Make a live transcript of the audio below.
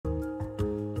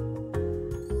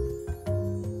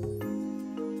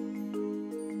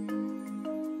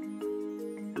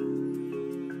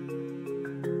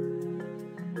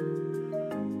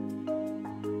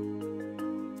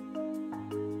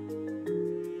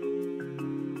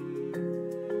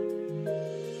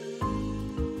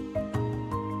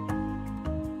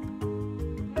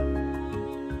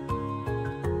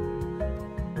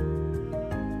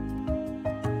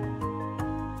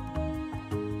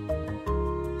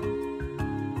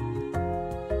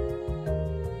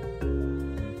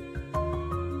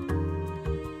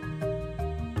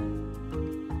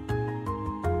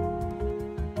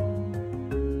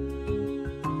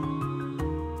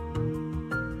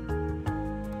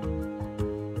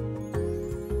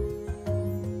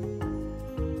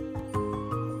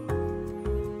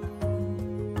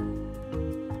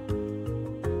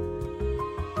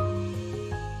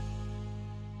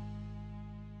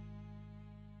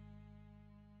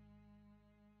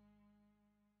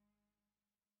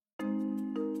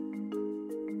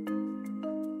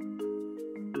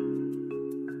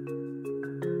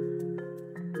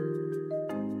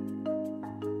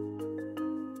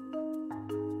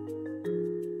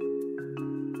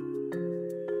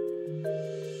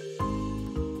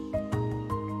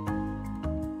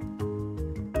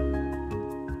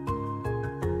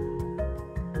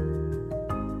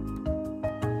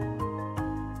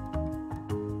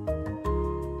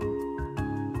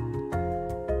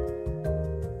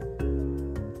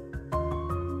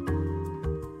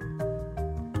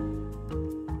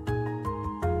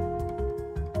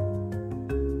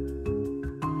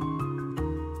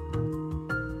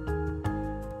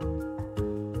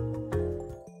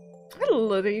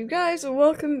Hello to you guys,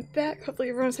 welcome back. Hopefully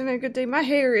everyone's having a good day. My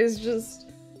hair is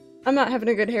just... I'm not having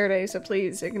a good hair day, so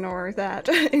please ignore that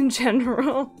in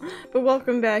general. But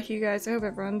welcome back, you guys. I hope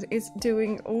everyone is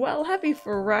doing well. Happy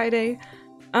Friday.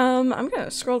 I'm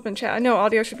gonna scroll up and chat. I know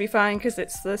audio should be fine because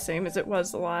it's the same as it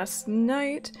was last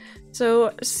night.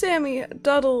 So, Sammy,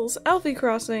 Duddles, Alfie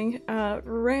Crossing,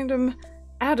 Random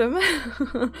Adam,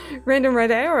 Random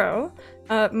Red Arrow,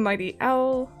 Mighty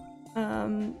Owl,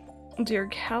 Dear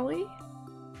Callie,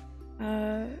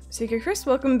 Secret Chris,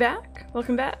 welcome back.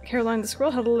 Welcome back. Caroline the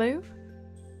Squirrel, hello.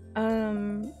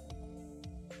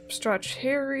 Straw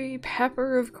Cherry,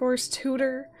 Pepper, of course,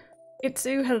 Tutor,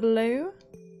 Itsu, hello.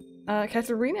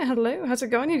 Katharina, hello. How's it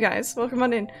going, you guys? Welcome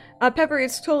on in. Pepper,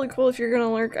 it's totally cool if you're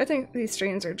gonna lurk. I think these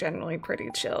streams are generally pretty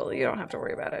chill. You don't have to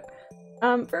worry about it.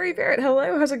 Furry Ferret,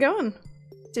 hello. How's it going?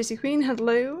 Stacy Queen,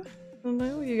 hello.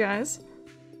 Hello, you guys.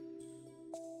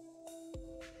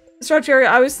 Straw Cherry,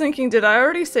 I was thinking, did I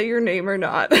already say your name or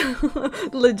not?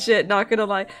 Legit, not gonna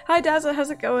lie. Hi, Dazza,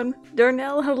 how's it going?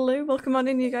 Darnell, hello. Welcome on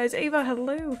in, you guys. Ava,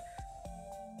 hello.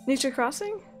 Nature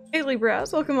Crossing? Ailey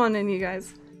Browse, welcome on in, you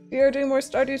guys. We are doing more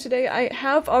Stardew today. I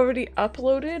have already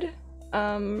uploaded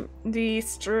the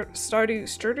Stardew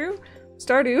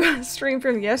stream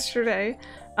from yesterday.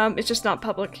 It's just not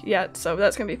public yet, so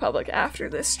that's gonna be public after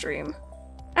this stream.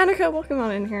 Annika, welcome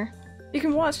on in here. You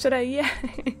can watch today,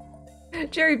 yay!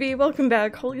 Jerry B, welcome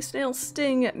back. Holy Snail,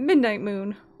 Sting, Midnight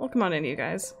Moon. Welcome on in, you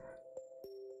guys.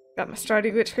 Got my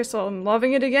Stardew Witch Crystal. I'm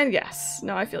loving it again. Yes.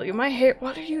 No, I feel you. My hair.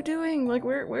 What are you doing? Like,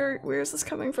 where is this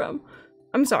coming from?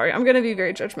 I'm sorry, I'm gonna be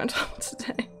very judgmental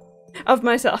today. Of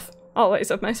myself. Always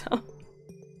of myself.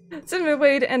 Cinnamon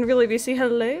Wade and Really BC,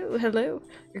 hello, hello.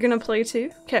 You're gonna play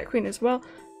too? Cat Queen as well.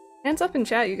 Hands up in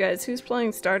chat, you guys. Who's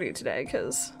playing Stardew today?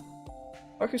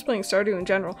 Or who's playing Stardew in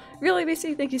general? Really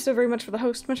BC, thank you so very much for the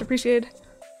host. Much appreciated.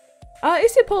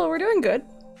 AC Polo, we're doing good.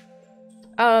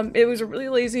 It was a really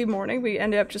lazy morning. We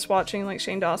ended up just watching like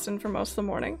Shane Dawson for most of the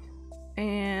morning.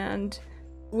 And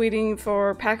waiting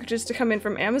for packages to come in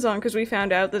from Amazon because we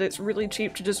found out that it's really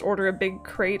cheap to just order a big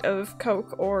crate of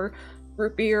Coke or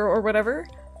root beer or whatever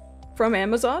from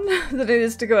Amazon than it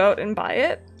is to go out and buy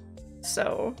it.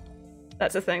 So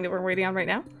that's a thing that we're waiting on right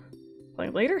now.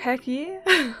 Playing later? Heck yeah!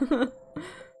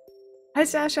 Hi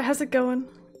Sasha, how's it going?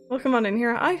 Welcome on in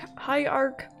here. Hi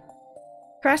Ark.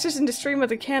 Crashes into stream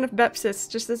with a can of Bepsis,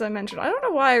 just as I mentioned. I don't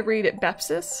know why I read it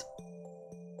Bepsis.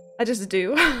 I just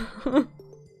do.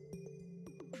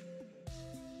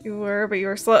 You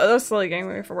were slow. That was slowly getting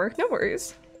ready for work. No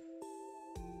worries.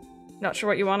 Not sure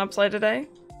what you want to play today?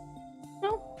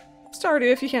 Well,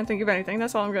 Stardew if you can't think of anything.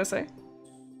 That's all I'm gonna say.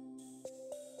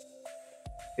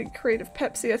 Big crate of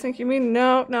Pepsi, I think you mean?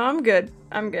 No, I'm good.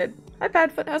 I'm good. Hi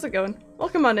Padfoot, how's it going?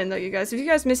 Welcome on in though, you guys. If you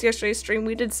guys missed yesterday's stream,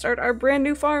 we did start our brand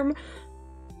new farm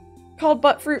called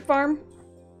Buttfruit Farm.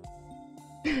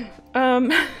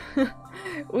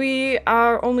 We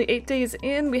are only 8 days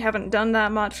in. We haven't done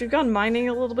that much. We've gone mining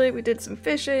a little bit. We did some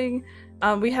fishing.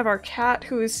 We have our cat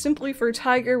who is Simply for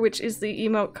Tiger, which is the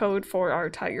emote code for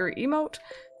our tiger emote.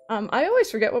 I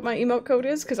always forget what my emote code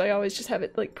is because I always just have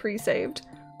it like pre-saved.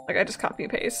 Like I just copy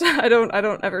and paste. I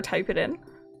don't ever type it in.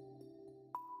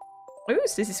 Ooh,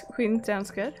 Stacey Queen sounds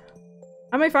good.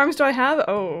 How many farms do I have?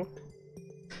 Oh.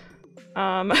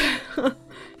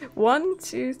 1,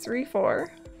 2, 3,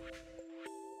 4.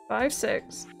 5,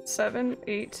 6, 7,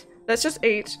 8. That's just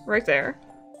 8 right there.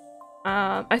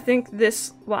 I think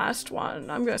this last one,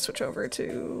 I'm gonna switch over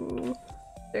to...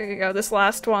 There you go. This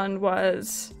last one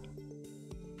was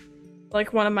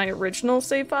like one of my original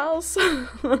save files.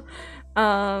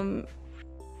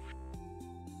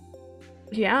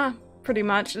 Yeah, pretty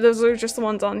much. Those are just the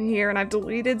ones on here, and I've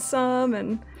deleted some,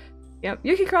 and yep.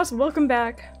 Yuki Cross, welcome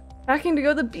back. Packing to go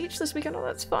to the beach this weekend. Oh,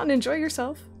 that's fun. Enjoy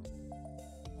yourself.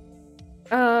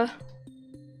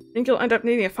 Think you'll end up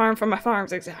needing a farm from my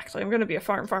farms. Exactly. I'm gonna be a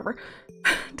farmer.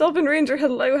 Dolphin Ranger,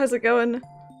 hello, how's it going?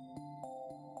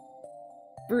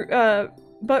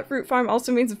 Buttfruit Farm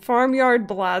also means farmyard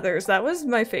blathers. That was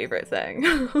my favorite thing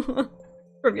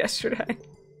from yesterday.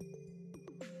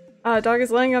 Dog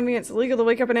is laying on me. It's illegal to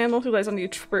wake up an animal who lays on you.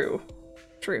 True.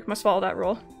 True. Must follow that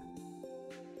rule.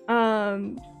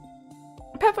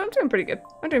 Pep, I'm doing pretty good.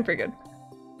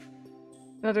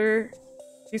 Another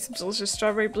piece of delicious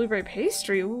strawberry blueberry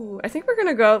pastry. Ooh, I think we're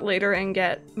gonna go out later and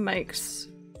get Mike's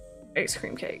ice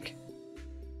cream cake.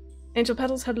 Angel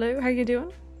Petals, hello, how you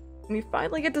doing? And you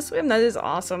finally get to swim, that is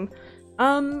awesome.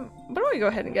 Why don't we go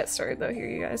ahead and get started though here,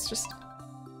 you guys. Just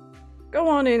go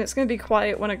on in. It's gonna be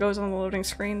quiet when it goes on the loading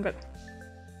screen, but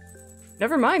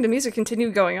never mind, the music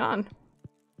continued going on.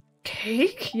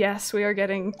 Cake? Yes, we are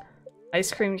getting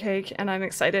ice cream cake, and I'm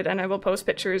excited, and I will post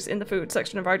pictures in the food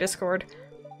section of our Discord.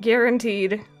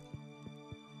 Guaranteed.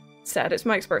 Sad it's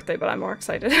Mike's birthday, but I'm more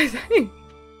excited, I think.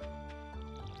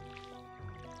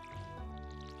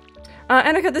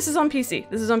 Annika, this is on PC.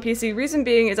 This is on PC. Reason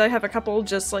being is I have a couple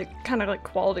just like kind of like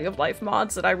quality of life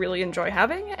mods that I really enjoy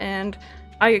having, and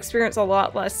I experience a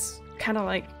lot less kind of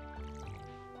like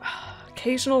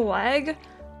occasional lag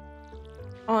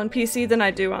on PC than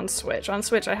I do on Switch. On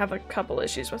Switch I have a couple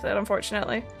issues with it,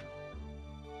 unfortunately.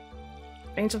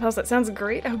 Angel Pals, that sounds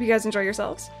great. I hope you guys enjoy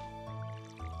yourselves.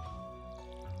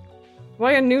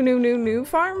 Why a new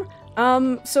farm?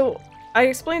 So I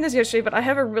explained this yesterday, but I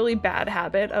have a really bad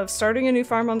habit of starting a new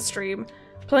farm on stream,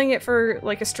 playing it for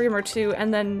like a stream or two,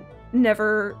 and then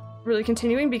never really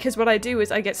continuing, because what I do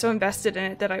is I get so invested in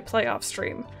it that I play off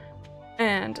stream.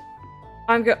 And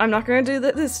I'm not gonna do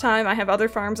that this time. I have other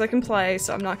farms I can play,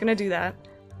 so I'm not gonna do that.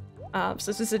 So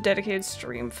this is a dedicated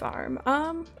stream farm.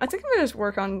 I think I'm gonna just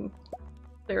work on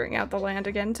clearing out the land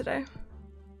again today.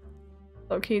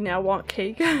 Low-key now want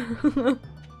cake.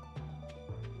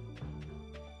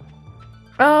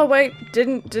 Oh wait,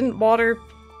 didn't water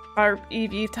our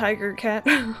Eevee tiger cat.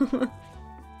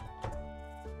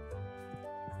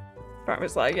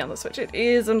 Farmer's laggy on the Switch. It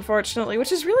is, unfortunately,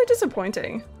 which is really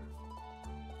disappointing.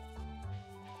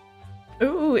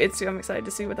 Ooh, Itsu, I'm excited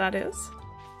to see what that is.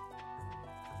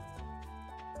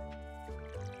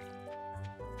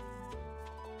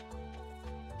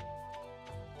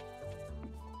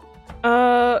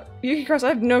 Yuki Cross, I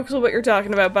have no clue what you're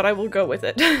talking about, but I will go with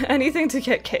it. Anything to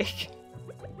get cake.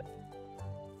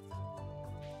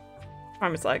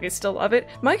 Farmer's lag, I still love it.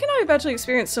 Mike and I have actually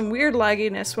experienced some weird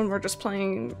lagginess when we're just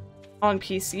playing on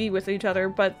PC with each other,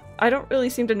 but I don't really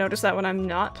seem to notice that when I'm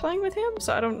not playing with him,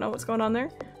 so I don't know what's going on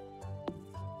there.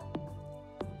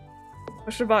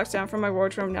 Push the box down from my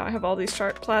wardrobe. Now I have all these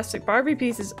sharp plastic Barbie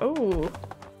pieces. Oh,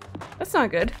 that's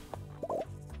not good.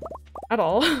 At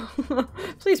all.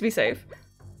 Please be safe.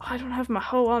 Oh, I don't have my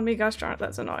hoe on me. Gosh darn it,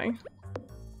 that's annoying.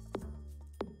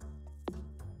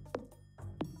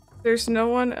 There's no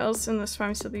one else in this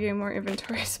farm, so they gain more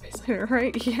inventory space later,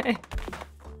 right? Yay.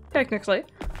 Technically.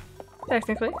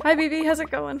 Technically. Hi BB, how's it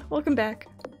going? Welcome back.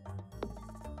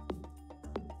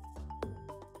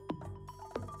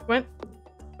 Went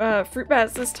fruit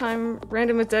bats this time.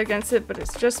 Random was dead against it, but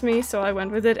it's just me, so I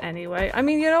went with it anyway. I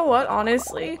mean, you know what?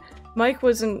 Honestly, Mike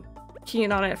wasn't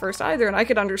keen on it at first either, and I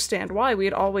could understand why. We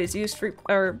had always used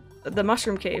the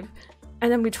mushroom cave,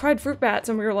 and then we tried fruit bats,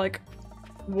 and we were like,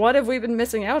 what have we been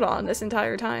missing out on this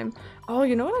entire time? Oh,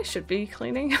 you know what I should be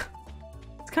cleaning?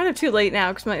 It's kind of too late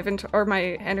now because my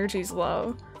energy's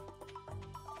low.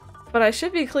 But I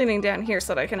should be cleaning down here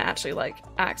so that I can actually like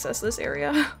access this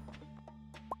area.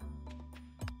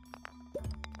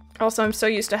 Also, I'm so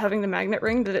used to having the magnet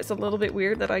ring that it's a little bit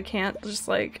weird that I can't just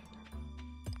like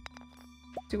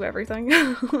do everything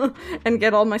and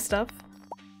get all my stuff.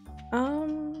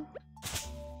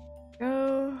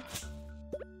 Go.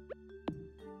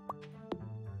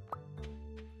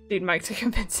 Need Mike to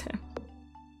convince him.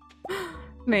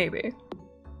 Maybe.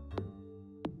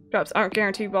 Drops aren't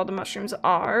guaranteed while the mushrooms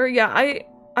are. Yeah,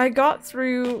 I got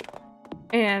through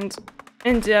and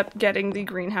ended up getting the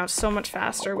greenhouse so much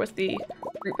faster with the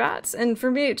fruit bats, and for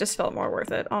me it just felt more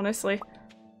worth it, honestly.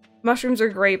 Mushrooms are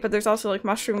great, but there's also like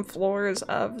mushroom floors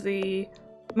of the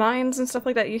mines and stuff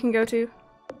like that you can go to.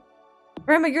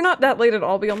 Grandma, you're not that late at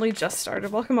all. We only just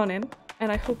started. Welcome on in,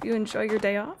 and I hope you enjoy your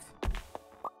day off.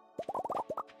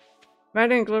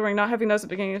 Red and glow ring, not having those at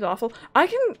the beginning is awful. I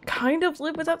can kind of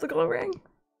live without the glow ring.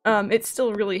 It's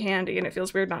still really handy and it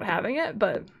feels weird not having it,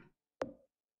 but...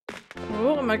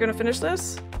 Oh, am I gonna finish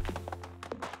this?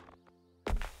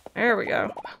 There we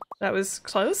go. That was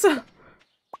close.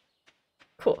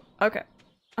 Cool, okay.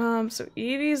 So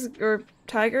Eevee's, or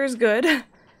Tiger is good. We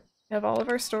have all of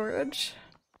our storage.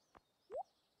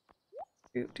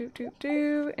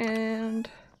 And...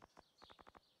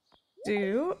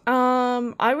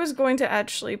 I was going to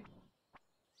actually...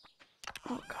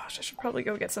 Oh gosh, I should probably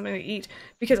go get something to eat,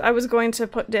 because I was going to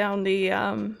put down the,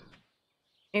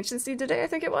 Ancient Seed today, I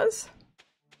think it was?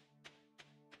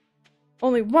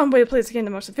 Only one way to play this game,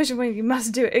 the most efficient way, you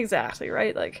must do it. Exactly,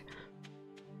 right? Like...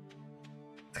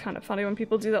 It's kind of funny when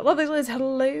people do that. Lovely Liz,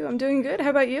 hello, I'm doing good, how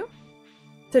about you?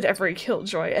 Did every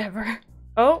killjoy ever.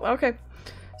 Oh, okay.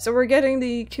 So we're getting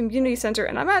the community center,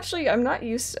 and I'm not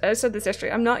used, I said this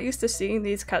yesterday, I'm not used to seeing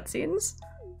these cutscenes.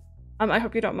 I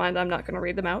hope you don't mind, I'm not gonna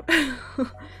read them out.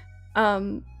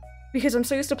 Because I'm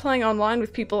so used to playing online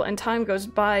with people and time goes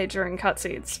by during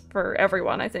cutscenes, for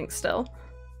everyone, I think, still.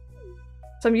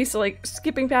 So I'm used to like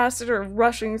skipping past it or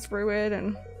rushing through it,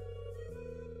 and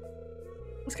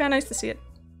it's kinda nice to see it.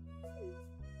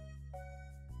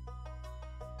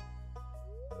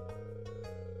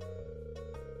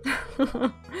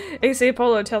 AC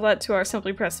Apollo, tell that to our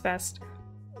Simply Press Fest.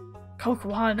 Coke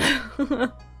 1.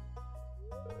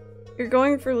 You're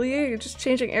going for Leah, you're just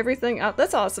changing everything up.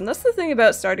 That's awesome. That's the thing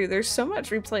about Stardew. There's so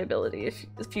much replayability.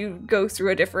 If you go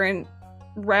through a different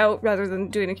route rather than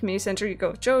doing a community center, you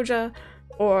go with Joja,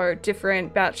 or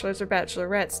different bachelors or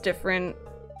bachelorettes, different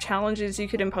challenges you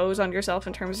could impose on yourself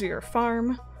in terms of your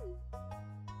farm.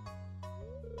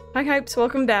 Hi Hypes,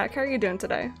 welcome back. How are you doing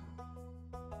today?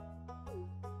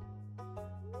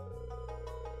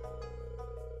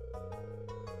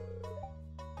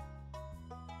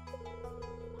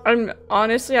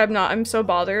 I'm so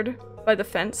bothered by the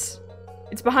fence.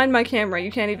 It's behind my camera,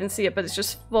 you can't even see it, but it's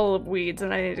just full of weeds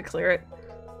and I need to clear it.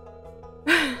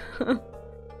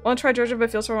 Want to try Joja, but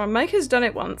I feel so wrong. Mike has done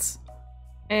it once,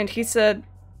 and he said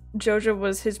Joja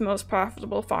was his most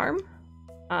profitable farm.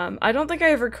 I don't think I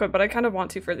ever could, but I kind of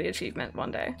want to for the achievement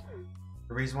one day.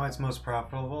 The reason why it's most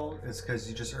profitable is because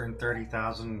you just earned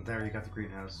 30,000, there you got the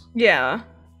greenhouse. Yeah.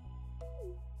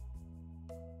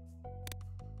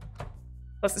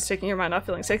 Plus it's taking your mind off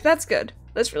feeling sick. That's good.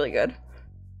 That's really good.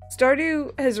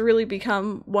 Stardew has really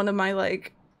become one of my,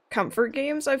 like, comfort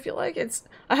games, I feel like.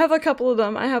 I have a couple of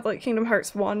them. I have, like, Kingdom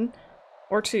Hearts 1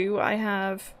 or 2. I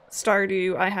have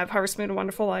Stardew. I have Harvest Moon: A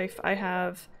Wonderful Life. I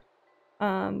have,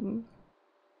 probably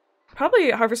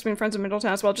Harvest Moon: Friends of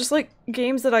Middletown as well. Just, like,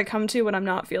 games that I come to when I'm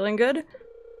not feeling good.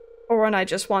 Or when I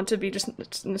just want to be just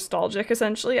nostalgic,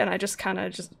 essentially, and I just kind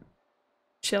of just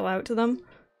chill out to them.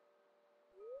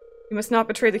 You must not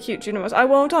betray the cute Junos. I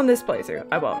won't on this playthrough.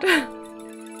 I won't.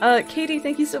 Katie,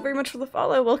 thank you so very much for the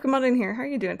follow. Welcome on in here. How are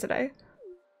you doing today?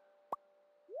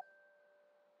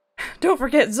 Don't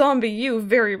forget Zombie U,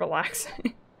 very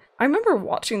relaxing. I remember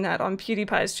watching that on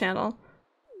PewDiePie's channel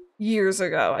years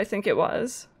ago, I think it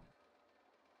was.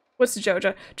 What's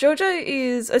Joja? Joja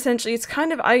is essentially, it's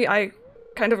kind of, I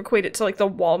kind of equate it to like the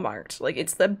Walmart. Like,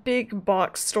 it's the big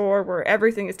box store where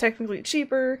everything is technically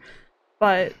cheaper,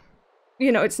 but,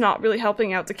 you know, it's not really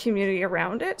helping out the community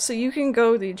around it. So you can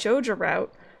go the Joja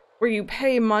route, where you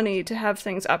pay money to have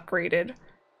things upgraded,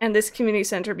 and this community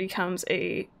center becomes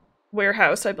a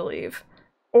warehouse, I believe.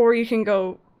 Or you can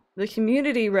go the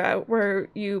community route, where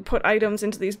you put items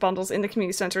into these bundles in the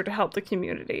community center to help the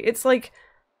community. It's like,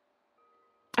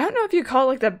 I don't know if you call it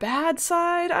like the bad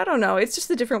side, I don't know, it's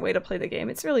just a different way to play the game.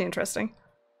 It's really interesting.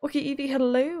 Okay, Evie,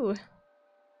 hello!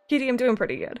 Kitty, I'm doing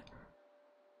pretty good.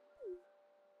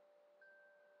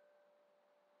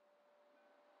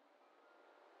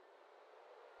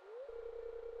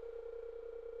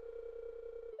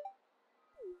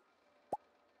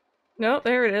 No,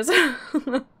 there it is.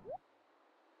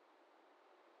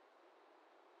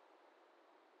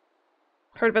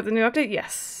 Heard about the new update?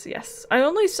 Yes, yes. I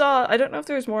only saw, I don't know if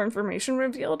there was more information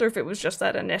revealed or if it was just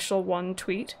that initial one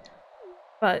tweet,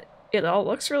 but it all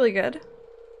looks really good.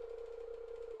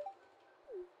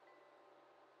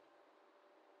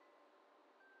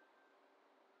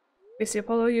 AC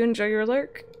Apollo, you enjoy your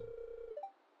lurk?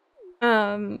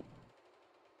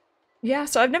 Yeah,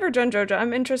 so I've never done Joja.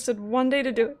 I'm interested one day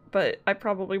to do it, but I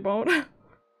probably won't.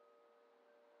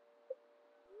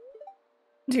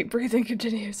 Deep breathing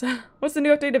continues. What's the new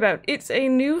update about? It's a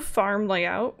new farm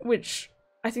layout, which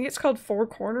I think it's called Four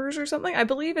Corners or something. I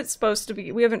believe it's supposed to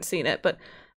be, we haven't seen it, but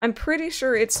I'm pretty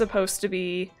sure it's supposed to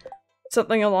be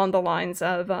something along the lines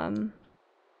of,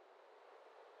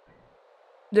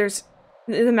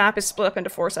 the map is split up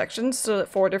into 4 sections so that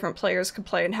 4 different players can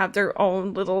play and have their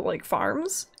own little, like,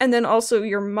 farms. And then also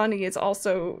your money is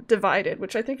also divided,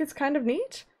 which I think is kind of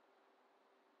neat.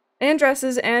 And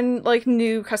dresses and, like,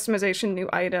 new customization, new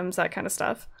items, that kind of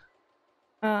stuff.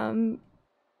 Okay,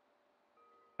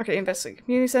 investigate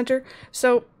community center.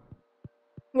 So,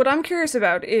 what I'm curious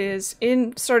about is,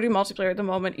 in Stardew Multiplayer at the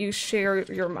moment, you share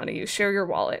your money, you share your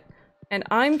wallet. And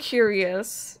I'm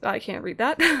curious, I can't read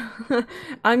that,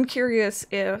 I'm curious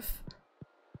if,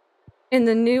 in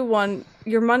the new one,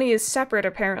 your money is separate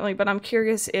apparently, but I'm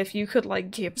curious if you could, like,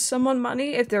 give someone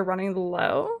money if they're running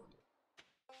low?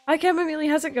 Hi Cam Amelie,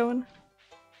 how's it going?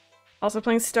 Also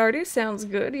playing Stardew, sounds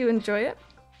good, you enjoy it?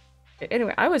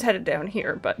 Anyway, I was headed down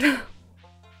here, but...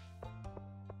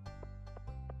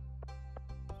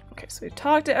 Okay, so we've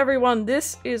talked to everyone.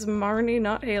 This is Marnie,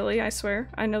 not Haley, I swear.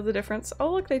 I know the difference.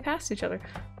 Oh look, they passed each other.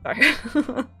 Sorry.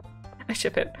 I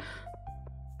ship it.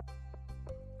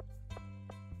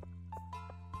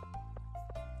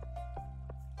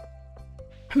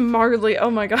 Marley,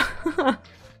 oh my god.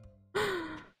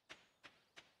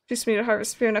 Just me to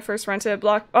Harvest Spoon, I first rented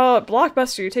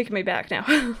Blockbuster, you're taking me back now.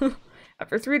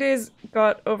 After 3 days,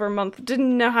 got over a month,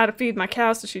 didn't know how to feed my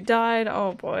cow, so she died.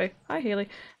 Oh boy. Hi Haley.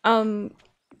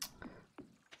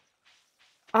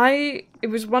 It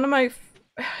was one of my,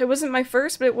 it wasn't my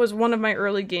first, but it was one of my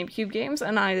early GameCube games,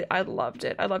 and I loved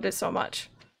it. I loved it so much.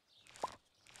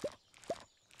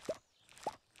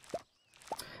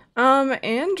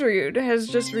 Andrew has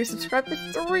just resubscribed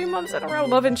for 3 months in a row.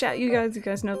 Love and chat, you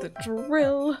guys know the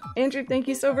drill. Andrew, thank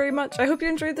you so very much. I hope you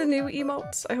enjoyed the new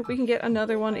emotes. I hope we can get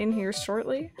another one in here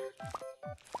shortly.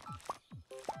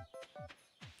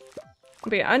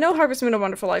 But yeah, I know Harvest Moon: A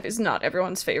Wonderful Life is not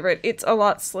everyone's favorite. It's a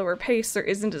lot slower paced, there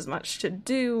isn't as much to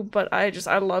do, but I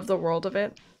love the world of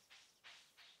it.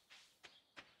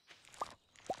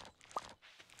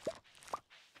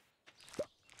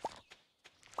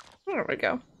 There we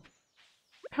go.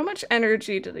 How much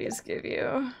energy do these give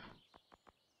you?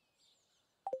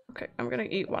 Okay, I'm gonna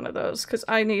eat one of those, because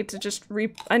I need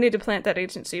to I need to plant that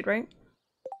ancient seed, right?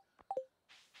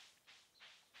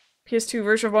 PS2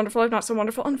 version of Wonderful Life, not so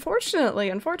wonderful. Unfortunately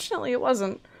it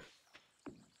wasn't.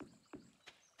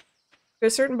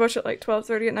 There's a certain bush at like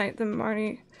 12:30 at night, the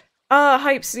Marnie.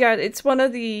 Hypes, yeah, it's one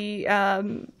of the,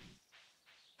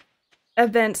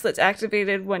 events that's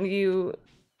activated when you,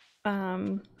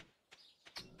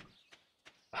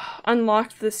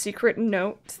 unlock the secret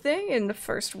note thing in the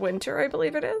first winter, I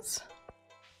believe it is.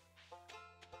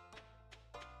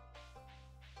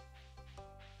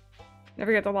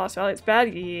 Never get the Lost Valley. It's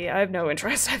bad? Yeah, I have no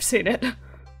interest. I've seen it.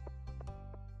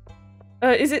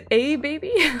 Is it a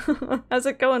baby? How's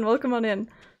it going? Welcome on in.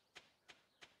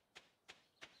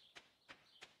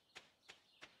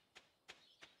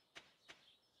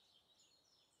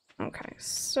 Okay,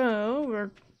 so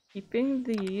we're keeping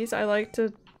these. I like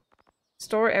to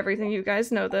store everything. You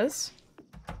guys know this.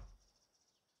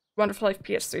 Wonderful Life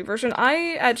PS3 version.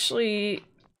 I actually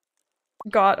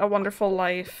got a Wonderful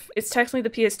Life. It's technically the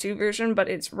PS2 version, but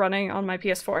it's running on my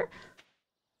PS4.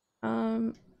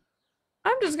 I'm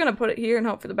just gonna put it here and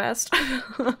hope for the best.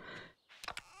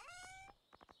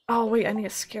 Oh wait, I need a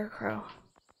scarecrow.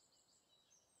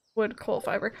 Wood, coal,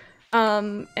 fiber.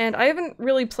 And I haven't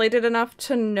really played it enough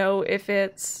to know if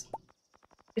it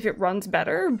runs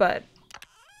better, but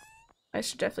I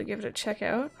should definitely give it a check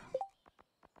out.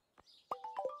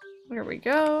 There we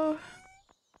go.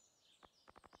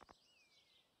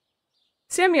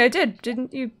 Sammy, I did.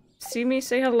 Didn't you see me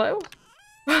say hello?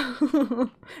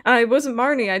 I wasn't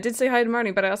Marnie. I did say hi to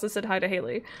Marnie, but I also said hi to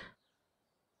Haley.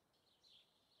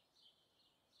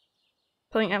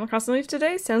 Playing Animal Crossing Leaf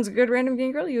today? Sounds good, random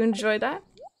game girl. You enjoy that?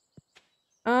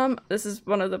 This is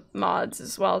one of the mods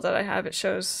as well that I have. It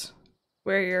shows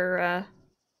where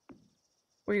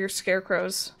your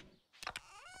scarecrows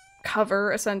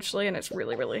cover, essentially, and it's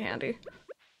really, really handy.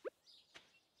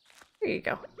 There you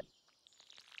go.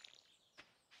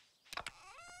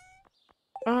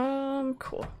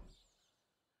 Cool.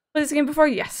 Played this game before?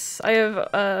 Yes. I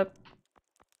have,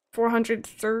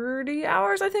 430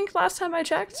 hours, I think, last time I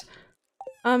checked.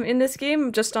 In this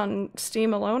game, just on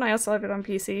Steam alone. I also have it on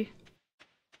PC.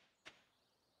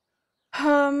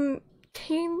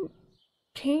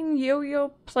 Kane Yo-Yo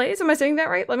Plays? Am I saying that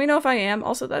right? Let me know if I am.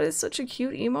 Also, that is such a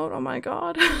cute emote. Oh my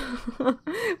god.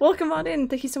 Welcome on in.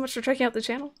 Thank you so much for checking out the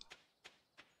channel.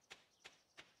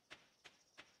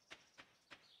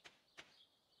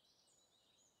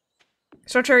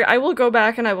 So Cherry, I will go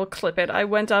back and I will clip it. I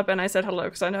went up and I said hello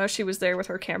because I know she was there with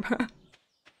her camera.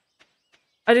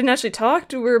 I didn't actually talk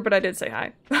to her, but I did say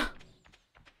hi.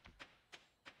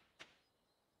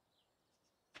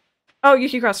 Oh,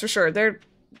 Yuki Cross for sure.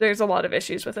 There's a lot of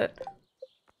issues with it.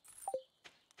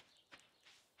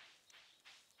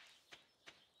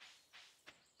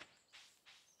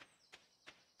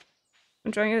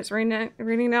 Enjoying it. It's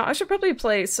raining now. I should probably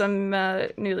play some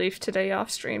New Leaf today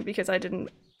off stream because I didn't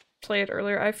play it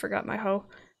earlier. I forgot my hoe.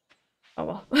 Oh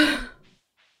well.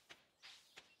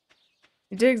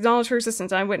 You did acknowledge her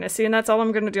existence. I'm witness. See, and that's all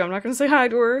I'm gonna do. I'm not gonna say hi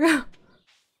to her. I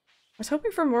was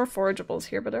hoping for more forageables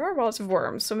here, but there are lots of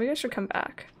worms, so maybe I should come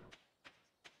back.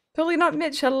 Totally not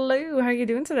Mitch. Hello. How are you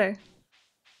doing today?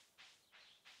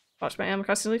 Watch my Animal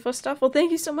Crossing Leaf stuff. Well,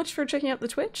 thank you so much for checking out the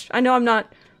Twitch. I know I'm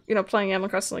not, you know, playing Animal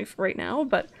Crossing Leaf right now,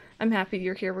 but I'm happy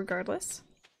you're here regardless.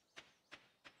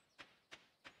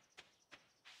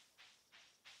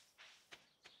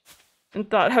 And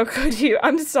thought, how could you?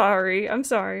 I'm sorry. I'm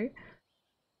sorry.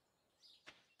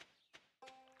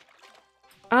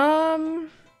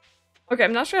 Okay,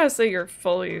 I'm not sure how to say your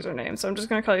full username, so I'm just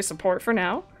gonna call you support for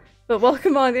now. But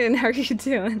welcome on in. How are you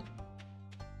doing?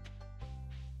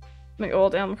 My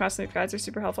old Animal Crossing Leaf guides are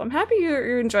super helpful. I'm happy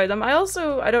you enjoy them. I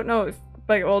don't know if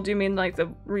by old you mean like the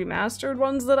remastered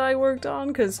ones that I worked on,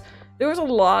 because there was a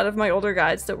lot of my older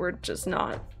guides that were just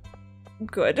not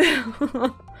good.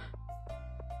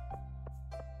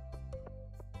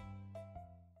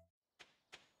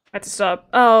 I had to stop.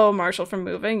 Oh, Marshall from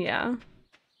moving, yeah.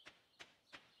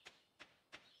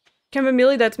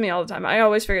 Chamomile, that's me all the time. I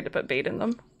always forget to put bait in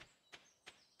them.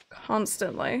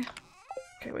 Constantly.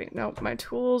 Okay, wait, no, my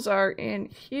tools are in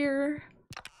here.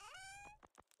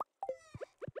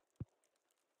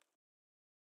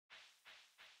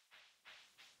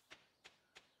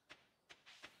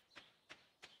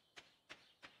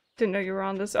 Didn't know you were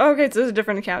on this. Oh, okay, so this is a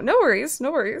different account. No worries,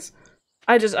 no worries.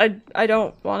 I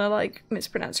don't want to, like,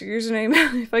 mispronounce your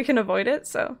username if I can avoid it,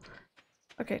 so.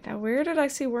 Okay, now where did I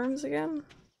see worms again?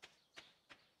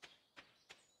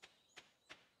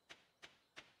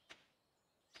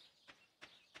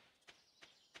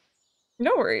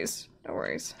 No worries, no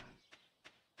worries.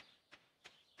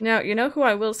 Now, you know who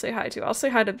I will say hi to? I'll say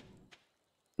hi to...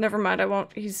 Never mind, I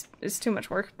won't. It's too much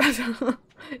work.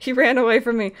 He ran away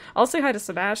from me. I'll say hi to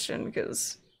Sebastian,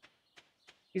 because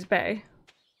he's bae.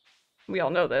 We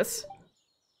all know this.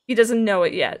 He doesn't know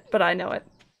it yet, but I know it.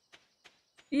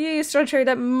 Yay, Star Cherry,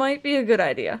 that might be a good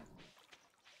idea.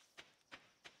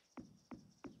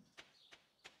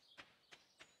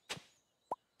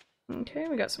 Okay,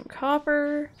 we got some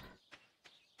copper.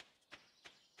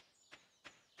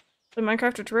 Played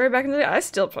Minecraft or Terraria back in the day? I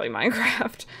still play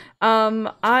Minecraft.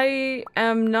 I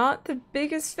am not the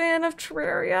biggest fan of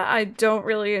Terraria. I don't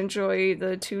really enjoy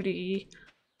the 2D,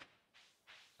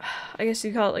 I guess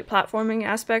you call it, like, platforming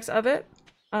aspects of it.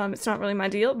 It's not really my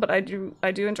deal, but I do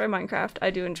enjoy Minecraft. I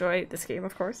do enjoy this game,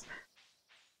 of course.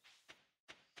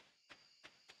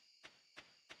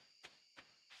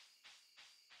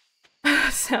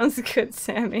 Sounds good,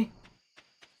 Sammy.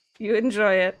 You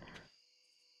enjoy it.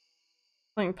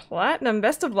 Playing Platinum,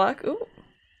 best of luck. Ooh.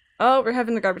 Oh, we're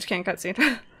having the garbage can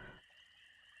cutscene.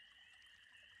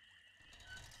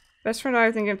 Best friend and I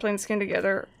are thinking of playing skin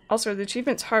together. Also, the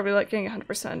achievement's hard, we like getting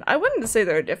 100%. I wouldn't say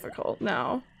they're difficult,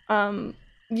 no.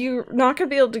 You're not gonna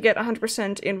be able to get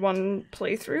 100% in one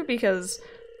playthrough because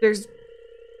there's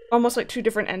almost like 2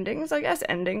 different endings, I guess.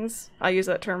 Endings. I use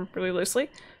that term really loosely.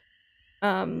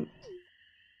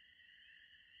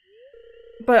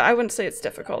 But I wouldn't say it's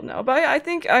difficult, no. But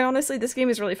I honestly, this game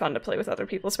is really fun to play with other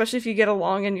people, especially if you get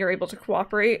along and you're able to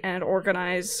cooperate and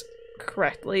organize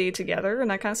correctly together and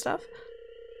that kind of stuff.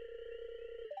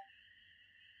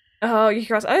 Oh, you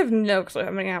cross. I have no clue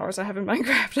how many hours I have in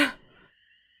Minecraft.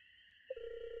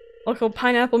 Local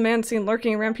pineapple man seen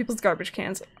lurking around people's garbage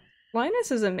cans. Linus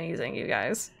is amazing, you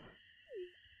guys.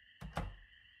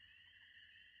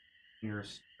 You're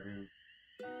screwed.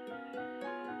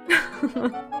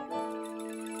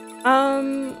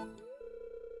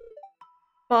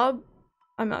 Bob,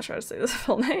 I'm not sure how to say this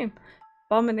full name.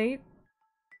 Bominate?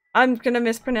 I'm gonna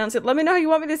mispronounce it. Let me know how you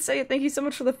want me to say it. Thank you so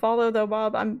much for the follow though,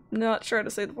 Bob. I'm not sure how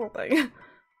to say the full thing.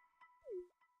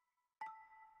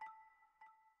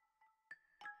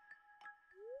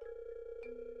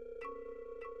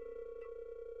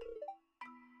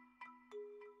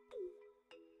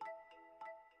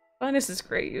 Linus is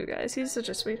great, you guys. He's such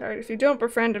a sweetheart. If you don't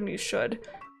befriend him, you should.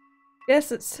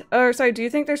 Yes, it's- or sorry, do you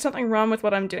think there's something wrong with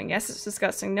what I'm doing? Yes, it's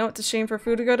disgusting. No, it's a shame for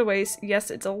food to go to waste. Yes,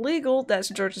 it's illegal. That's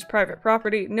George's private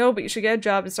property. No, but you should get a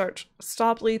job and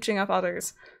stop leeching up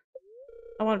others.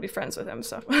 I want to be friends with him,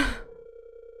 so.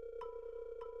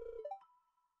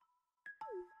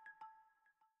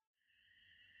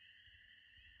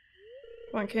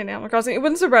 One K Animal Crossing. It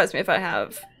wouldn't surprise me if I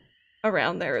have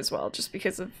around there as well, just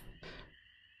because of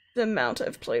the amount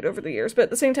I've played over the years. But at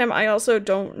the same time, I also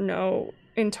don't know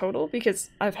in total because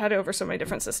I've had it over so many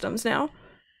different systems now.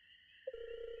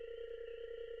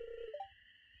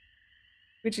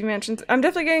 Luigi Mansion. I'm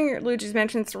definitely getting Luigi's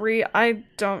Mansion 3. I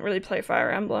don't really play Fire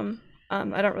Emblem. I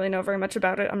don't really know very much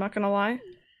about it, I'm not gonna lie.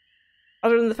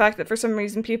 Other than the fact that for some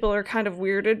reason people are kind of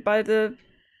weirded by the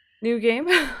new game.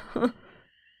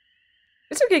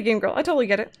 It's okay, Game Girl. I totally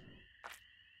get it.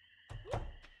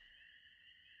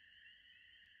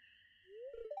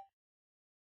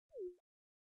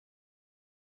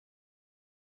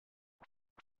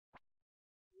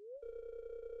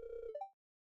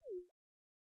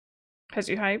 Has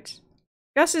you hyped?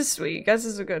 Gus is sweet. Gus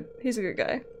is he's a good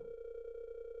guy.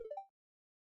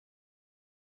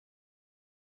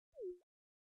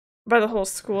 By the whole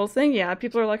school thing, yeah,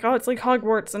 people are like, oh, it's like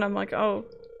Hogwarts, and I'm like, oh,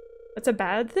 that's a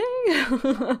bad thing?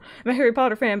 I'm a Harry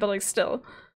Potter fan, but like, still.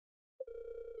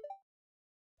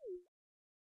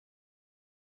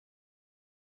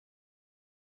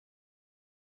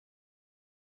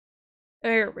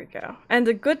 There we go. And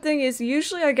the good thing is,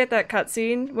 usually I get that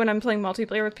cutscene when I'm playing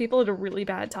multiplayer with people at a really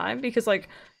bad time, because like,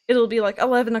 it'll be like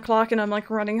 11 o'clock and I'm like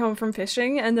running home from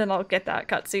fishing, and then I'll get that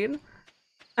cutscene.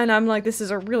 And I'm like, this is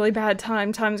a really bad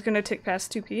time. Time's gonna tick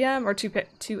past 2 p.m. or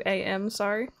 2 a.m.,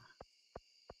 sorry.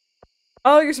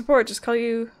 Oh, your support. Just call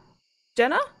you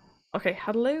Jenna? Okay,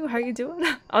 hello, how you doing?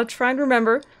 I'll try and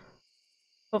remember.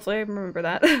 Hopefully I remember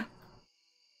that.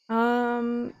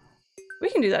 We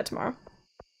can do that tomorrow.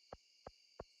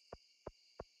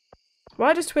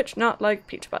 Why does Twitch not like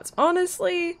peach butts?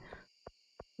 Honestly,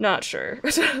 not sure.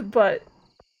 But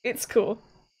it's cool.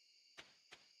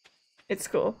 It's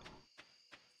cool.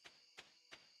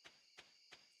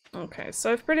 Okay,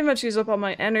 so I've pretty much used up all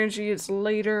my energy. It's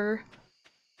later.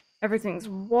 Everything's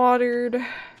watered.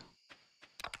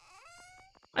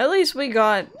 At least we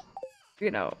got,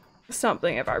 you know,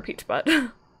 something of our peach butt.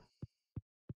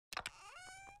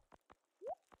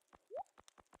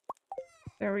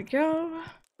 There we go.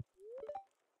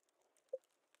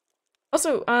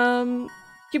 Also,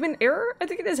 human error? I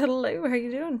think it is. Hello, how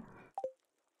you doing?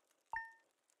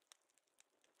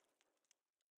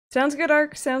 Sounds good,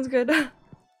 Ark. Sounds good.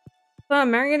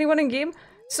 Marrying anyone in game?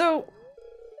 So,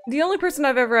 the only person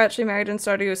I've ever actually married in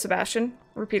Stardew is Sebastian,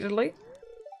 repeatedly.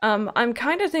 I'm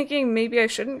kind of thinking maybe I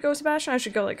shouldn't go Sebastian. I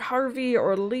should go like Harvey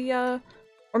or Leah,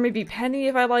 or maybe Penny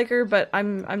if I like her, but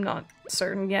I'm not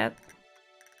certain yet.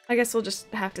 I guess we'll just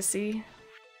have to see.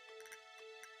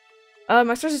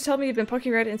 My sources tell me you've been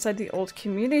poking around inside the old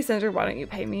community center. Why don't you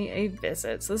pay me a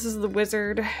visit? So this is the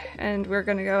wizard, and we're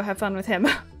gonna go have fun with him.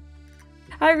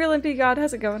 Hi, Real MP God,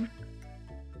 how's it going?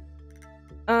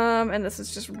 And this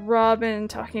is just Robin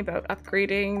talking about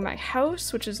upgrading my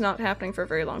house, which is not happening for a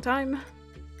very long time.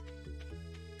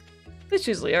 Let's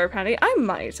choose Leah or Penny. I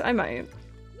might.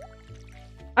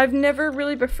 I've never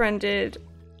really befriended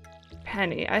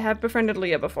Penny. I have befriended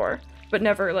Leah before, but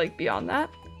never, like, beyond that.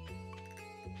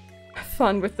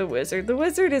 Fun with the wizard. The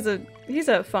wizard is he's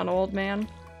a fun old man.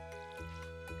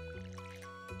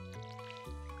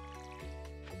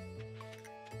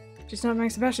 She's not marrying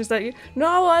Sebastian, is that you?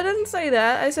 No, I didn't say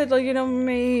that. I said, like, you know,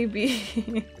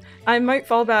 maybe. I might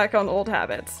fall back on old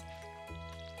habits.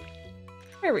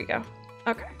 There we go.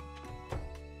 Okay.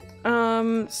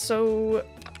 So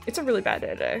it's a really bad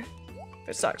day today.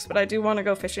 It sucks, but I do want to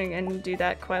go fishing and do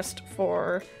that quest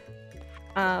for,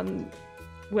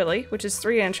 Willy, which is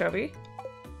 3 anchovy.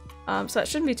 So that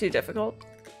shouldn't be too difficult.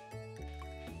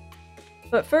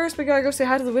 But first, we gotta go say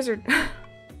hi to the wizard.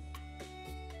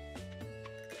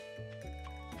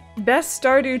 Best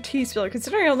Stardew tea spiller.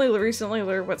 Considering I only recently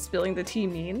learned what spilling the tea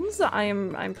means,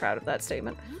 I'm proud of that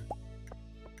statement.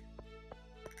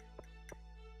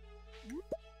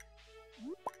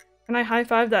 Can I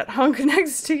high-five that hunk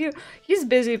next to you? He's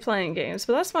busy playing games,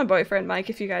 but that's my boyfriend, Mike,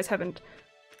 if you guys haven't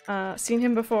seen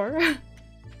him before.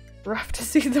 Rough to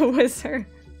see the wizard.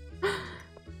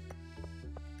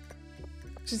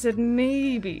 She said,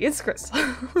 maybe. It's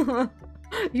Crystal.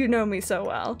 You know me so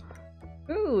well.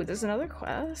 Ooh, there's another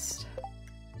quest.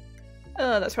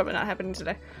 Oh, that's probably not happening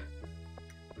today.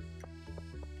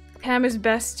 Pam is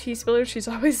best tea spiller. She's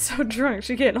always so drunk.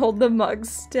 She can't hold the mug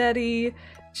steady.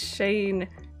 Shane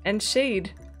and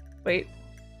Shade. Wait.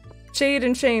 Shade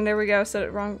and Shane. There we go. Said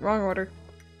it wrong order.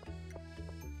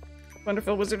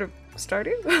 Wonderful Wizard of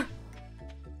Stardew?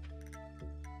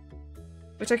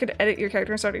 Which I could edit your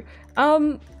character in Stardew.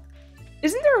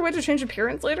 Isn't there a way to change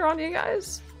appearance later on, you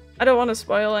guys? I don't want to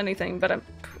spoil anything, but I'm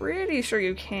pretty sure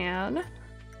you can.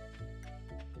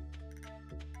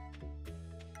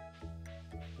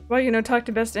 Well, you know, talk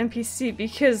to best NPC,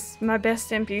 because my best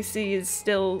NPC is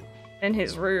still in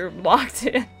his room, locked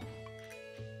in.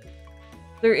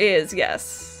 There is,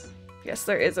 yes. Yes,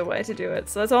 there is a way to do it,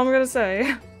 so that's all I'm gonna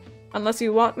say. Unless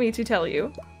you want me to tell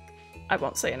you. I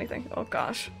won't say anything. Oh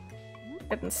gosh.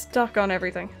 Getting stuck on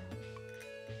everything.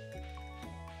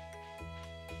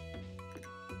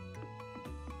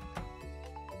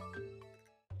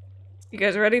 You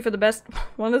guys ready for the best,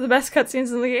 one of the best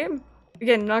cutscenes in the game?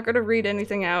 Again, not gonna read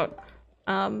anything out.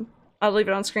 I'll leave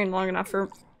it on screen long enough for,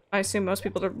 I assume, most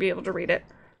people to be able to read it.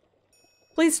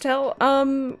 Please tell,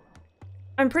 I'm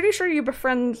pretty sure you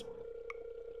befriend...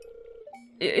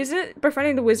 Is it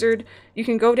befriending the wizard? You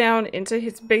can go down into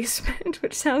his basement,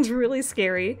 which sounds really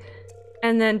scary.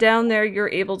 And then down there you're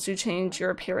able to change your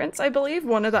appearance, I believe.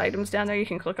 One of the items down there, you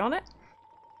can click on it.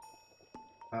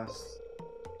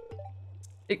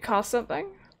 It costs something?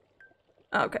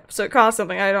 Okay, so it costs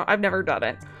something. I've never done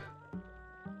it.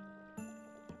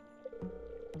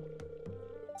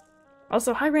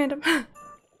 Also, hi random.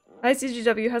 Hi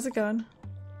CGW, how's it going?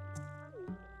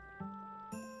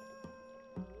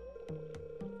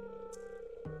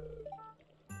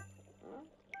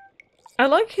 I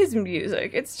like his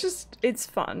music. It's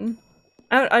fun.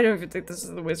 I don't even think this is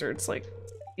the wizard's, like,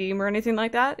 theme or anything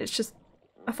like that. It's just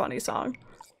a funny song.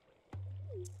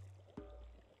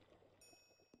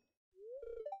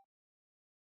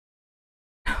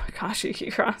 Oh my gosh,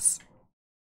 Yuki Cross.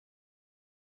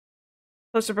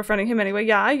 Close to befriending him anyway.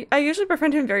 Yeah, I usually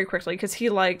befriend him very quickly because he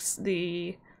likes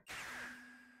the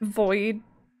void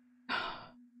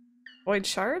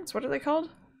shards? What are they called?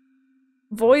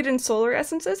 Void and solar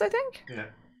essences, I think? Yeah.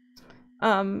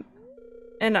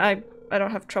 And I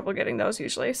don't have trouble getting those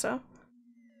usually, so.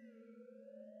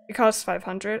 It costs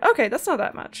 500. Okay, that's not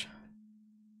that much.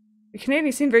 The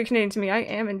Canadian seem very Canadian to me. I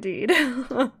am indeed.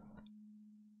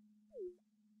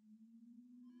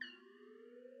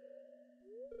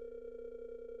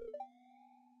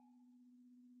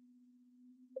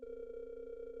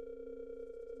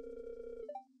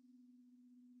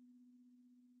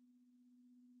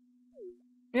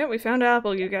 Yeah, we found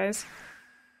apple, you guys.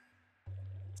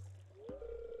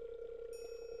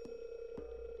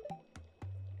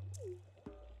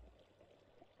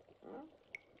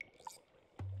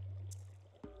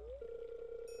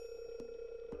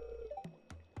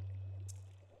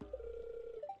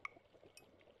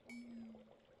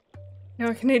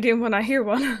 No, Canadian when I hear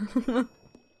one.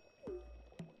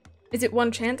 Is it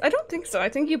one chance? I don't think so. I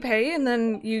think you pay and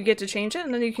then you get to change it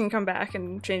and then you can come back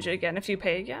and change it again if you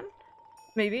pay again.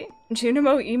 Maybe?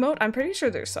 Junimo emote? I'm pretty sure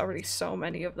there's already so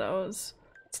many of those.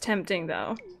 It's tempting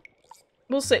though.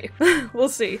 We'll see. We'll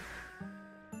see.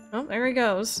 Oh, there he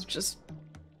goes. Just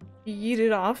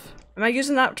yeeted off. Am I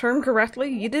using that term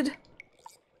correctly? Yeeted?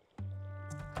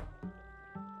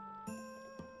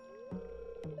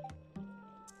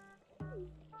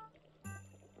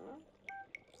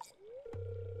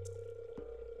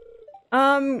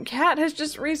 Cat has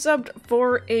just resubbed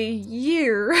for a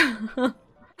year.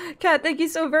 Cat, thank you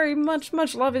so very much.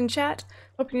 Much love in chat.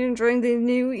 Hope you're enjoying the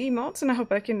new emotes, and I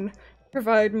hope I can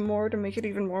provide more to make it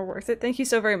even more worth it. Thank you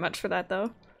so very much for that,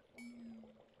 though.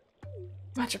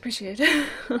 Much appreciated.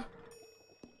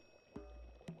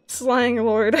 Slang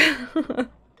lord. I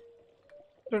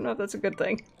don't know if that's a good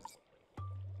thing.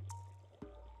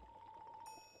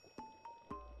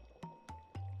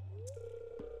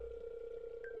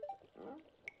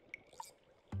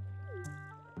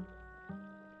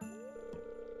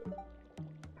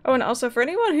 Oh, and also for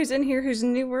anyone who's in here who's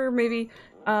newer, maybe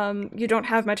you don't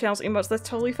have my channel's emotes, that's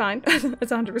totally fine.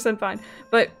 It's 100% fine.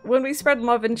 But when we spread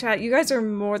love in chat, you guys are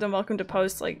more than welcome to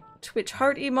post like Twitch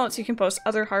heart emotes. You can post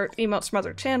other heart emotes from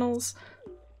other channels.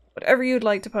 Whatever you'd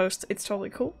like to post, it's totally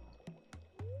cool.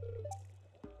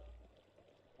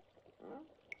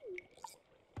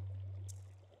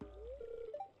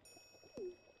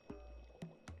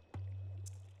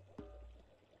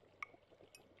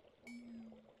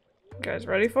 You guys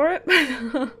ready for it?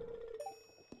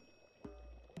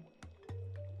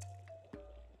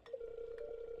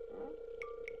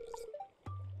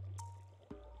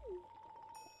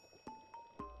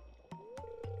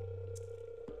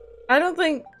 I don't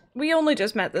think we only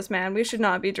just met this man. We should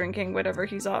not be drinking whatever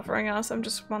he's offering us. I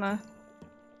just wanna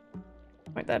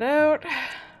point that out.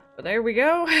 But there we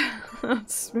go.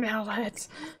 Smell it.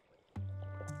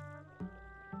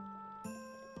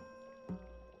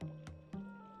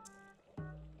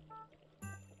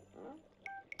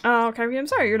 Oh, Kyrie, I'm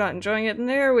sorry you're not enjoying it. And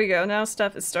there we go. Now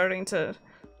stuff is starting to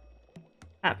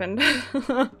happen.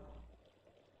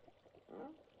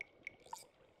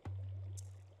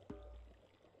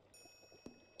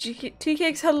 Tea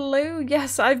cakes, hello.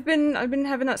 Yes, I've been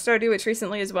having that Stardew itch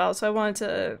recently as well, so I wanted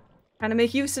to kind of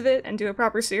make use of it and do a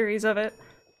proper series of it.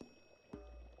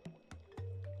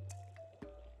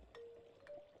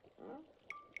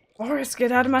 Boris,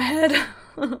 get out of my head.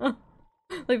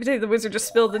 Like the wizard just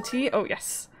spilled the tea. Oh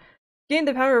yes. Gain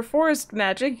the power of forest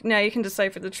magic. Now you can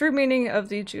decipher the true meaning of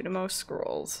the Junimo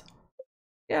scrolls.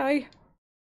 Yay.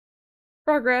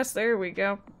 Progress, there we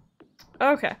go.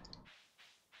 Okay.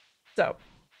 So,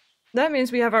 that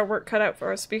means we have our work cut out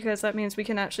for us, because that means we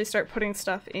can actually start putting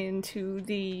stuff into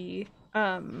the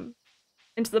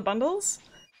bundles.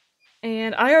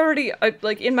 And I already,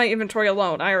 like, in my inventory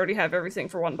alone, I already have everything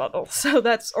for one bundle. So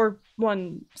that's, or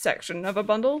one section of a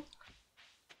bundle.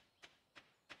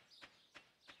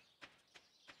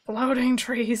 Floating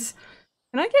trees.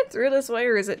 Can I get through this way,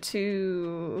 or is it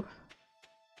too...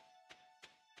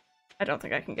 I don't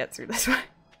think I can get through this way.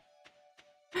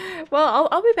 Well,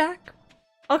 I'll be back.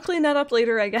 I'll clean that up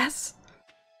later, I guess.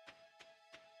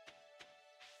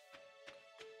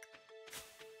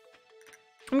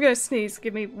 I'm gonna sneeze.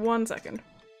 Give me 1 second.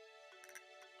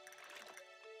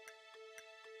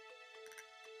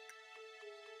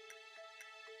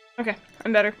 Okay,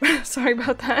 I'm better. Sorry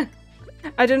about that.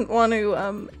 I didn't want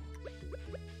to,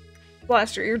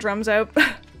 blast your eardrums out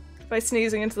by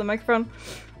sneezing into the microphone.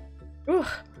 Ooh.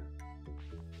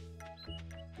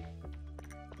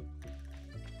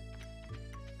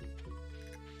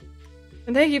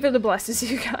 And thank you for the blesses,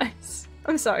 you guys.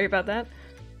 I'm sorry about that.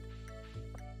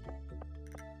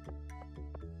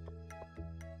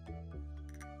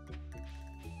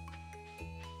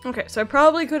 Okay, so I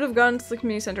probably could have gone to the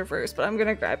community center first, but I'm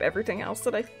gonna grab everything else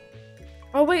that I...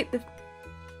 Oh wait,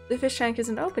 the fish tank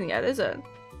isn't open yet, is it?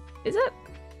 Is it?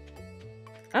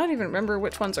 I don't even remember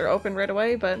which ones are open right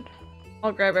away, but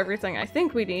I'll grab everything I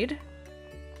think we need.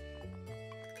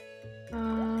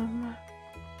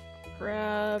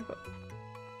 Grab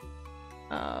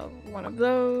one of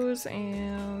those,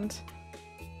 and...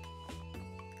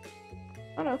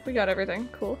 Oh no, we got everything.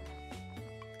 Cool.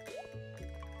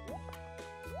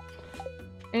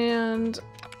 And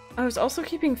I was also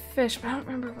keeping fish, but I don't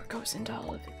remember what goes into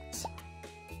all of these.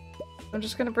 I'm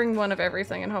just gonna bring one of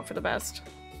everything and hope for the best.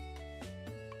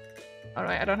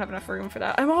 Alright, I don't have enough room for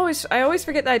that. I always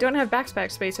forget that I don't have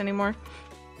backpack space anymore.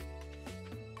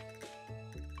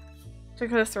 So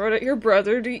I'm gonna throw it at your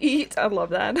brother to eat. I love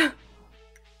that.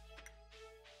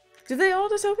 Do they all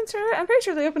just open straight away? I'm pretty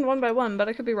sure they open one by one, but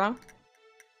I could be wrong.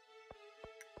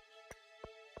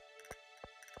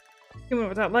 Human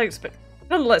without legs, but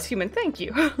nonetheless human, thank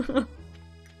you.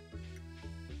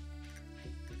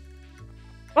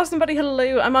 Boston Buddy,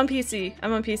 hello! I'm on PC.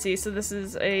 I'm on PC, so this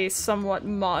is a somewhat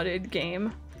modded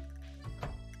game.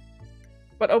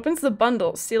 What opens the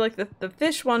bundles? See, like, the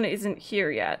fish one isn't here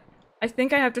yet. I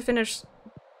think I have to finish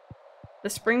the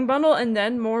spring bundle and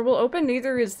then more will open.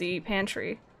 Neither is the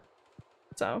pantry.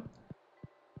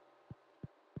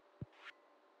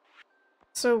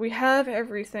 So we have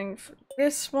everything for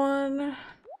this one.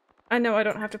 I know I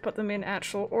don't have to put them in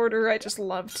actual order, I just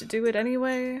love to do it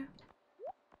anyway.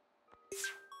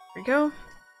 There we go.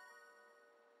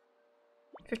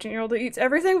 15-year-old that eats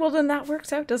everything? Well then that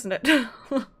works out, doesn't it?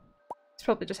 He's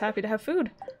probably just happy to have food.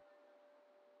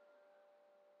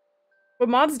 What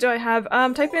mods do I have?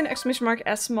 Type in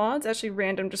 !S mods. Actually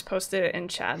random just posted it in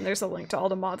chat and there's a link to all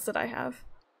the mods that I have.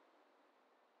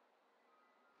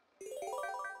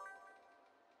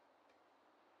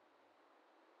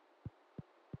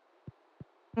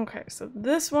 Okay, so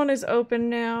this one is open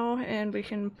now, and we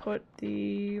can put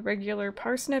the regular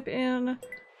parsnip in.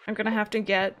 I'm gonna have to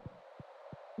get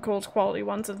gold quality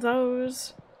ones of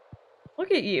those.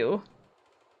 Look at you.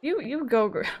 You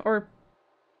go, or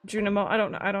Junimo, I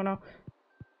don't know.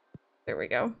 There we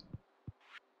go.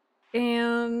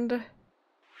 And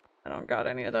I don't got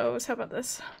any of those. How about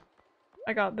this?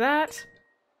 I got that.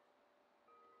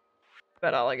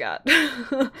 That's all I got.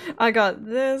 I got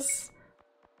this.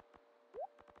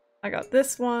 I got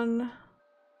this one.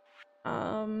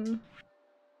 Oh,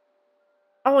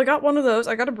 I got one of those.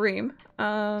 I got a bream.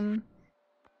 And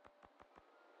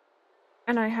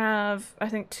I have, I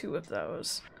think, 2 of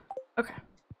those. Okay.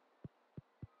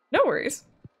 No worries.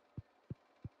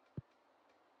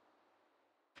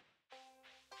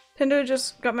 Nintendo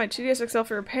just got my 2DS XL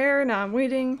for repair, now I'm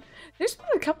waiting. There's been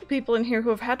a couple people in here who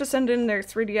have had to send in their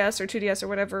 3DS or 2DS or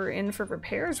whatever in for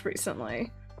repairs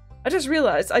recently. I just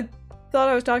realized, I thought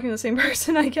I was talking to the same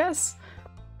person, I guess.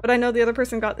 But I know the other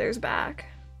person got theirs back.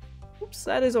 Oops,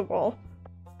 that is a wall.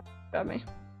 Got me.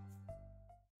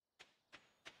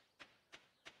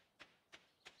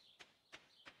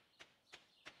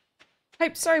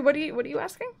 Hype, sorry, what are you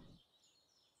asking?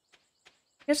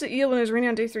 Catch the eel when it was raining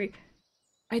on day 3.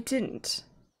 I didn't.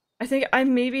 I think I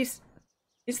maybe... Is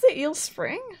the eel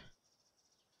spring?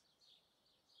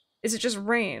 Is it just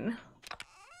rain?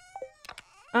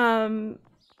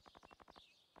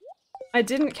 I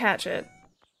didn't catch it,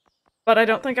 but I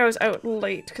don't think I was out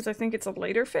late, because I think it's a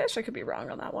later fish. I could be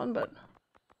wrong on that one, but...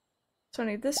 So I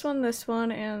need this one,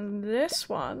 and this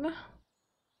one.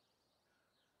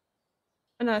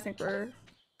 And then I think we're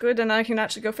good, and I can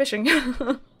actually go fishing.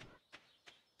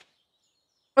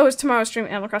 Oh, is tomorrow's stream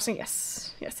Animal Crossing?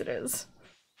 Yes. Yes, it is.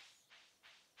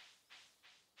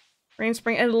 Rain,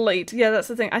 spring, and late. Yeah, that's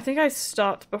the thing. I think I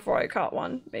stopped before I caught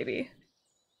one, maybe.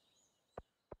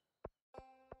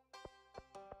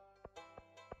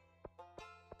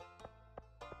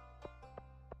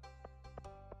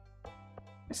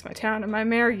 Miss my town and my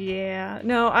mare? Yeah.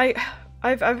 No, I've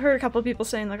heard a couple of people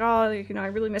saying like, oh, you know, I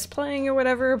really miss playing or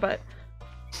whatever, but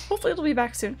hopefully it'll be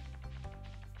back soon.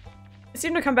 It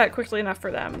seemed to come back quickly enough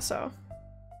for them, so...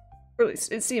 Or at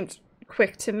least it seemed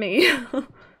quick to me.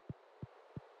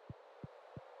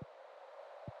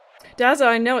 Dazza,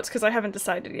 I know it's because I haven't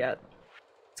decided yet.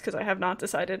 It's because I have not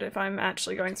decided if I'm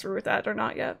actually going through with that or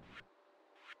not yet.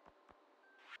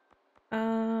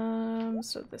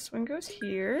 So this one goes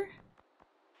here.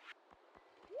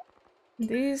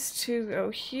 These 2 go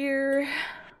here.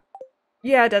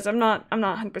 Yeah, it does. I'm not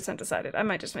 100% decided. I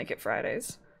might just make it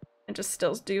Fridays. And just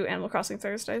still do Animal Crossing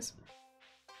Thursdays.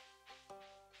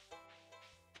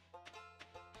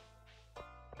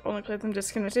 Only play them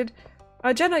disconnected.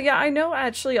 Jenna, yeah, I know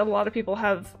actually a lot of people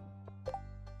have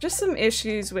just some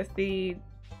issues with the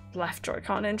left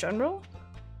Joy-Con in general,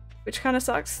 which kind of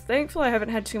sucks. Thankfully, I haven't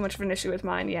had too much of an issue with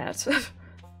mine yet.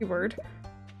 Keyword.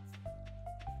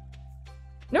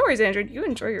 No worries, Andrew. You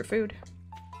enjoy your food.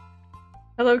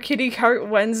 Hello, Kitty Kart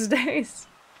Wednesdays.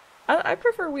 I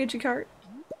prefer Ouija Kart.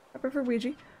 I prefer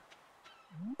Ouija.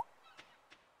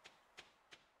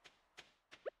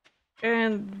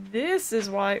 And this is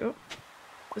why... Oh,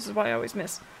 this is why I always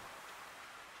miss.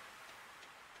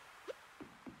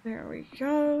 There we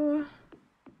go.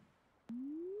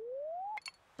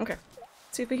 Okay.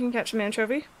 Let's see if we can catch an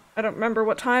anchovy. I don't remember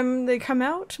what time they come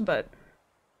out, but...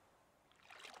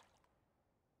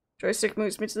 Joystick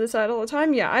moves me to the side all the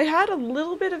time. Yeah, I had a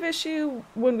little bit of issue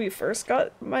when we first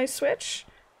got my Switch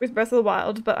with Breath of the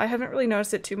Wild, but I haven't really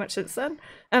noticed it too much since then.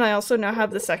 And I also now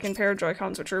have the second pair of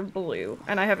Joy-Cons, which are blue,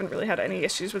 and I haven't really had any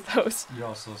issues with those. You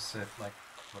also sit like...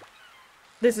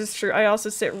 This is true. I also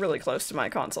sit really close to my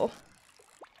console.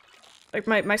 Like,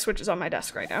 my Switch is on my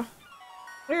desk right now.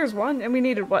 There's one, and we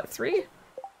needed, what, 3?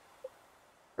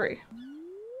 3.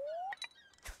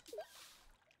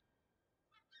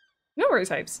 No worries,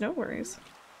 Hypes. No worries.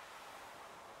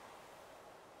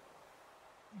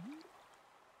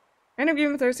 Random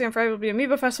Game Thursday and Friday will be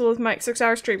Amiibo Festival with Mike.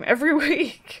 6-hour stream every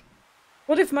week.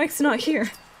 What if Mike's not here?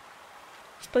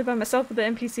 Just play by myself with the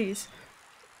NPCs.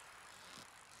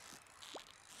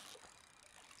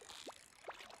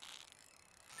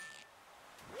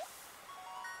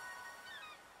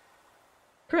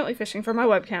 Currently fishing for my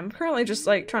webcam. Currently just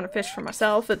like trying to fish for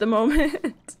myself at the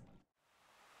moment.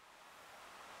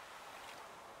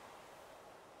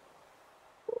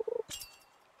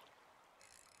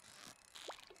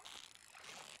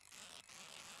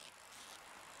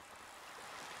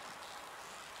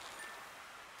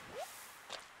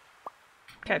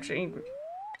 Catching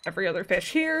every other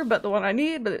fish here, but the one I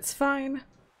need, but it's fine.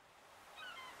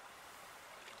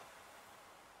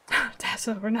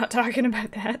 Tessa, we're not talking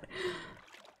about that.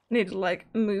 Need to, like,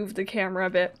 move the camera a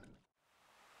bit.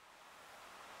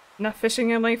 Enough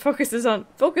fishing, Emily. Focus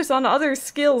on other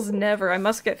skills. Never. I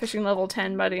must get fishing level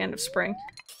 10 by the end of spring.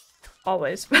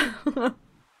 Always.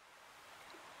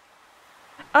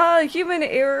 Human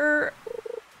error.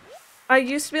 I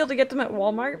used to be able to get them at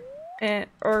Walmart.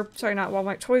 Or, sorry, not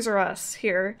Walmart, Toys R Us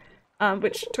here.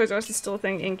 Which Toys R Us is still a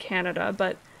thing in Canada,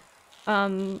 but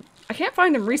I can't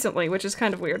find them recently, which is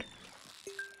kind of weird.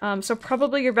 So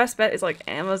probably your best bet is like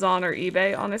Amazon or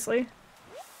eBay, honestly.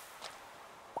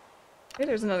 Okay,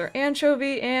 there's another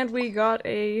anchovy, and we got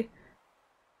a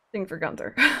thing for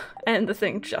Gunther. And the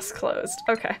thing just closed.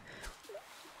 Okay.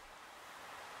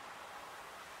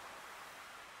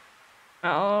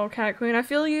 Oh, Cat Queen, I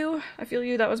feel you. I feel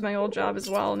you. That was my old job as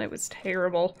well, and it was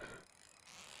terrible.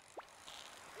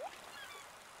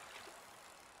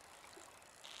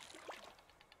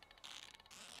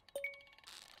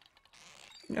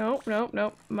 Nope, nope,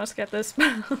 nope. Must get this.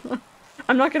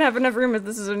 I'm not gonna have enough room if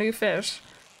this is a new fish.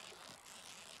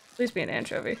 Please be an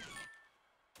anchovy.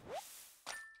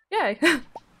 Yay!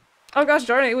 Oh gosh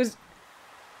darn it, it was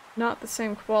not the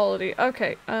same quality.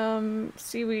 Okay,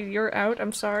 seaweed, you're out.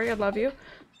 I'm sorry, I love you.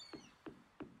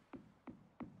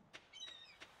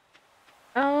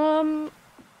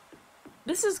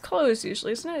 This is closed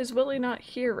usually, isn't it? Is Willie not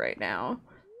here right now?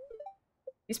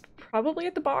 He's probably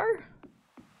at the bar?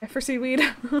 For seaweed.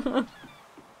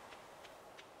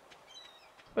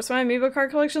 What's my amiibo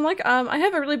card collection like? I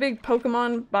have a really big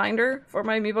Pokemon binder for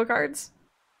my amiibo cards.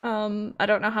 I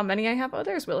don't know how many I have. Oh,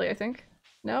 there's Willie, I think.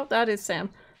 No, that is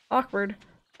Sam. Awkward.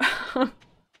 I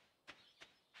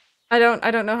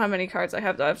don't know how many cards I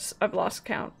have though. I've lost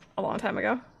count a long time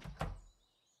ago.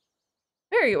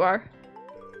 There you are.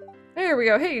 There we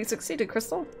go. Hey, you succeeded,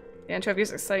 Crystal. The anchovy is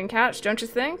an exciting catch, don't you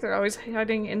think? They're always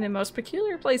hiding in the most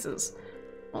peculiar places.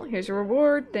 Well, here's your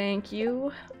reward. Thank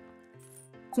you.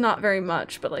 It's not very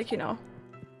much, but like, you know,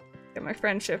 get my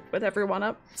friendship with everyone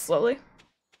up slowly.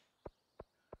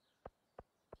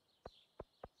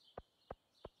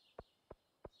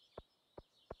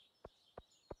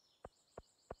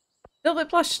 Velvet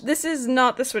Plush, this is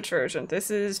not the Switch version.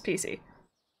 This is PC.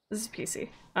 This is PC.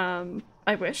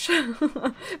 I wish.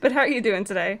 But how are you doing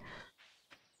today?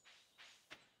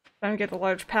 Time to get the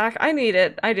large pack. I need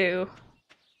it. I do.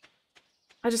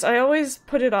 I always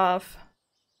put it off.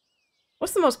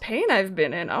 What's the most pain I've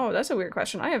been in? Oh, that's a weird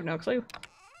question. I have no clue.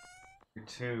 Your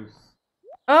tooth.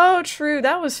 Oh, true.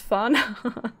 That was fun.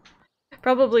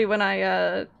 Probably when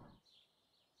I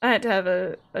had to have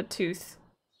a tooth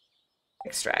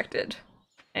extracted.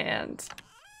 And,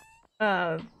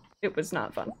 it was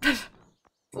not fun.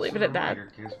 Leave it at that.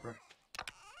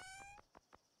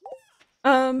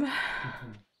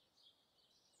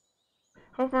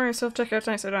 Hope my self-checkout's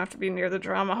nice, so I don't have to be near the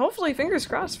drama. Hopefully, fingers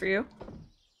crossed for you.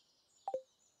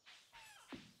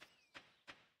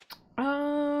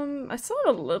 I still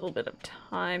have a little bit of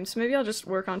time, so maybe I'll just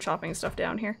work on chopping stuff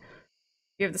down here.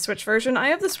 You have the Switch version? I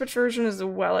have the Switch version as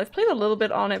well. I've played a little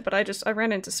bit on it, but I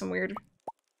ran into some weird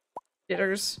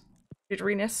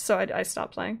jitteriness, so I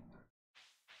stopped playing.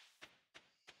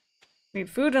 Need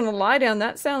food and a lie down.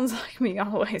 That sounds like me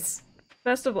always.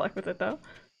 Best of luck with it, though.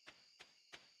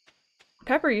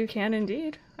 Pepper, you can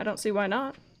indeed. I don't see why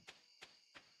not.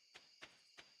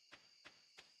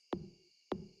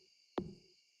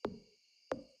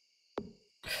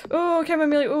 Oh,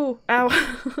 chamomile. Ooh, ow.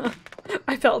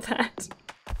 I felt that.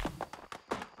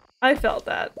 I felt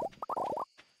that.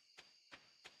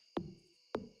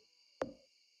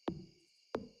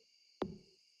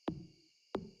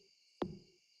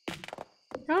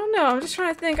 I don't know, I'm just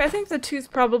trying to think. I think the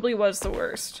tooth probably was the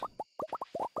worst.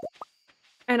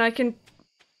 And I can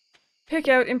pick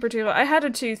out in particular, I had a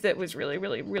tooth that was really,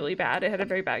 really, really bad. It had a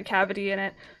very bad cavity in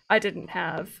it. I didn't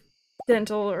have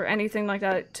dental or anything like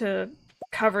that to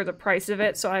cover the price of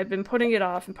it, so I've been putting it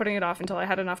off and putting it off until I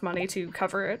had enough money to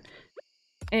cover it.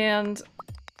 And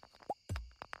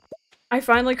I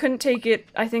finally couldn't take it,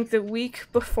 I think the week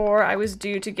before I was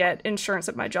due to get insurance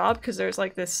at my job, because there's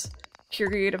like this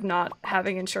period of not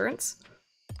having insurance.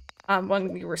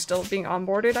 When we were still being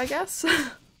onboarded, I guess.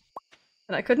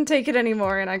 And I couldn't take it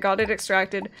anymore, and I got it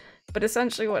extracted. But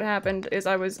essentially what happened is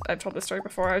I've told this story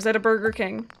before, I was at a Burger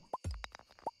King,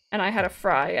 and I had a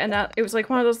fry, and it was like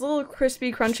one of those little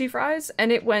crispy, crunchy fries,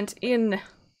 and it went in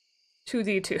to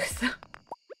the tooth.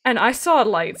 And I saw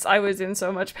lights. I was in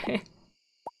so much pain.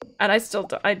 And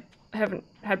I haven't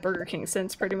had Burger King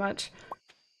since, pretty much.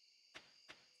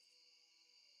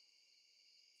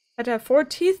 Had to have 4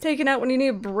 teeth taken out when you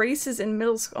need braces in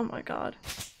middle school. Oh my god.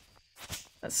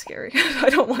 That's scary. I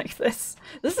don't like this.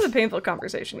 This is a painful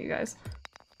conversation, you guys.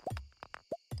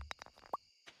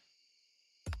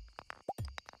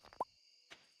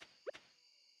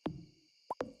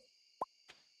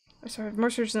 I started more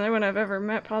surgeries than anyone I've ever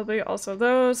met, probably also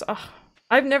those. Oh,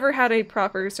 I've never had a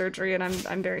proper surgery, and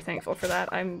I'm very thankful for that.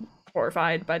 I'm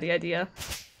horrified by the idea.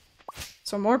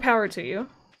 So more power to you.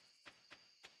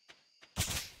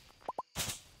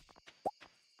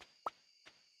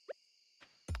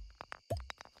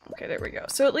 Okay, there we go.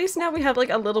 So at least now we have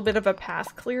like a little bit of a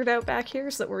path cleared out back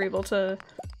here so that we're able to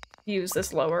use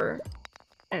this lower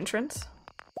entrance.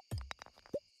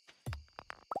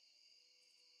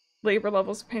 Labor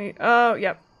levels of painting. Oh,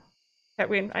 yep.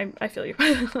 Catween, I feel you.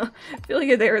 Feel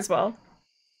you there as well.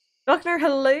 Buckner,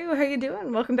 hello, how you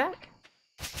doing? Welcome back.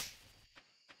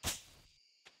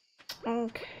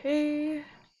 Okay.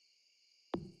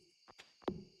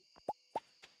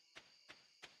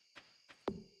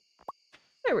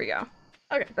 There we go.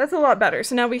 Okay, that's a lot better.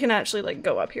 So now we can actually like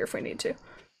go up here if we need to.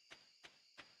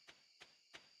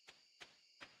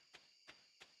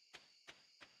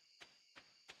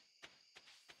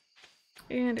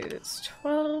 And it is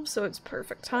 12, so it's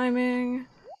perfect timing.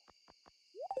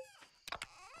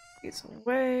 These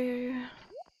away.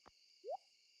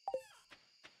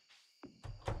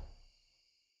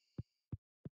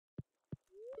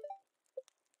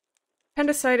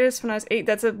 Appendicitis when I was 8,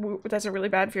 that's a really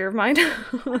bad fear of mine.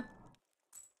 The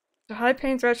high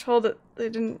pain threshold that they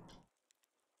didn't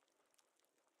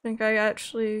think I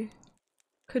actually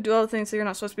could do all the things that you're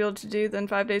not supposed to be able to do. Then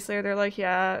 5 days later they're like,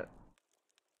 yeah,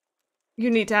 you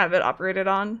need to have it operated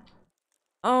on.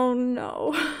 Oh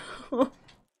no.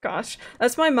 Gosh,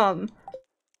 that's my mom.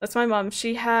 That's my mom.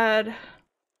 She had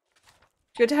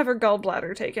to have her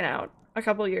gallbladder taken out a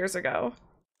couple years ago.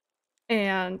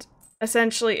 And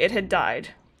essentially it had died.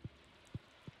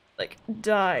 Like,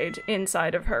 died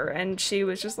inside of her. And she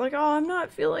was just like, oh, I'm not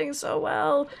feeling so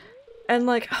well. And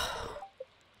like, oh,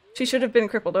 she should have been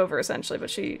crippled over essentially,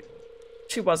 but she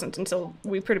wasn't until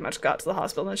we pretty much got to the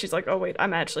hospital, and she's like, oh wait,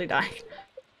 I'm actually dying.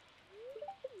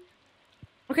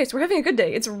 Okay, so we're having a good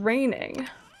day. It's raining.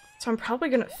 So I'm probably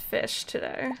gonna fish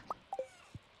today.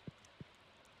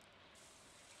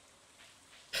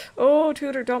 Oh,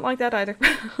 Tudor, don't like that either.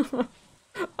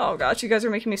 Oh gosh, you guys are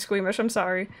making me squeamish, I'm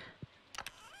sorry.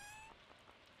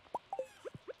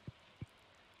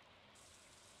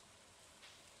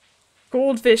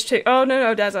 Goldfish chick. Oh,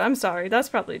 no, Dazza, I'm sorry. That's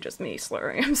probably just me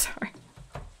slurring. I'm sorry.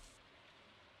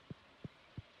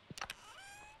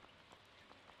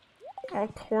 Oh,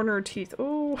 corner teeth.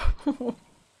 Oh.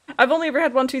 I've only ever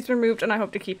had 1 tooth removed, and I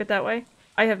hope to keep it that way.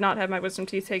 I have not had my wisdom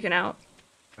teeth taken out.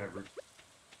 Ever.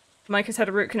 Mike has had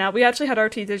a root canal. We actually had our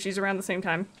teeth issues around the same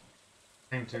time.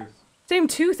 Same tooth. Same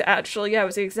tooth, actually. Yeah, it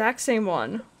was the exact same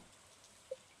one.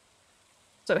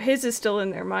 So his is still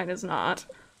in there, mine is not.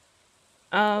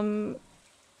 I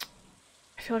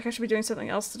feel like I should be doing something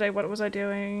else today. What was I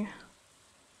doing?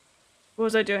 What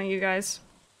was I doing, you guys?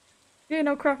 Yeah,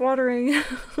 no crop watering.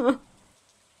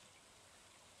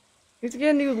 Need to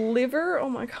get a new liver? Oh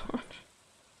my god.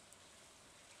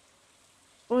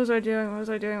 What was I doing? What was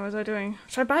I doing? What was I doing?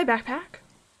 Should I buy a backpack?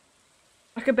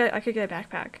 I could bet I could get a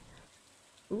backpack.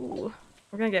 Ooh.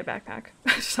 We're gonna get a backpack.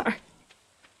 Sorry.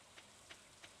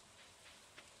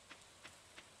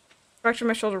 Fractured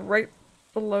my shoulder right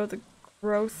below the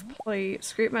growth plate.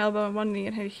 Scraped my elbow on one knee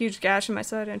and had a huge gash in my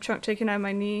side and a chunk taken out of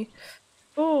my knee.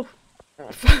 Oh.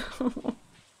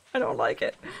 I don't like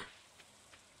it.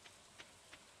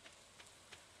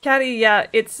 Caddy, yeah,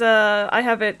 it's, I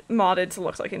have it modded to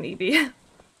look like an Eevee.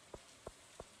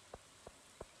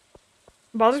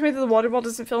 Bothers me that the water ball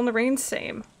doesn't fill in the rain.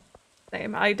 Same.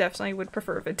 Same. I definitely would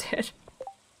prefer if it did.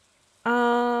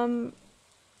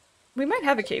 We might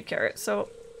have a cave carrot, so...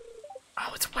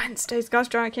 Oh, it's Wednesdays. Gosh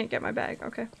darn, I can't get my bag.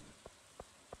 Okay.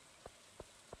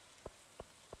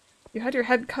 You had your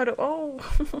head cut. Oh!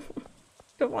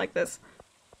 Don't like this.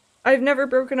 I've never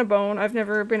broken a bone. I've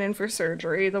never been in for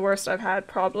surgery. The worst I've had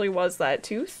probably was that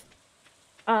tooth.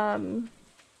 I've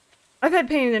had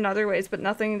pain in other ways, but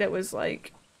nothing that was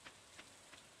like...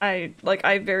 I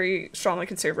very strongly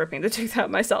considered ripping the tooth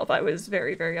out myself. I was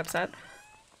very, very upset.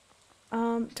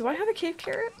 Do I have a cave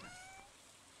carrot?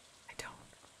 I don't.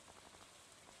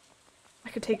 I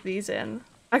could take these in.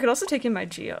 I could also take in my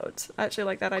geodes. I actually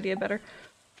like that idea better.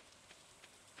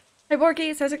 Hey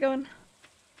Borkies, how's it going?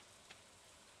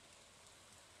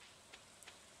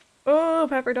 Oh,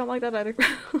 Pepper, don't like that either.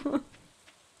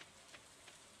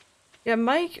 Yeah,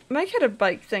 Mike had a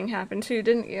bike thing happen too,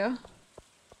 didn't you?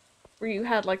 Where you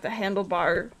had like the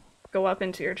handlebar go up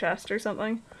into your chest or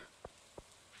something.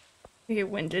 I think it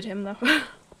winded him though.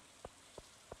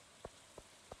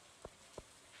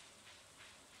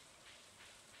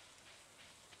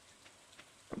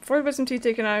 Before the wisdom teeth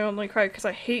taken, I only cried because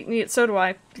I hate needles. So do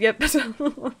I. Yep.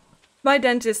 My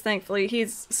dentist, thankfully,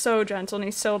 he's so gentle and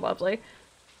he's so lovely.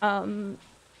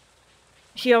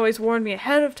 He always warned me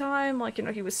ahead of time, like, you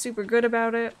know, he was super good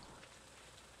about it.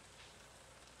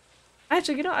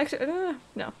 Actually, you know,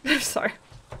 no, sorry.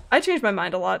 I changed my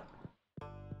mind a lot.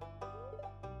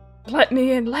 Let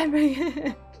me in, let me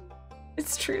in.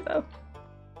 It's true, though.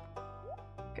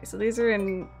 Okay, so these are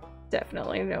in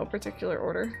definitely no particular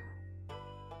order.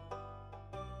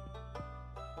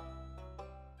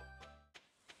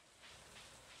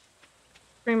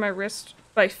 Bring my wrist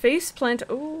by face plant.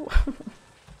 Ooh.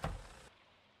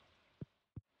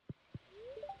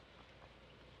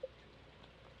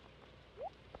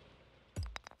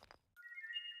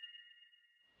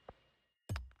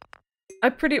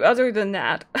 Other than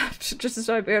that, just as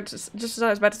I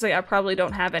was about to say, I probably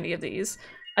don't have any of these.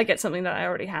 I get something that I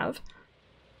already have.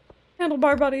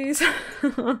 Handlebar buddies.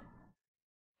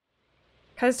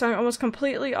 Kai's time almost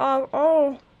completely off.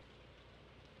 Oh.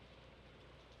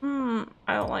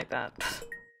 I don't like that.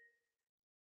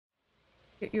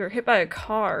 You were hit by a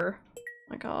car. Oh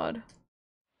my god.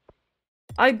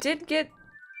 I did get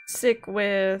sick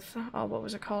with, oh, what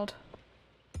was it called?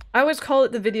 I always call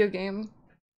it the video game.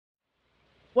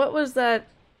 What was that?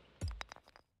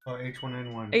 Oh,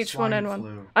 H1N1. H1N1.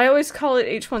 Flu. I always call it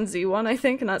H1Z1, I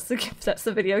think, and that's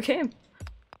the video game.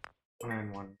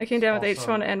 H1N1. I came down with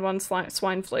H1N1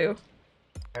 swine flu.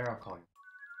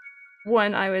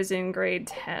 When I was in grade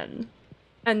 10.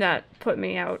 And that put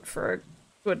me out for a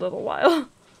good little while.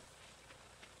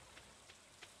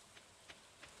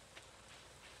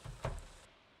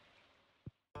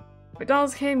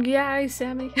 McDonald's came, yay,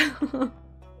 Sammy.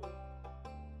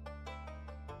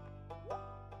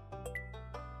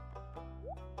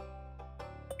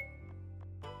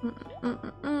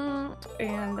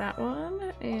 And that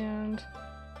one, and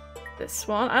this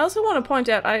one. I also want to point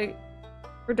out,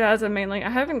 for Dad's mainly, I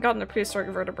haven't gotten the prehistoric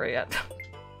vertebrae yet.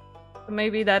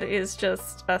 Maybe that is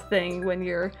just a thing when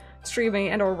you're streaming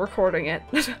and or recording it.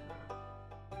 Hey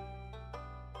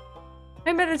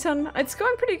Mediton, it's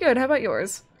going pretty good, how about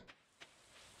yours?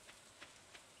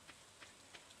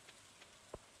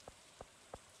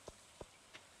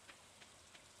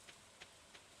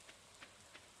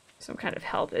 Some kind of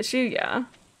health issue, yeah.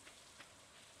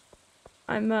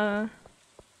 I'm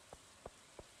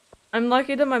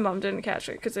lucky that my mom didn't catch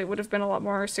it, because it would have been a lot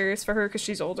more serious for her because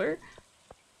she's older.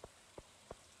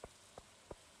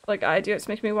 Like I do, it's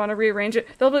making me want to rearrange it.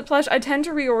 Velvet Plush, I tend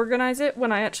to reorganize it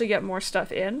when I actually get more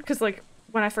stuff in, because like,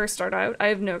 when I first start out, I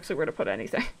have no clue where to put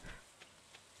anything.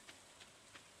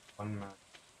 One mod.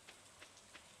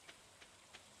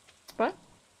 What?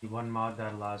 One mod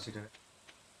that allows you to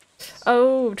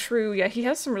Oh, true. Yeah, he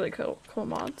has some really cool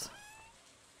mods.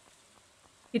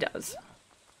 He does.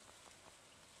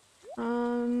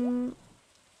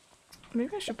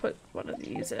 Maybe I should put one of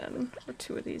these in, or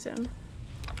two of these in.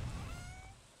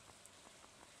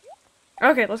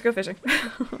 Okay, let's go fishing.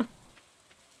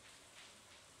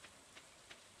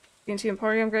 D&T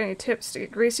Emporium, got any tips to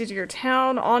get Gracie to your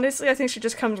town? Honestly, I think she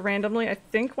just comes randomly. I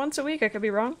think once a week, I could be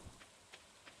wrong.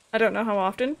 I don't know how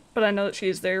often, but I know that she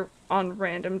is there on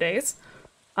random days.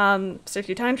 So if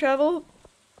you time travel,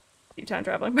 keep time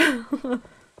traveling.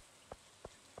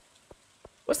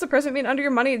 What's the present mean under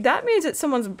your money? That means it's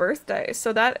someone's birthday,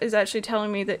 so that is actually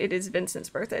telling me that it is Vincent's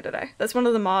birthday today. That's one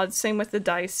of the mods, same with the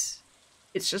dice.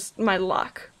 It's just my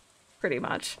luck, pretty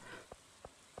much.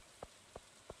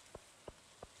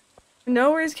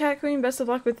 No worries, Cat Queen. Best of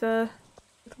luck with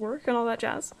work and all that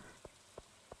jazz.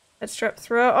 Had strep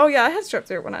throat. Oh yeah, I had strep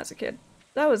throat when I was a kid.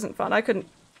 That wasn't fun. I couldn't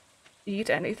eat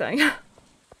anything.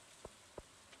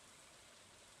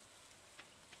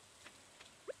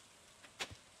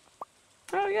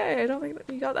 Oh yeah, I don't think that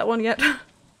we got that one yet.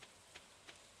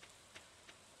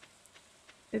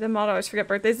 The mod always forget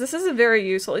birthdays. This isn't very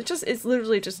useful. It's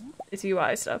literally just, it's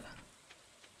UI stuff.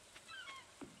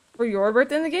 For your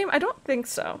birthday in the game? I don't think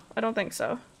so. I don't think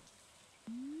so.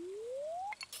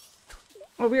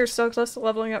 Oh, we are so close to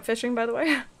leveling up fishing, by the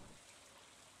way.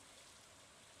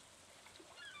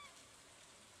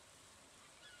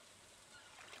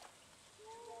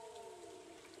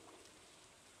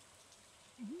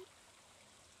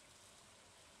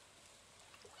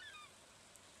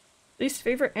 Least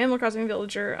favorite Animal Crossing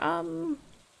villager?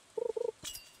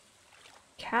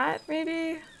 Cat,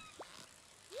 maybe?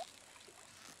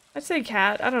 I'd say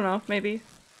cat. I don't know, maybe.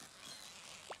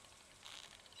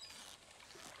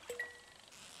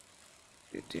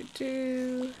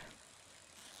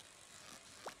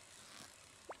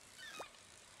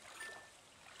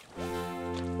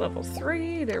 Level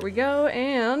 3, there we go,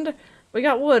 and we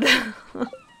got wood.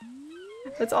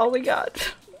 That's all we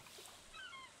got.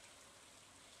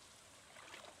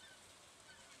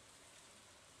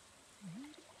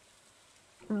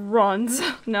 Runs.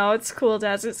 No, it's cool,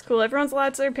 Daz. It's cool. Everyone's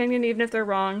allowed to their opinion, even if they're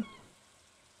wrong.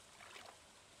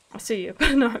 I'll see you.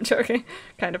 No, I'm joking.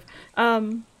 Kind of.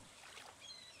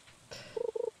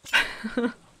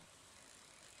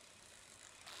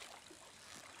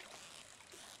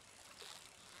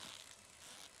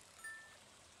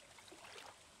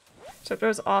 Except it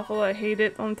was awful. I hate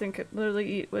it. The only thing I could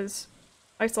literally eat was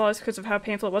ice laws because of how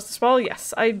painful it was to swallow.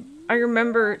 Yes, I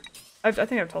remember. I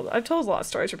think I've told a lot of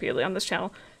stories repeatedly on this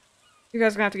channel. You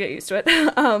guys are gonna have to get used to it.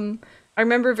 I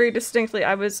remember very distinctly,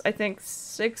 I was, I think,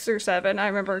 6 or 7. I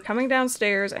remember coming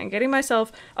downstairs and getting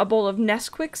myself a bowl of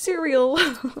Nesquik cereal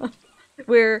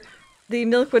where the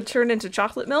milk would turn into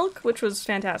chocolate milk, which was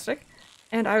fantastic.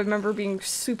 And I remember being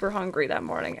super hungry that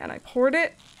morning, and I poured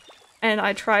it, and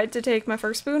I tried to take my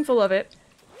first spoonful of it,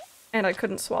 and I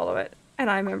couldn't swallow it. And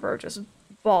I remember just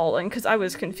bawling because I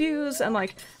was confused, and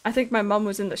like I think my mom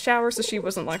was in the shower, so she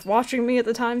wasn't like watching me at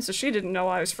the time, so she didn't know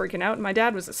I was freaking out, and my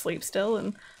dad was asleep still,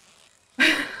 and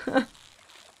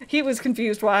he was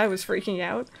confused why I was freaking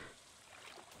out.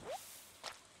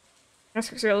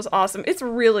 Nesquik cereal is awesome. It's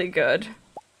really good.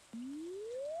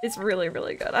 It's really,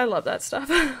 really good. I love that stuff.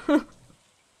 It's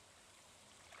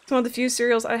one of the few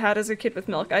cereals I had as a kid with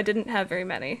milk. I didn't have very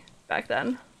many back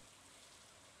then.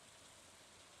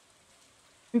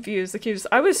 Confused, the cutest.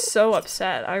 I was so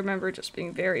upset. I remember just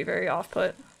being very, very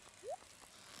off-put.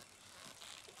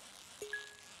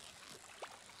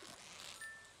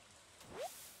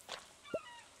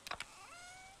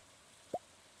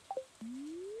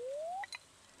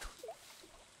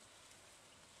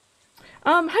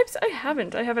 Hypes, I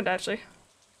haven't actually.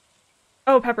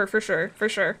 Oh, Pepper, for sure, for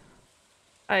sure.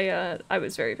 I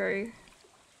was very, very...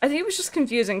 I think it was just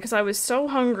confusing because I was so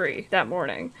hungry that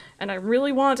morning and I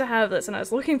really wanted to have this and I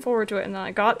was looking forward to it, and then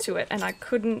I got to it and I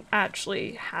couldn't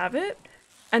actually have it,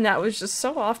 and that was just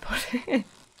so off-putting.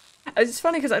 It's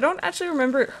funny because I don't actually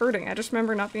remember it hurting, I just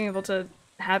remember not being able to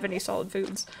have any solid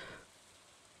foods.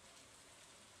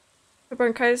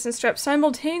 Bronchitis and strep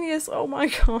simultaneous, oh my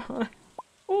god.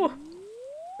 Oh,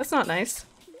 that's not nice.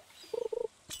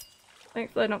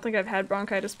 Thankfully I don't think I've had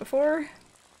bronchitis before.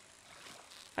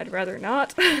 I'd rather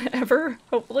not, ever,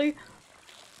 hopefully.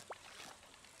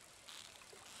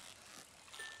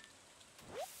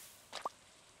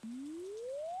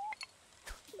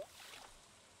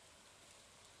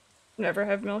 Never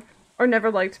have milk. Or never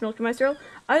liked milk in my cereal.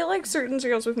 I like certain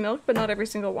cereals with milk, but not every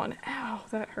single one. Ow,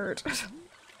 that hurt.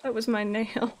 That was my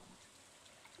nail.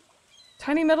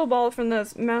 Tiny metal ball from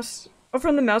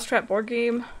the Mousetrap board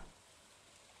game.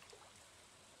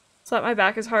 Slapped my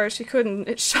back as hard as she could and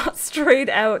it shot straight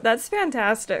out. That's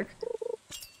fantastic.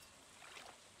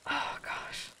 Oh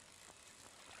gosh.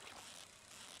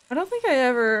 I don't think I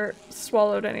ever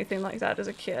swallowed anything like that as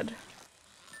a kid.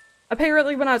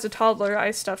 Apparently when I was a toddler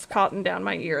I stuffed cotton down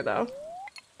my ear though.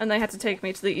 And they had to take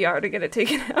me to the ER to get it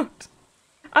taken out.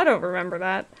 I don't remember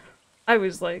that. I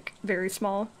was like very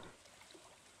small.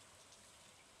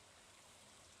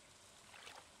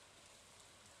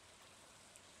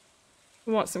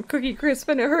 I want some Cookie Crisp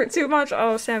and it hurt too much.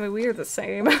 Oh, Sammy, we are the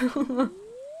same.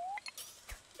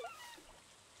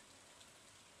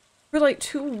 For like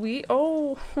 2 weeks.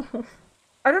 Oh,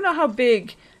 I don't know how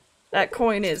big that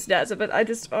coin is, Dazza, but I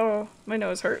just, oh, my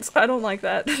nose hurts. I don't like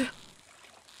that.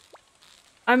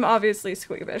 I'm obviously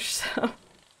squeamish, so.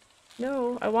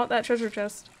 No, I want that treasure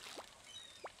chest.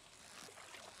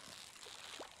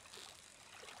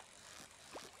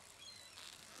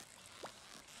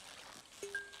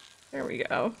 There we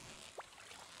go.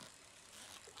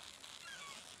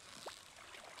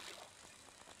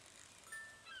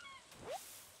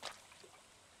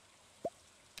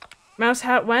 Mouse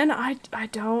hat when? I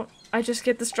don't. I just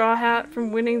get the straw hat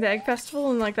from winning the egg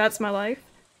festival and like that's my life.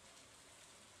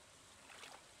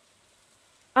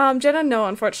 Jenna, no,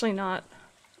 unfortunately not.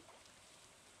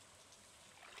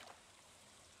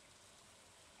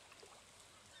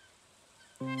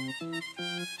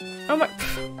 Oh my.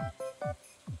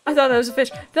 I thought that was a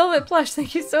fish. Velvet Plush,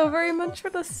 thank you so very much for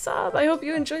the sub. I hope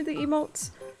you enjoyed the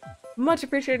emotes. Much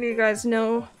appreciated, you guys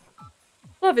know.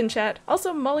 Love in chat.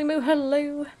 Also, Molly Moo,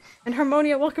 hello. And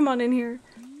Harmonia, welcome on in here.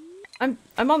 I'm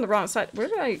on the wrong side.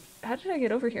 How did I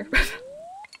get over here?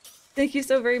 Thank you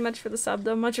so very much for the sub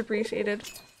though, much appreciated.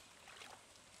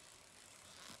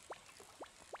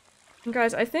 And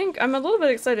guys, I think, I'm a little bit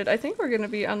excited. I think we're gonna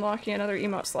be unlocking another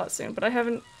emote slot soon, but I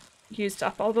haven't used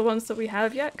up all the ones that we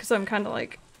have yet, because I'm kind of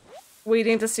like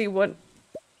waiting to see what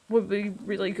would be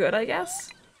really good, I guess.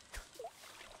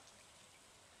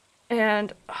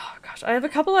 And, oh gosh, I have a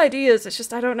couple ideas, it's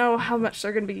just I don't know how much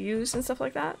they're gonna be used and stuff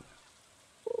like that.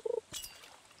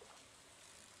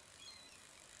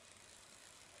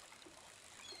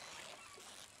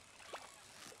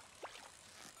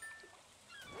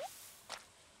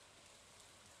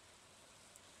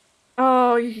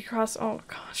 Oh, you can cross, oh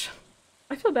gosh.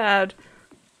 I feel bad.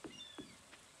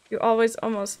 You always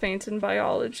almost faint in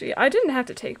biology. I didn't have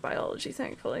to take biology,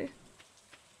 thankfully.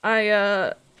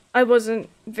 I wasn't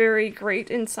very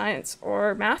great in science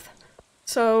or math.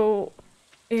 So,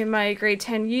 in my grade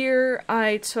 10 year,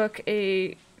 I took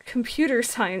a computer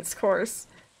science course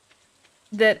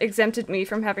that exempted me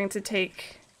from having to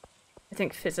take, I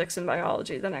think, physics and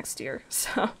biology the next year,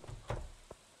 so.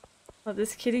 Love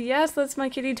this kitty. Yes, that's my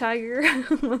kitty Tiger.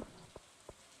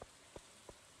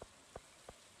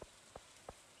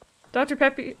 Dr.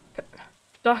 Peppy.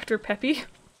 Dr. Peppy?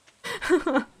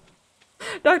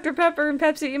 Dr. Pepper and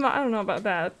Pepsi emo. I don't know about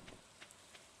that.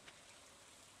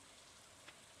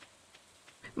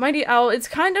 Mighty Owl, it's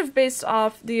kind of based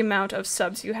off the amount of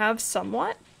subs you have,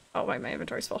 somewhat. Oh, wait, my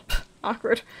inventory's full.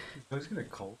 Awkward. I was gonna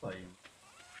cold light you.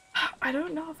 I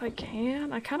don't know if I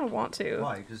can. I kind of want to.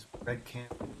 Why? Just red can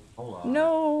hold on.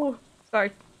 No!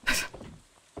 Sorry.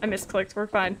 I misclicked. We're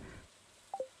fine.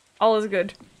 All is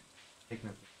good. Take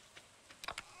nothing.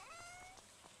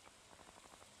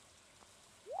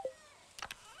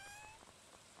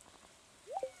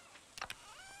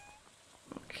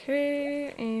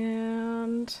 Okay,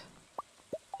 and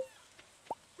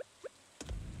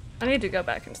I need to go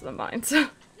back into the mines.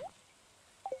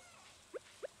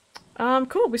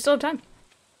 Cool, we still have time.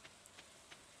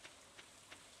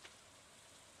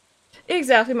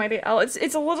 Exactly, Mighty Owl.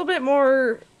 It's a little bit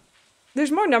more,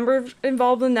 there's more number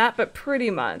involved in that, but pretty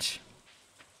much.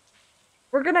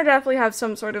 We're gonna definitely have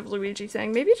some sort of Luigi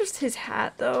thing. Maybe just his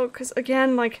hat, though, because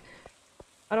again, like,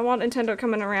 I don't want Nintendo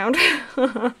coming around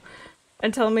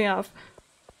and telling me off.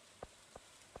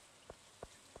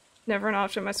 Never an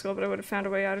option at my school, but I would have found a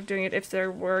way out of doing it if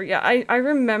there were. Yeah, I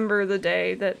remember the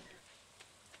day that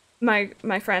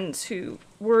my friends who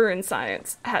were in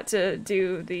science had to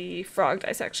do the frog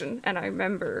dissection, and I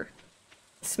remember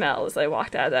the smell as they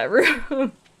walked out of that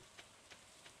room.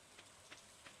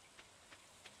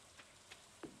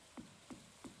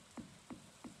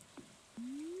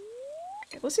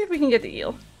 Okay, let's see if we can get the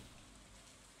eel.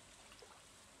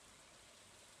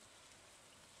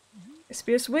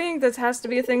 Spious wing, that has to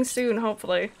be a thing soon,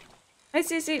 hopefully. Hi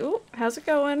Cece, ooh, how's it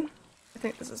going? I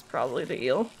think this is probably the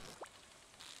eel.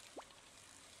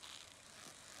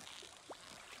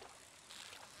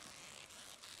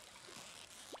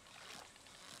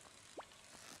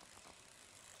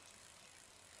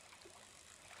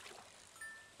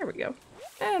 There we go.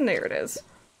 And there it is.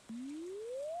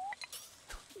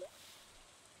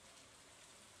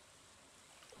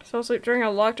 Fell asleep during a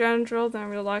lockdown drill, then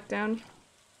we locked down.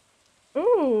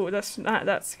 Ooh, that's not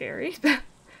that scary.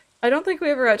 I don't think we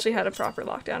ever actually had a proper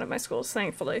lockdown at my schools,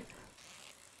 thankfully.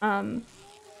 Or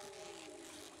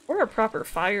a proper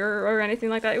fire or anything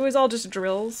like that. It was all just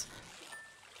drills.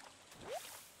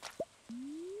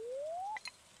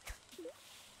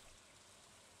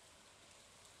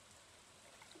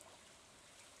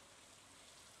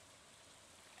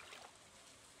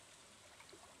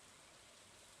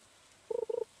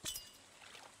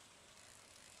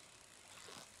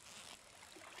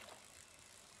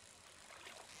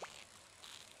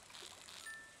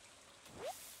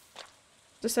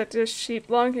 Dissected a sheep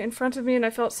lung in front of me and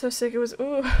I felt so sick it was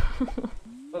ooh.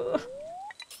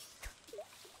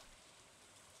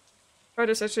 Tried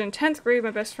to search in 10th grade, my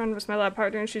best friend was my lab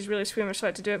partner and she's really squeamish so I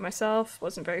had to do it myself.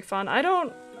 Wasn't very fun.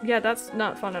 Yeah, that's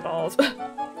not fun at all.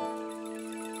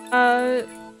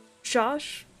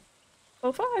 Josh?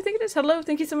 Bofa, I think it is. Hello,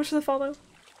 thank you so much for the follow.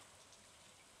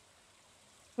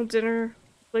 Dinner.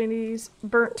 Blaney's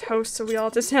burnt toast, so we all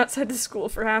just outside the school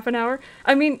for half an hour.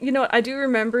 I mean, you know what, I do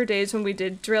remember days when we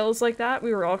did drills like that.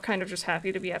 We were all kind of just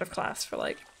happy to be out of class for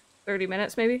like 30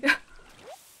 minutes, maybe.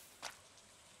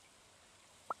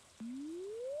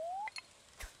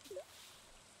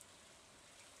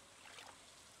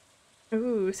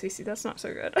 Ooh, Cece, that's not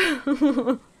so good.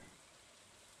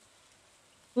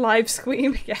 Live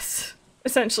squeam, yes.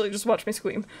 Essentially, just watch me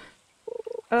squeam.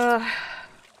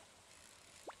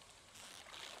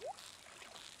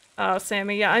 Oh,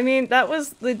 Sammy, yeah, I mean, that was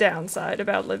the downside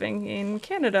about living in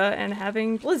Canada and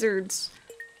having blizzards,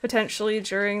 potentially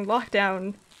during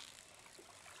lockdown,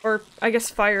 or I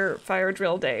guess fire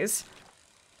drill days,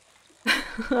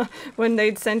 when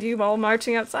they'd send you all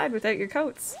marching outside without your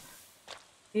coats,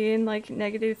 in like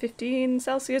negative 15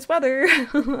 Celsius weather,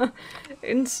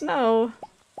 in snow.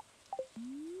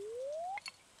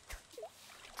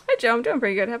 Hi Joe, I'm doing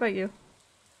pretty good, how about you?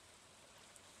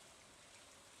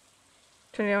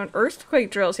 Tornado and earthquake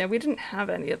drills. Yeah, we didn't have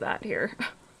any of that here.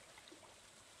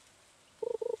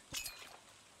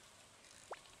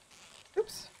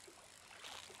 Oops.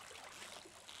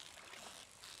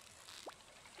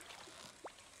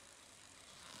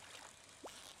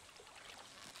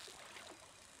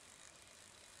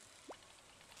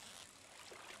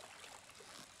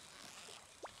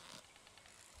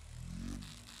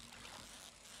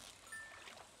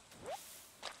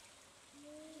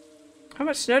 How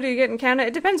much snow do you get in Canada?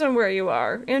 It depends on where you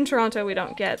are. In Toronto, we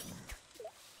don't get,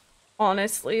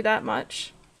 honestly, that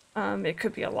much. It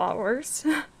could be a lot worse.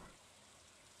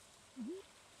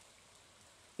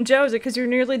 Joe, is it because you're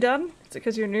nearly done? Is it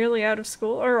because you're nearly out of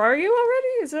school? Or are you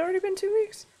already? Has it already been 2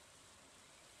 weeks?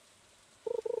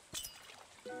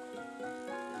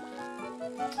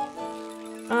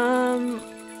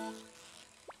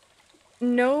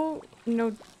 No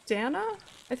Dana?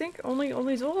 I think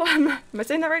only Zola. Am I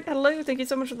saying that right? Hello, thank you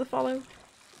so much for the follow.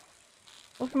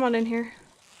 Welcome on in here.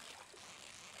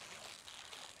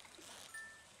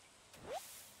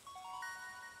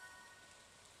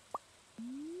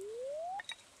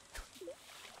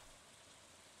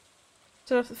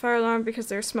 Set off the fire alarm because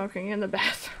they're smoking in the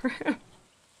bathroom.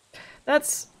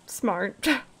 That's smart.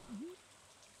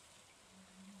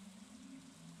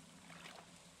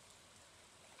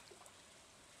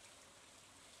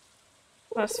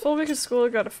 Last full week of school, I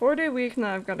got a 4-day week, and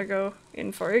now I've got to go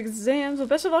in for exams. Well,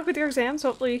 best of luck with your exams.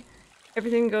 Hopefully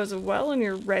everything goes well and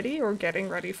you're ready or getting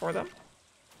ready for them.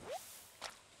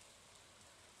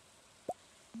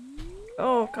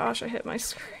 Oh gosh, I hit my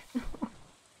screen.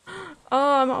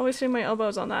 Oh, I'm always hitting my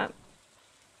elbows on that.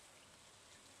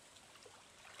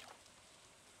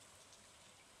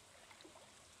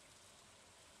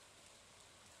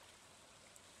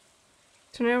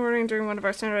 Today morning during one of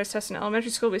our standardized tests in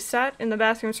elementary school, we sat in the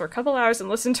bathrooms for a couple hours and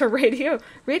listened to Radio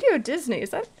Disney.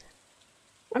 Is that?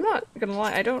 I'm not gonna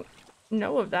lie, I don't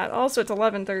know of that. Also, it's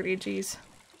 11:30, geez.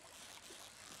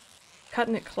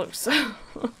 Cutting it close.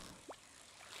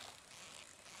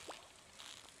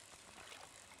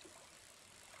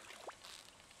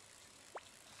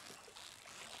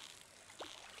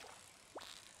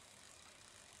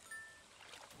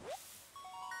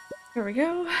 Here we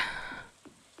go.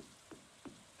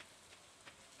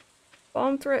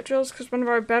 Bomb threat drills because one of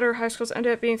our better high schools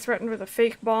ended up being threatened with a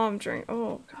fake bomb during—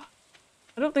 oh god.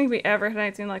 I don't think we ever had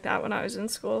anything like that when I was in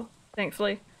school,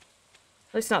 thankfully.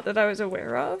 At least not that I was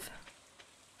aware of.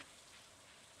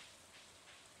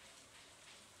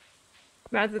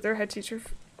 Mad that their head teacher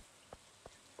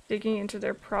digging into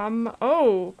their prom—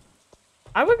 oh!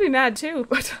 I would be mad too,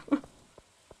 but—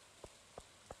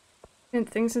 and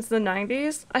things since the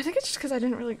 90s? I think it's just because I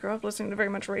didn't really grow up listening to very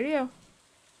much radio.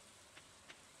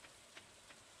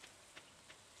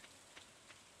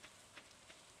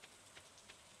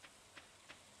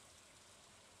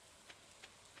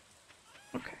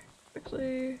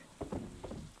 quickly.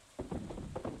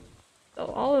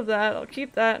 Sell all of that, I'll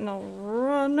keep that, and I'll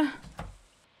run.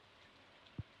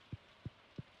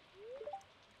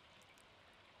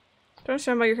 Don't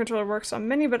understand why your controller works on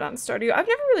Mini but not on Stardew. I've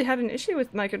never really had an issue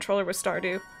with my controller with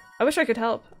Stardew. I wish I could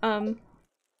help.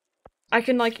 I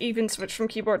can like even switch from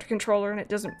keyboard to controller and it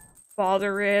doesn't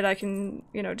bother it. I can,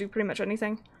 you know, do pretty much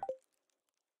anything.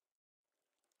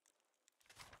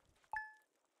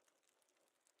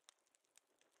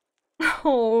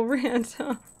 Oh,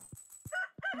 random.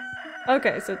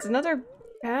 Okay, so it's another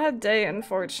bad day,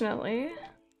 unfortunately.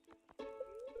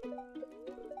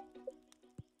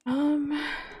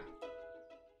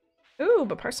 Ooh,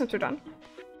 but parsnips are done.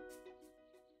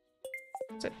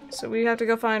 So we have to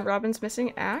go find Robin's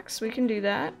missing axe. We can do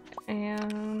that.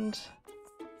 And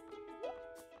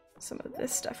some of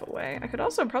this stuff away. I could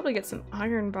also probably get some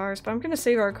iron bars, but I'm gonna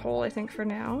save our coal, I think, for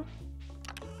now.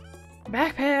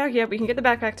 Backpack! Yeah, we can get the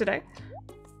backpack today.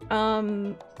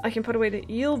 I can put away the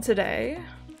eel today.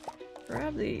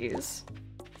 Grab these.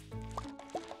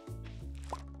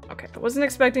 Okay, I wasn't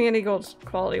expecting any gold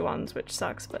quality ones, which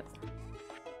sucks, but...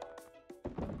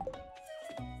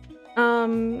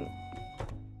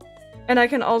 and I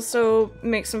can also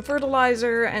make some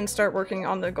fertilizer and start working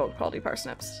on the gold quality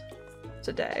parsnips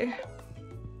today.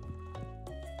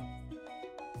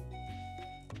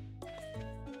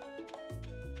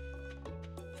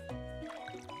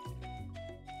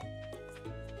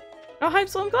 Oh, hi,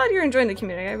 so I'm glad you're enjoying the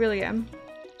community, I really am.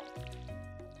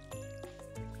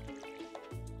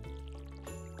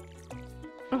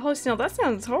 Oh, holy snail, that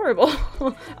sounds horrible.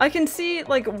 I can see,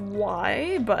 like,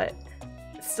 why, but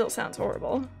it still sounds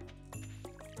horrible.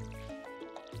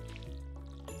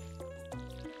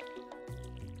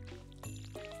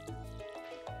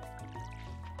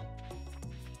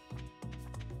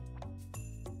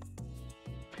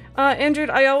 Andrew,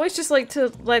 I always just like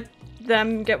to let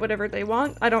them get whatever they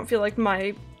want. I don't feel like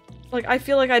I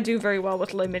feel like I do very well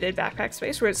with limited backpack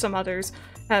space, whereas some others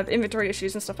have inventory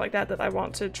issues and stuff like that that I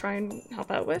want to try and help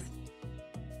out with.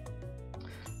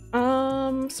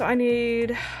 So I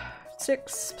need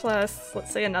 6 plus,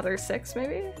 let's say another 6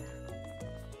 maybe?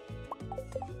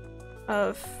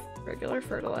 Of regular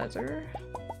fertilizer.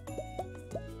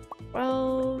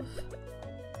 12.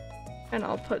 And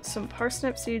I'll put some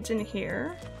parsnip seeds in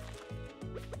here.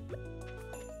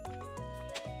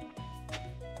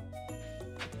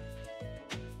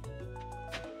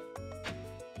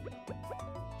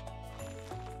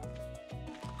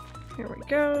 Here we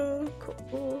go.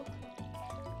 Cool.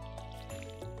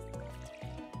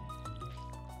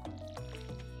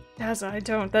 As I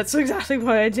don't. That's exactly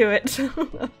why I do it. Ooh,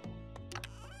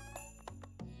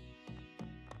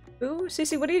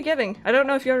 Cece, what are you giving? I don't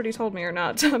know if you already told me or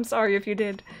not. I'm sorry if you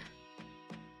did.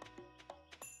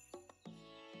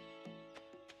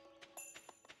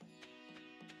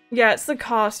 Yeah, it's the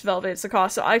cost, Velvet. It's the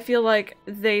cost. So I feel like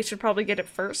they should probably get it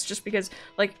first, just because,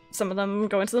 like, some of them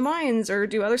go into the mines or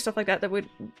do other stuff like that that would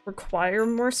require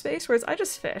more space, whereas I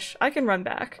just fish. I can run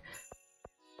back.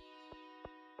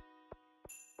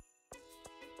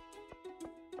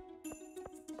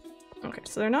 Okay,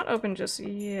 so they're not open just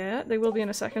yet. They will be in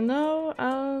a second, though.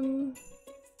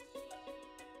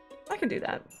 I can do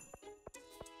that.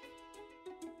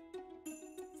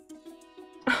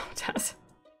 Oh, Taz.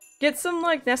 Get some,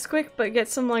 like, Nesquik, but get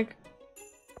some, like,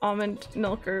 almond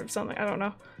milk or something. I don't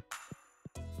know.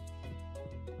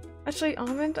 Actually,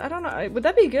 almond? I don't know. Would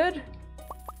that be good?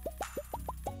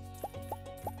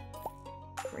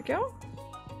 There we go.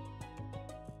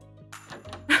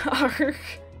 Ark.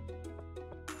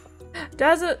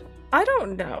 Does it? I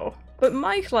don't know. But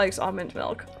Mike likes almond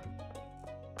milk.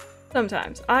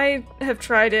 Sometimes. I have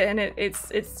tried it and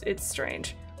it's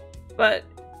strange. But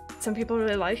some people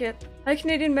really like it. Hi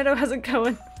Canadian Meadow, how's it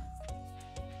going?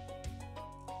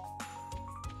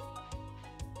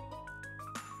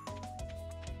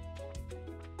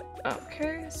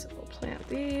 Okay, so we'll plant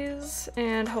these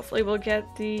and hopefully we'll get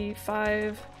the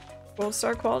 5 gold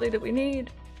star quality that we need.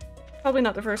 Probably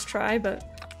not the first try, but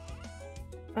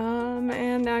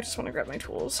and now I just want to grab my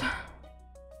tools.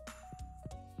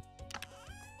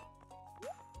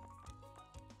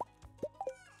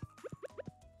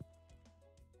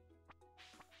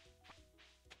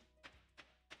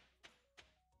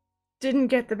 Didn't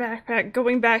get the backpack.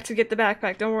 Going back to get the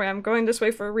backpack. Don't worry, I'm going this way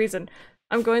for a reason.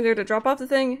 I'm going there to drop off the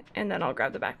thing, and then I'll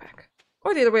grab the backpack.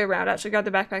 Or the other way around, actually grab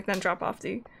the backpack, then drop off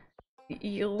the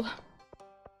eel.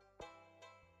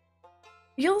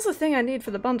 Eel's the thing I need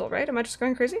for the bundle, right? Am I just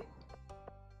going crazy?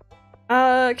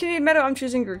 Canadian Meadow, I'm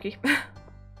choosing Grookey.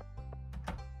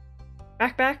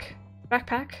 Backpack?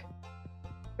 Backpack?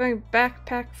 Going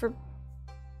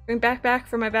Bring backpack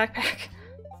for my backpack.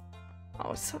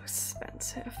 Oh, it's so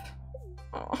expensive.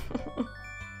 Oh.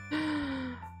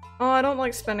 Oh, I don't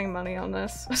like spending money on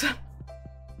this.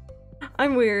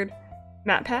 I'm weird.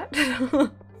 Matt Pat?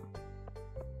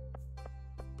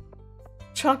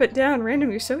 Chop it down,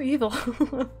 random, you're so evil.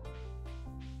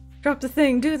 Drop the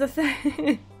thing, do the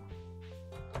thing.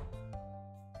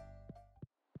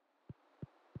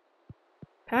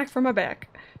 Pack for my back.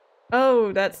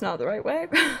 Oh, that's not the right way.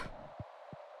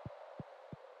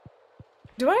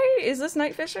 Is this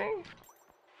night fishing?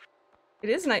 It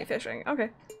is night fishing,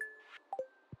 okay.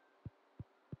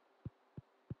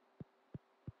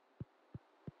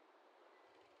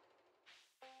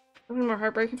 More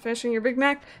heartbreaking finishing your Big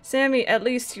Mac? Sammy, at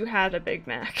least you had a Big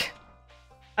Mac.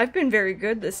 I've been very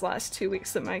good this last 2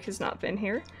 weeks that Mike has not been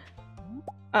here.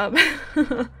 And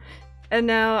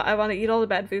now I want to eat all the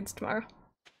bad foods tomorrow.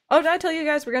 Oh, did I tell you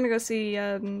guys we're gonna go see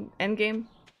Endgame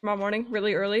tomorrow morning,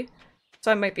 really early? So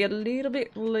I might be a little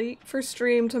bit late for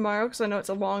stream tomorrow because I know it's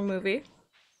a long movie.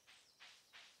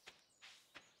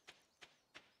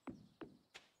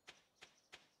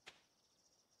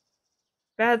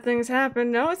 Bad things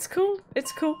happen. No, it's cool.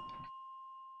 It's cool.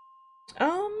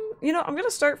 You know, I'm gonna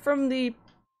start from the...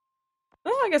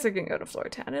 Oh, I guess I can go to floor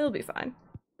 10. It'll be fine.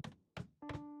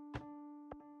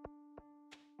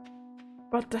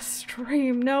 But the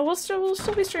stream... No, we'll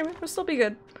still be streaming. We'll still be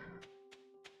good.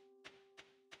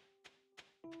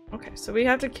 Okay, so we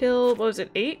have to kill... What was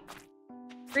it? 8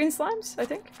 green slimes, I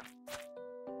think?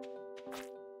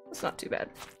 That's not too bad.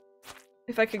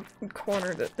 If I could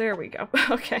corner it. There we go.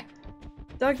 Okay.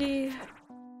 Doggy. There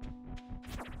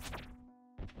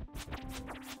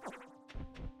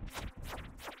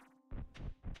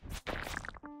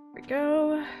we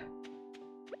go.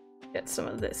 Get some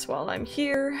of this while I'm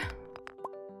here.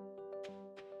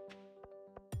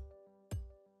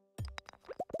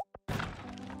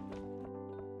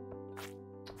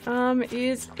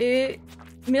 Is it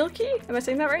Milky? Am I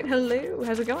saying that right? Hello,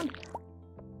 how's it going?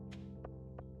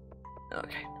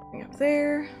 Okay, nothing up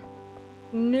there.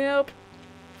 Nope.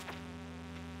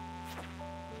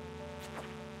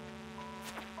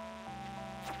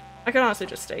 I can honestly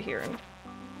just stay here and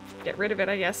get rid of it,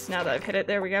 I guess, now that I've hit it.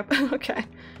 There we go. Okay.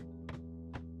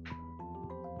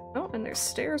 Oh, and there's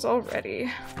stairs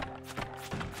already.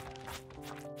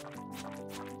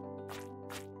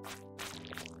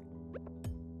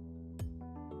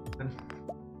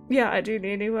 Yeah, I do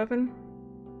need a new weapon.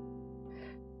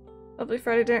 Lovely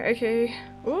Friday dinner. Okay.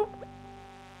 Ooh.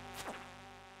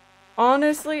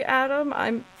 Honestly,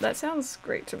 Adam, that sounds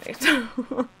great to me.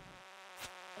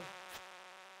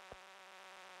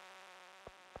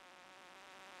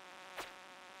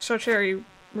 So Cherry,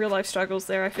 real life struggles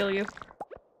there, I feel you.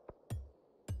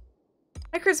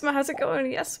 Hi Charisma, how's it going?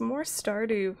 Yes, more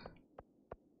Stardew.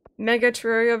 Mega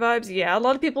Terraria vibes? Yeah, a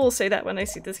lot of people will say that when they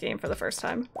see this game for the first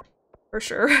time. For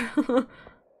sure.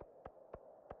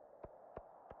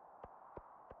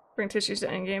 Bring tissues to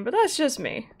endgame, but that's just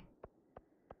me.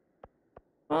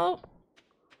 Well,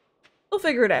 we'll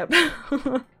figure it out.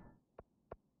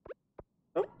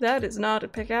 Oh, that is not a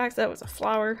pickaxe, that was a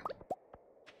flower.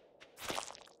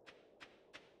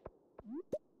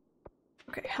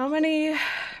 Okay, how many?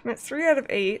 I'm at 3 out of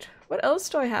 8. What else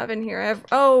do I have in here? I have,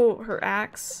 oh, her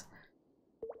axe.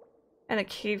 And a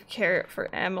cave carrot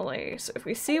for Emily. So if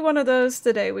we see one of those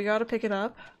today, we gotta pick it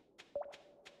up.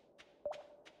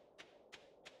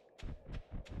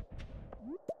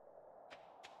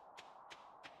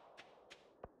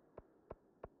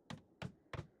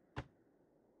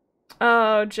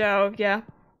 Oh, Joe, yeah.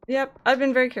 Yep, I've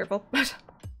been very careful.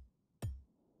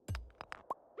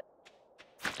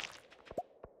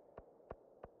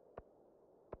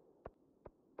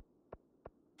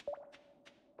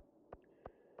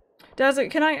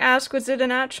 Can I ask, was it an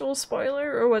actual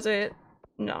spoiler or was it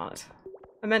not?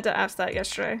 I meant to ask that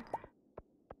yesterday.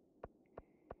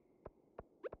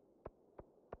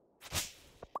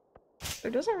 There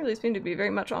doesn't really seem to be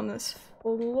very much on this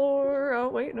floor. Oh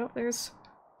wait, no, there's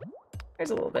a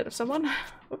little bit of someone.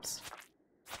 Whoops.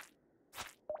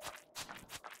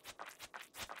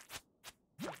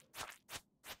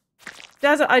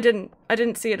 Dazza, I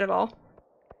didn't see it at all.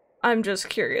 I'm just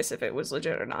curious if it was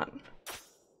legit or not.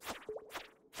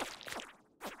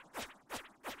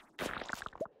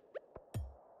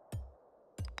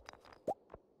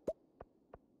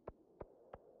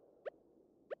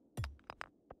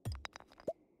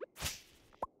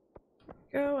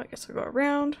 Go, I guess I'll go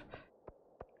around.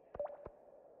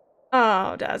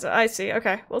 Oh, Dazza, I see.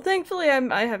 Okay. Well, thankfully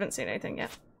I haven't seen anything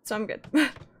yet, so I'm good.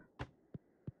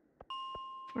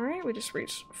 Alright, we just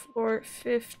reached floor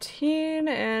 15,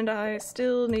 and I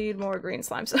still need more green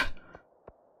slimes.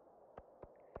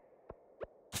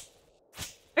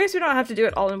 I guess we don't have to do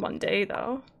it all in one day,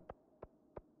 though.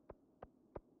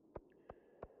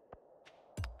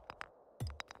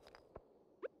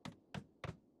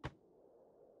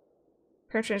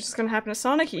 Current change is gonna happen to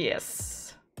Sonic?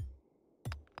 Yes.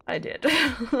 I did.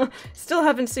 Still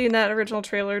haven't seen that original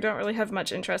trailer, don't really have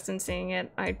much interest in seeing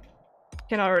it. I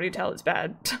can already tell it's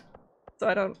bad. So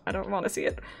I don't want to see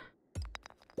it.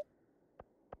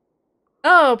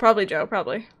 Oh, probably Joe,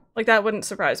 probably. Like, that wouldn't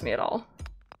surprise me at all.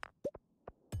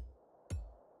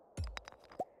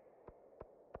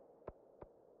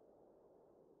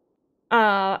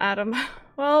 Adam.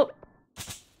 Well,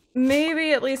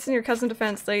 maybe at least in your cousin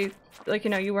defense, they, like, you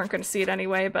know, you weren't going to see it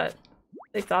anyway, but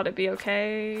they thought it'd be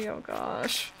okay. Oh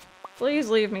gosh. Please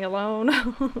leave me alone.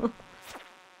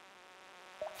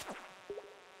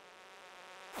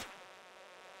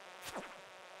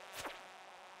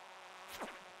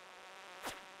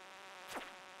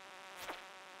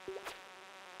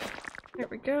 There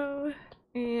we go.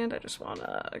 And I just want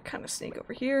to kind of sneak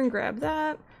over here and grab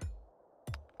that.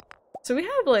 So we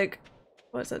have, like,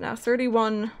 what is it now?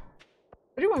 31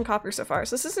 copper so far,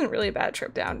 so this isn't really a bad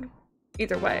trip down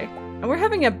either way. And we're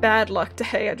having a bad luck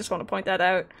day, I just want to point that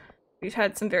out. We've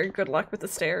had some very good luck with the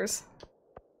stairs.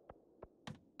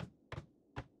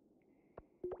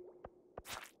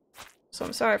 So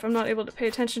I'm sorry if I'm not able to pay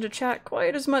attention to chat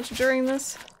quite as much during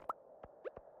this.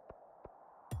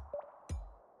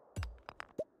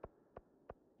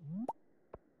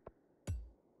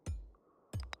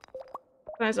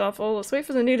 Design's awful. Let's wait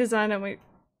for the new design and wait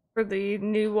for the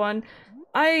new one.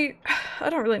 I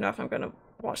don't really know if I'm gonna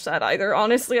watch that either,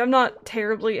 honestly. I'm not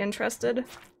terribly interested.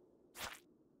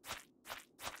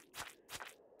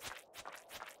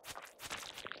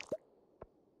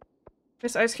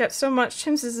 This ice cap so much.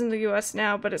 Tim's is in the US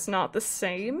now, but it's not the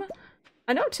same.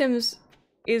 I know Tim's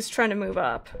is trying to move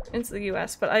up into the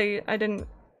US, but I didn't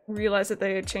realize that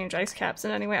they had changed ice caps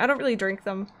in any way. I don't really drink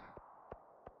them.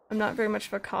 I'm not very much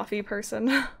of a coffee person.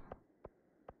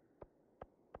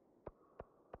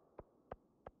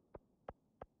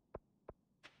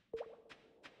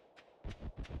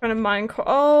 Trying to mine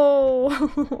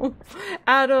oh!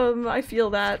 Adam, I feel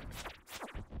that.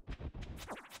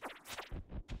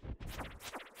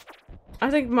 I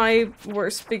think my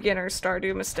worst beginner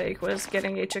Stardew mistake was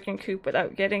getting a chicken coop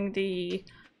without getting the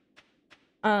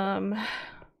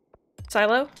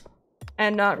silo,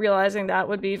 and not realizing that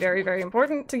would be very, very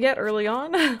important to get early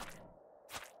on.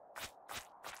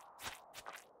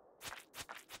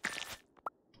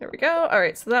 There we go.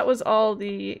 Alright, so that was all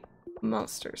the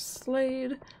monsters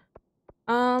slayed.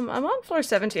 I'm on floor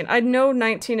 17. I know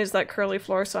 19 is that curly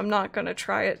floor, so I'm not gonna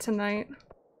try it tonight.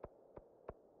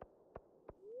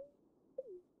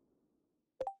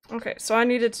 Okay, so I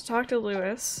needed to talk to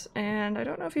Lewis, and I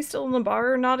don't know if he's still in the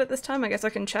bar or not at this time. I guess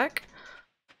I can check.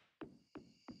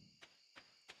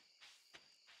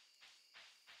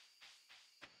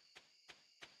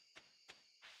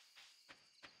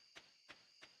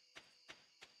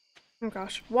 Oh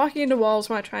gosh, walking into walls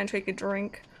when I try and take a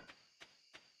drink.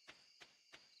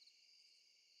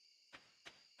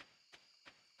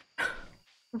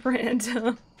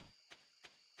 Random.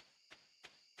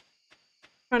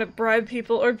 Trying to bribe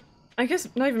people, or I guess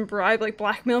not even bribe, like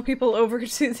blackmail people over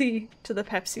to the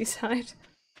Pepsi side.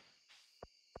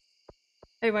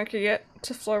 Hey, when could you get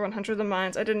to floor 100 of the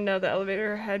mines? I didn't know the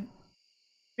elevator had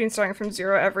been starting from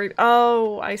 0 every—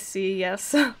 oh, I see,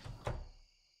 yes.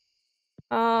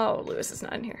 Oh, Lewis is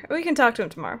not in here. We can talk to him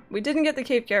tomorrow. We didn't get the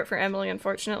Cape Carrot for Emily,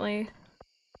 unfortunately.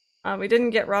 We didn't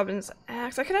get Robin's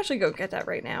axe. I could actually go get that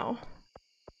right now.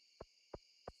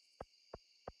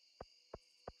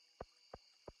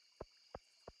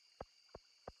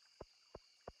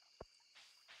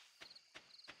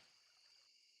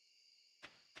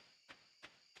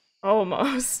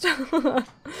 Almost.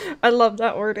 I love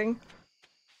that wording.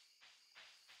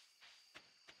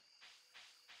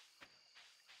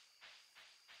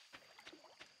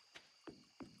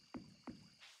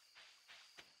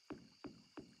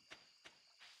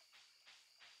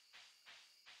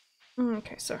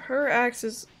 Okay, so her axe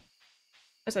is,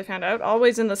 as I found out,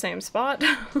 always in the same spot.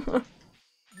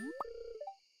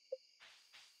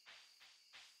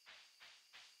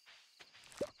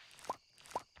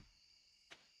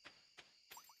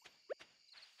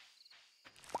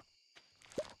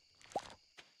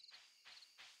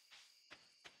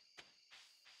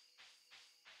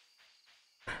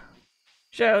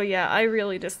 Joe, yeah, I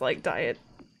really dislike diet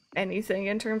anything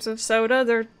in terms of soda.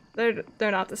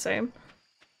 They're not the same.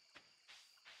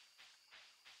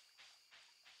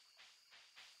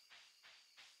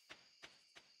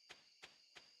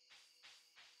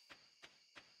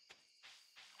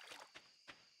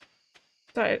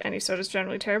 Diet any soda's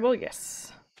generally terrible,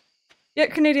 yes. Yeah,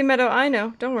 Canadian Meadow, I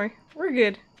know. Don't worry. We're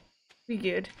good. We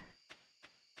good.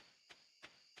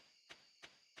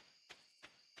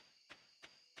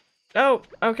 Oh,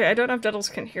 okay, I don't know if Duddles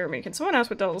can hear me. Can someone ask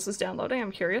what Duddles is downloading?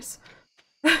 I'm curious.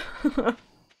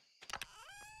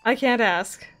 I can't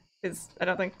ask, because I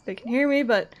don't think they can hear me,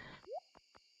 but...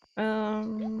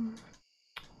 then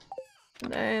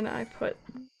I put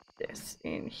this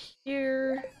in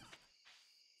here.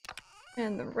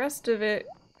 And the rest of it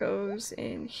goes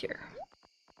in here.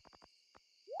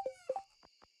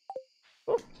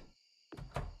 Cool.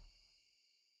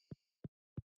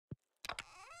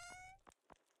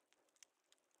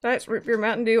 Diet root beer,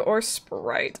 Mountain Dew, or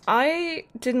Sprite. I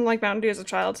didn't like Mountain Dew as a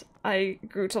child. I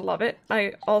grew to love it.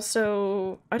 I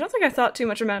don't think I thought too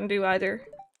much of Mountain Dew either.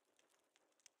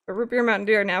 But root beer and Mountain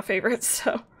Dew are now favorites,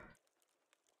 so.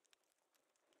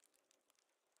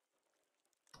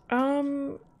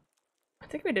 I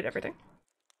think we did everything.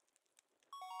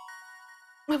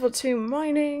 Level 2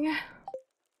 mining.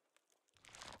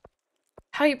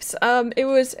 Hypes, it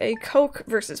was a Coke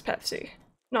versus Pepsi.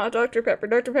 Not Dr. Pepper.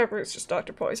 Dr. Pepper is just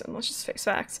Dr. Poison. Let's just face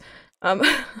facts.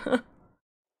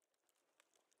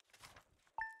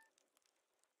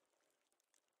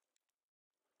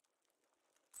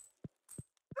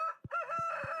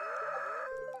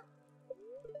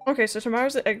 Okay, so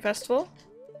tomorrow's the Egg Festival.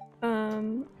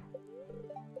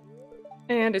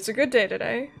 And it's a good day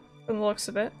today, from the looks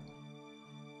of it.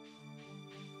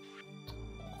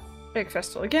 Egg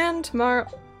Festival again, tomorrow.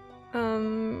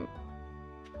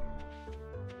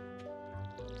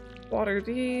 Water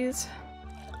these.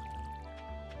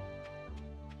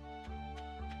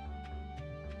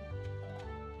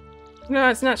 No,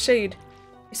 it's not shade.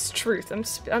 It's truth. I'm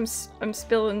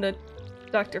spilling the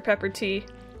Dr. Pepper tea.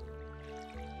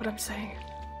 What I'm saying.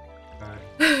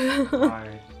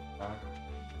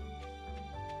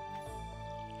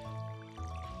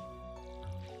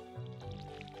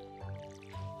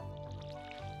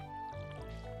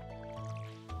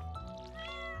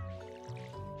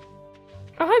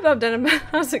 Oh, hi Bob Denham.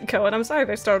 How's it going? I'm sorry if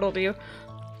I startled you.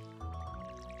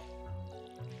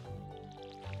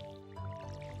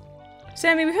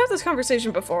 Sammy, we've had this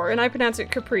conversation before, and I pronounce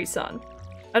it Capri Sun.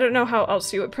 I don't know how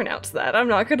else you would pronounce that, I'm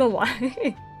not gonna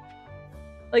lie.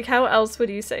 Like, how else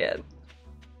would you say it?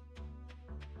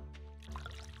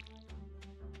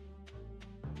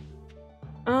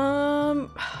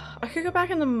 I could go back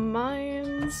in the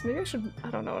mines. Maybe I should- I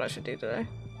don't know what I should do today.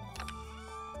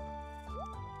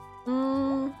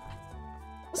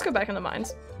 Let's go back in the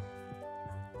mines.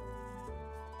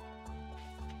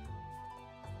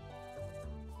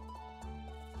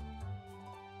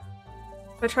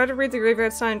 If I try to read the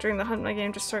graveyard sign during the hunt, my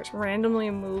game just starts randomly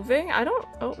moving. I don't-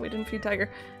 oh, we didn't feed Tiger.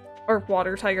 Or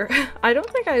water Tiger. I don't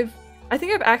think I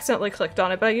think I've accidentally clicked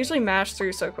on it, but I usually mash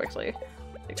through so quickly.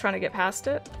 Like, trying to get past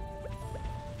it.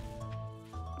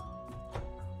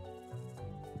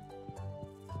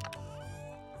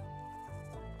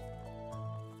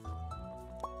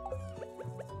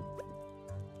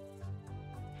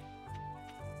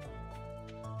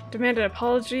 Demand an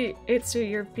apology. Itsu,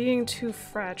 you're being too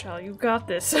fragile. You got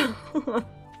this. And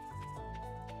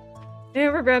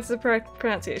we're back to the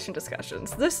pronunciation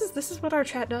discussions. This is what our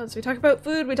chat does. We talk about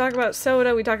food, we talk about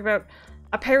soda, we talk about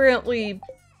apparently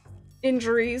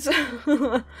injuries.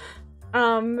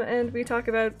 And we talk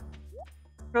about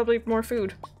probably more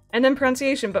food. And then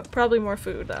pronunciation, but probably more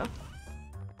food though.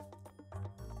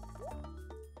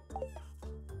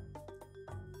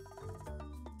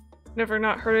 Never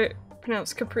not heard it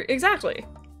pronounced Capri. Exactly.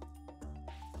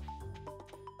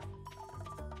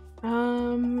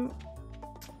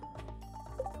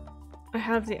 I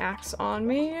have the axe on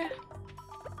me.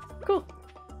 Cool.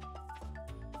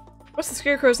 What's the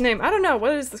scarecrow's name? I don't know.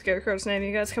 What is the scarecrow's name?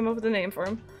 You guys come up with a name for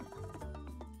him.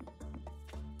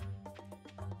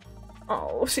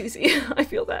 Oh, Cece. I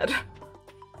feel bad.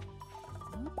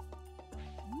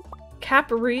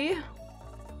 Capri?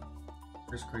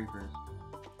 There's creepers.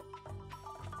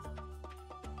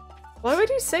 Why would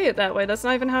you say it that way? That's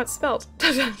not even how it's spelled.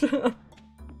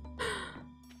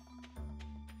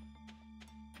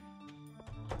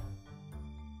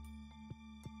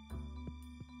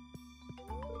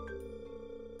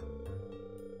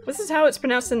 This is how it's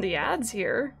pronounced in the ads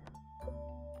here.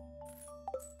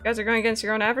 You guys are going against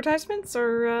your own advertisements,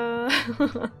 or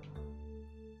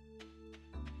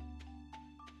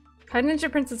Hi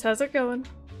Ninja Princess, how's it going?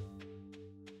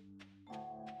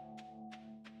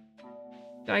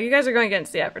 No, you guys are going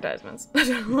against the advertisements.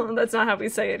 That's not how we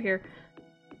say it here.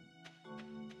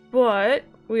 But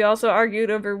we also argued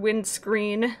over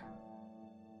windscreen.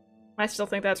 I still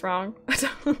think that's wrong.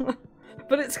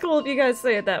 but it's cool if you guys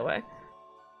say it that way.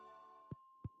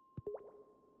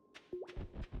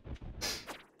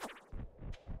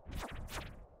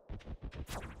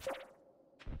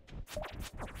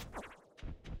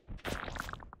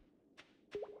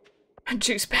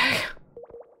 Juice bag.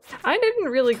 I didn't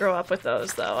really grow up with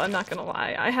those, though, I'm not gonna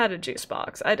lie. I had a juice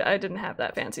box. I didn't have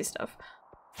that fancy stuff.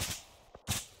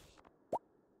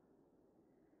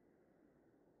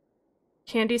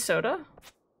 Candy soda?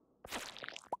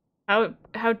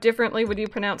 How differently would you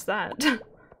pronounce that?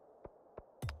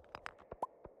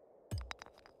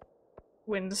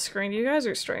 Windscreen, you guys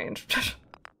are strange.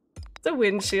 It's a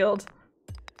windshield.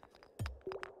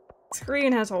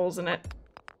 Screen has holes in it.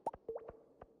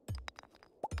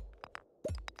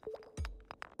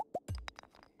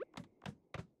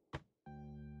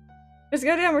 It's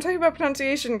goddamn, we're talking about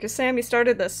pronunciation because Sammy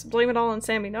started this. Blame it all on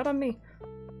Sammy, not on me.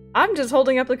 I'm just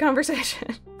holding up the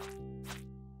conversation.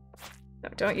 No,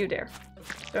 don't you dare.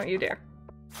 Don't you dare.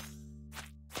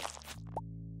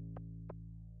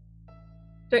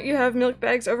 Don't you have milk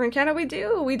bags over in Canada? We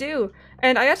do, we do.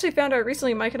 And I actually found out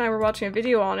recently, Mike and I were watching a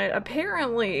video on it.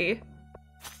 Apparently,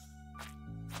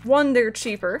 one, they're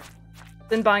cheaper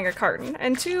than buying a carton,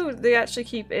 and two, they actually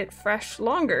keep it fresh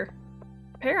longer.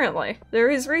 Apparently. There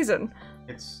is reason.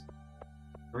 It's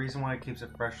the reason why it keeps it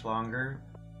fresh longer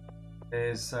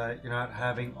is you're not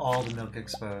having all the milk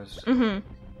exposed. Mm-hmm.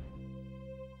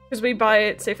 Because we buy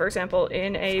it, say for example,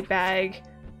 in a bag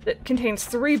that contains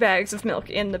 3 bags of milk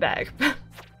in the bag.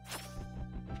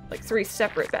 Like 3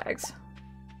 separate bags.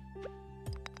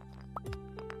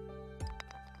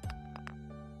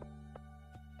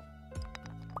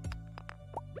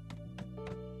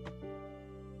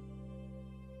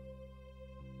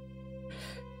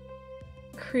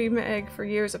 Cream egg for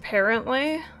years,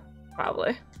 apparently.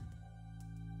 Probably.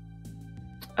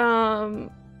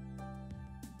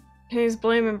 He's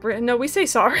blaming Brit. No, we say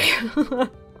sorry.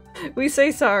 We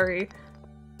say sorry.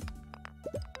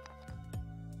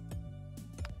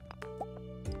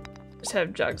 Just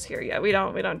have jugs here. Yeah, we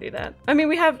don't do that. I mean,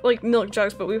 we have like milk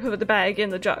jugs, but we put the bag in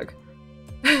the jug.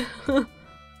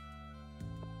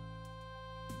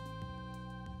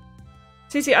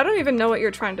 Cece, I don't even know what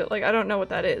you're trying to, like, I don't know what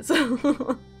that is.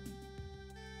 No,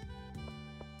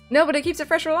 but it keeps it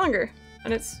fresher longer,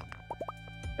 and it's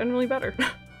generally better.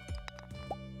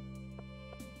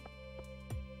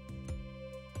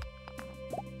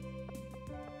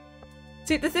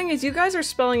 See, the thing is, you guys are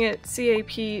spelling it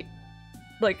C-A-P,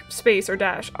 like, space or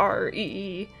dash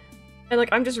R-E-E, and, like,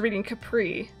 I'm just reading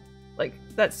Capri. Like,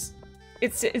 that's,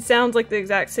 it sounds like the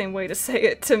exact same way to say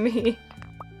it to me.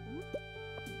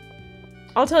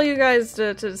 I'll tell you guys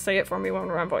to say it for me when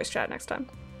we're on voice chat next time.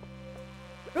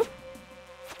 Oop.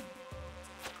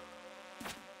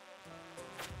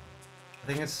 I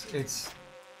think it's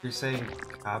you're saying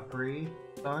Capri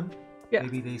Sun? Yeah.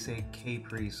 Maybe they say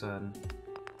Capri Sun.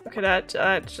 Okay,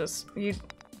 that just you.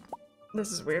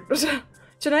 This is weird.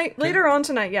 Tonight, later on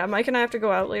tonight, yeah. Mike and I have to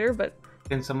go out later, but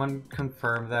can someone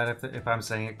confirm that if I'm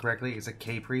saying it correctly? Is it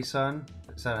Capri Sun?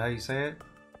 Is that how you say it?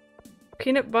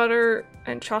 Peanut butter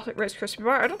and chocolate Rice Krispie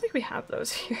bar. I don't think we have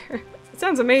those here. It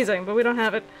sounds amazing, but we don't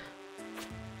have it.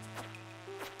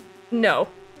 No,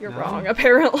 you're wrong.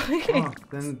 Apparently. Oh,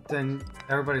 then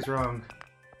everybody's wrong.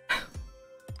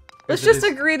 Let's just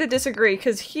agree to disagree,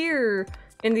 because here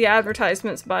in the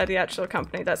advertisements by the actual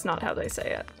company, that's not how they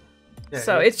say it. Yeah,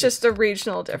 so it's just a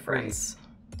regional difference.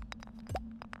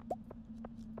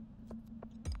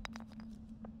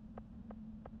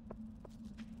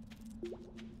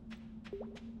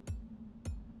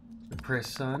 Capri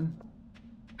Sun.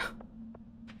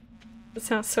 That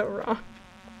sounds so wrong.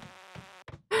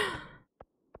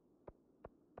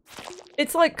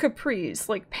 It's like capris,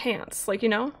 like pants, like, you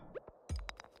know?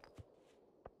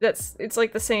 It's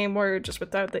like the same word, just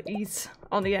without the e's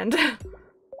on the end.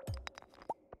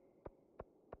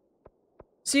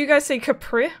 So you guys say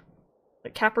Capri?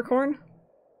 Like Capricorn?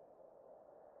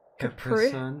 Capri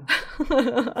Sun.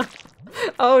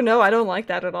 Oh no, I don't like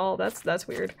that at all. That's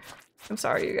weird. I'm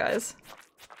sorry, you guys.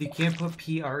 You can't put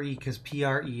P-R-E because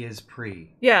P-R-E is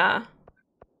pre. Yeah.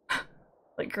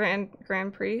 Like Grand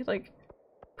Prix? Like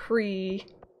pre...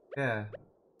 Yeah.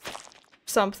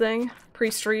 Something.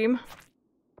 Pre-stream.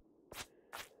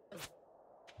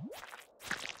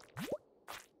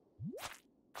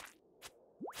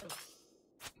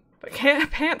 But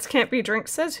pants can't be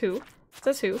drinks, says who?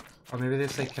 Says who? Or maybe they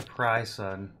say Capri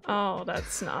Sun. Oh,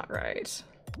 that's not right.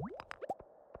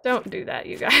 Don't do that,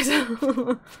 you guys.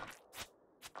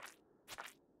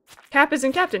 Cap is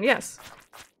in captain, yes.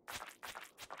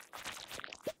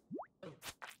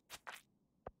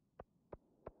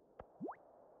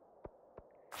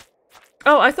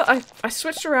 Oh, I thought I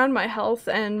switched around my health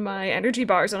and my energy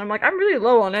bars, and I'm like, I'm really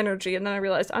low on energy, and then I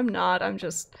realized I'm not, I'm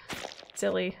just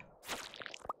silly.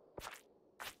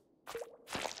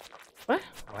 What?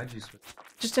 Why'd you switch?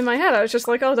 Just in my head, I was just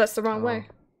like, oh, that's the wrong way.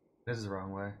 This is the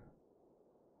wrong way.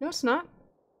 No, it's not.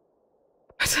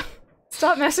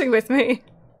 Stop messing with me.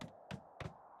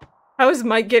 How is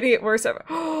Mike getting it worse ever?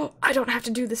 Oh, I don't have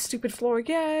to do this stupid floor,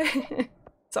 yay!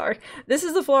 Sorry. This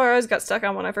is the floor I always got stuck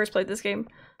on when I first played this game.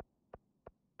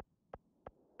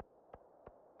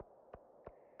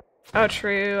 Oh,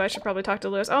 true. I should probably talk to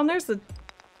Lewis. Oh, and there's the...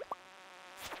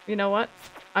 You know what?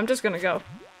 I'm just gonna go.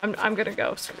 I'm gonna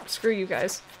go. Screw you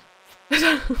guys.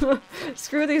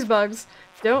 Screw these bugs.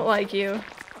 Don't like you.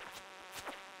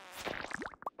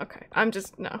 Okay, I'm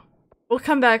just... No. We'll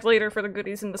come back later for the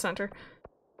goodies in the center.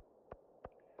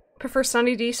 Prefer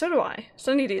Sunny D? So do I.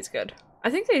 Sunny D is good. I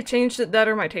think they've changed it that,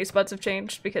 or my taste buds have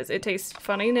changed because it tastes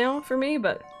funny now for me,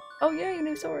 but... Oh yay,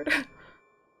 new sword.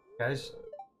 Guys,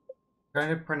 trying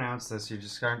to pronounce this, you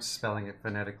just aren't spelling it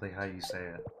phonetically how you say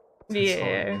it.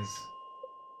 Yeah.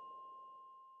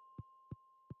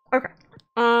 Okay.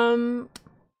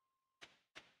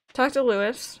 Talk to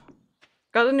Lewis.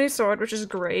 Got a new sword, which is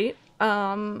great. Did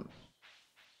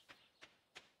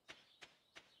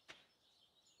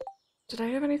I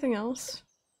have anything else?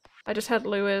 I just had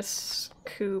Lewis,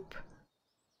 Coop.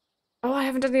 Oh, I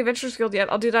haven't done the Adventurers Guild yet.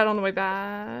 I'll do that on the way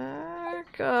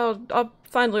back. I'll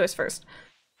find Lewis first.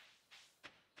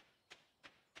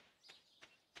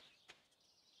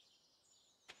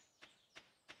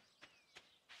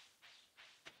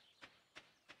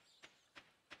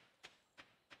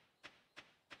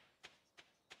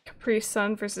 Capri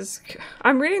Sun versus...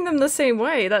 I'm reading them the same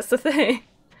way, that's the thing.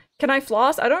 Can I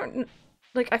floss? I don't...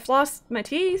 Like, I floss my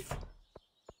teeth.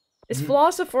 Is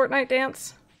floss a Fortnite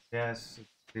dance? Yes, it's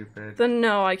stupid. Then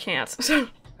no, I can't.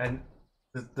 And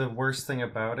the worst thing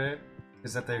about it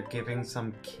is that they're giving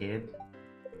some kid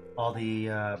all the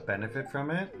benefit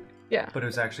from it. Yeah. But it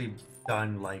was actually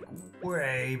done, like,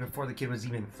 way before the kid was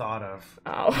even thought of.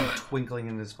 Oh. Twinkling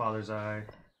in his father's eye.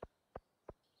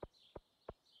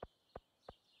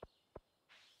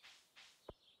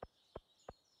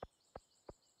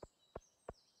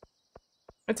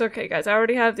 It's okay, guys. I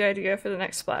already have the idea for the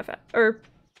next Splatfest. Or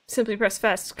Simply Press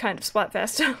Fest kind of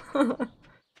Splatfest.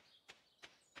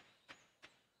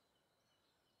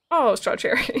 Oh, straw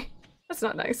cherry. That's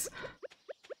not nice.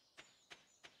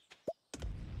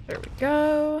 There we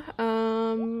go.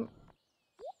 Boop,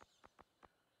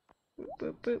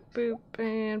 boop, boop,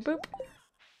 and boop.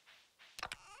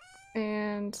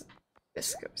 And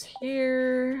this goes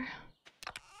here.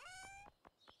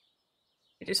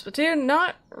 You do Splatoon?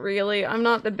 Not really. I'm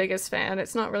not the biggest fan.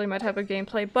 It's not really my type of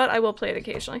gameplay, but I will play it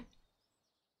occasionally.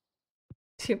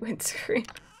 To windscreen.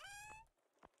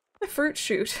 The fruit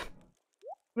shoot.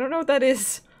 I don't know what that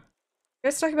is. You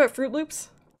guys talking about Fruit Loops?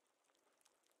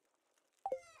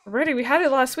 Already, we had it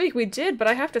last week. We did, but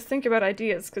I have to think about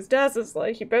ideas, because Daz is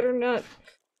like, you better not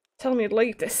tell me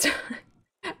late this time.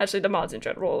 Actually, the mods in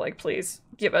general, like, please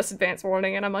give us advance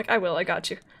warning, and I'm like, I will, I got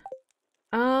you.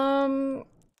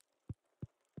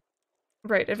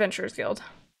 Right, Adventurers Guild.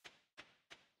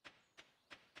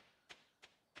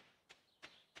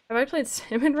 Have I played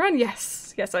Sim and Run?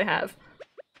 Yes. Yes, I have.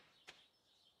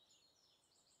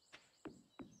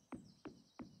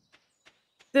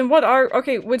 Then what are-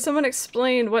 okay, would someone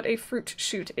explain what a fruit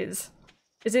shoot is?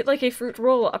 Is it like a fruit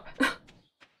roll-up?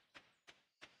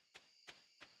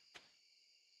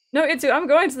 No, I'm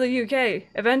going to the UK,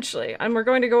 eventually, and we're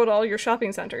going to go to all your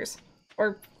shopping centers.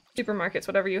 Or supermarkets,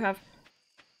 whatever you have.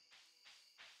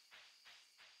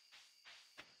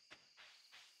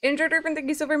 Injured Urban, thank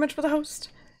you so very much for the host.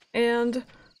 And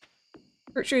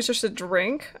fruit shoot is just a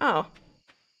drink? Oh.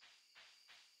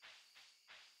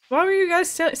 Why were you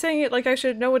guys saying it like I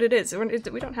should know what it is?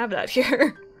 We don't have that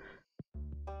here.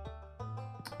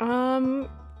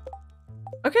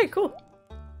 Okay, cool.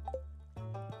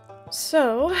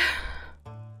 So...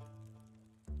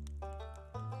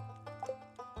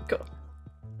 Cool.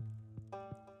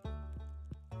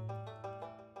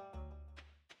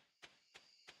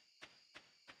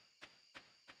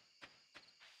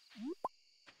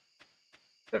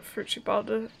 That fruit shoot ball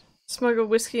to smuggle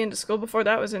whiskey into school before,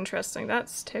 that was interesting.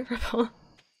 That's terrible.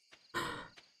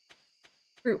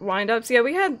 Fruit wind-ups. Yeah,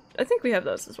 I think we have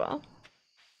those as well.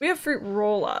 We have fruit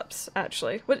roll-ups,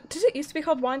 actually. What, did it used to be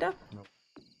called wind-up? Nope.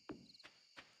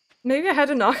 Maybe I had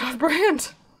a knockoff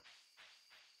brand.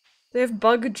 They have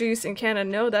bug juice in Canada.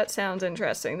 No, that sounds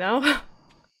interesting, though.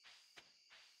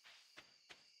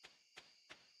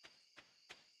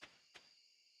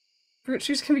 Fruit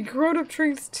juice can be grown-up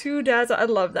drinks too, Daz. I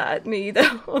love that. Me,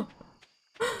 though.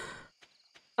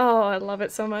 I love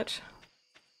it so much.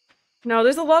 No,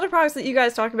 there's a lot of products that you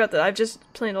guys talk about that I've just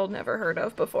plain old never heard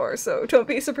of before, so don't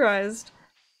be surprised.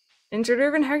 Injured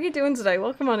Urban, how are you doing today?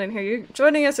 Welcome on in here. You're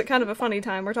joining us at kind of a funny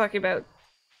time. We're talking about,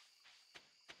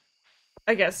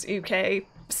 I guess, UK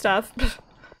stuff.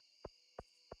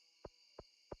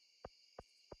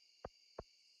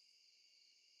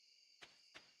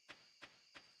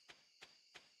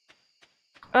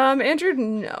 Andrew,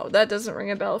 no, that doesn't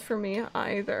ring a bell for me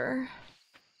either.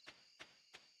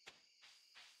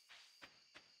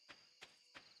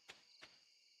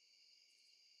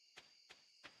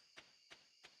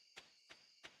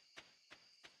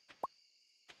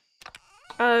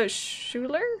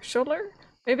 Schuler?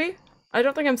 Maybe? I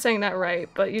don't think I'm saying that right,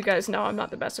 but you guys know I'm not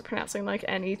the best at pronouncing, like,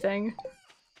 anything.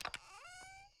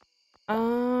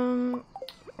 Okay,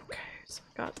 so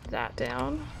I got that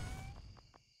down.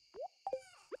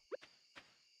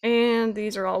 And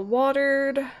these are all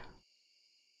watered.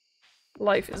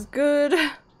 Life is good.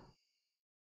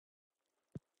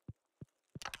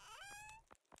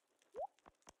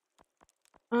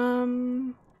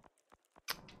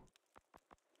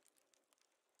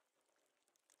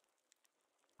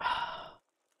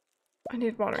 I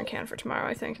need a watering can for tomorrow,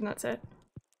 I think, and that's it.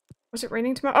 Was it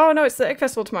raining tomorrow? Oh no, it's the Egg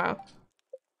Festival tomorrow.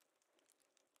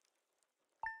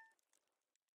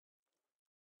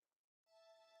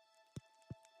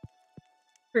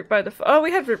 Fruit by the foot. Oh,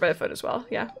 we had fruit by the foot as well,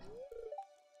 yeah.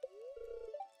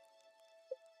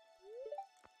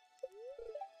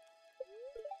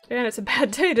 And it's a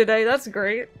bad day today, that's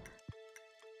great.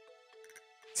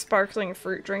 Sparkling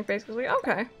fruit drink, basically.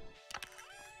 Okay.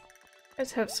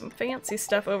 Let's have some fancy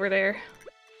stuff over there.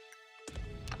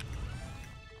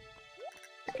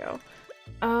 There we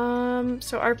go.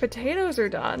 So our potatoes are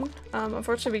done.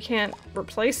 Unfortunately we can't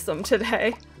replace them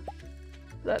today.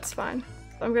 That's fine.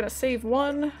 So I'm gonna save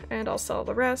one, and I'll sell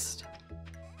the rest.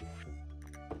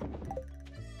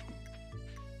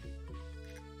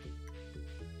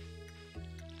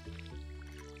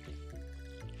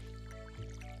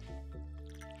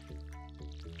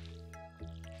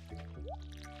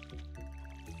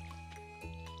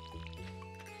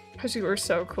 Because you were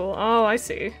so cool. Oh, I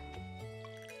see.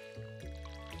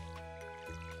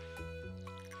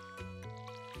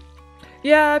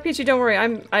 Yeah, Peachy, don't worry.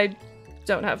 I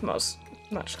don't have much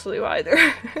clue either.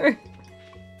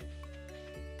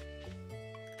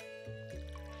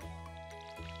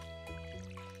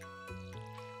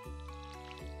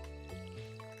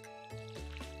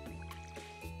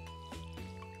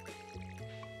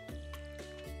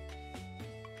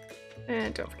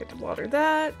 And don't forget to water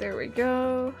that. There we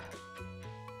go.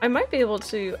 I might be able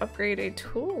to upgrade a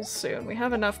tool soon. We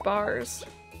have enough bars,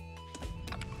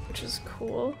 which is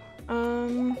cool.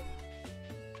 I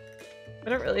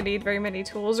don't really need very many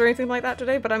tools or anything like that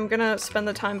today, but I'm gonna spend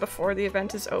the time before the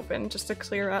event is open just to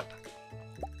clear up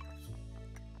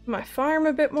my farm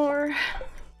a bit more.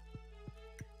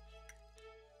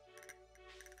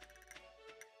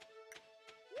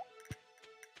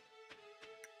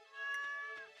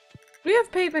 We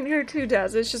have pavement here too,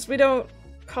 Daz. It's just we don't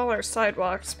call our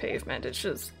sidewalks pavement. It's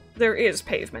just there is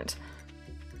pavement.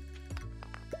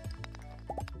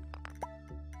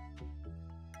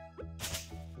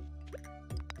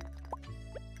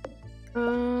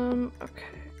 Okay.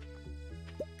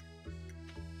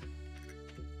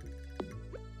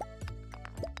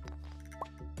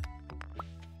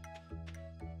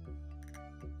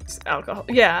 It's alcohol.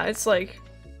 Yeah, it's like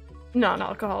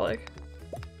non-alcoholic.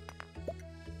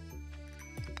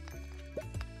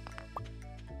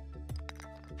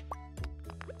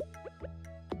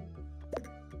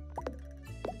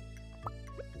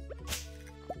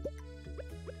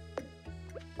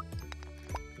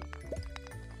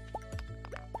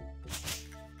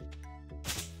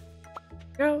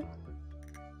 Go.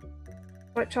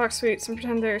 White chalk sweets and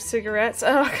pretend they're cigarettes.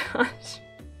 Oh gosh.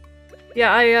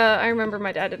 Yeah, I remember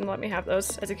my dad didn't let me have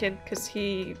those as a kid because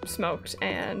he smoked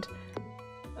and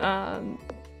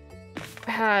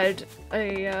had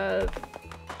a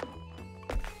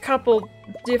couple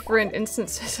different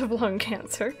instances of lung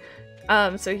cancer.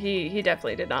 So he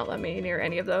definitely did not let me near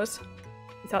any of those.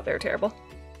 He thought they were terrible.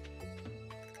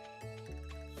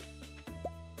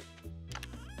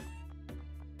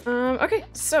 Okay,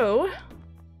 so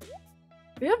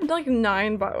we have like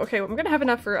 9 bar. Okay, well, I'm gonna have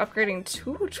enough for upgrading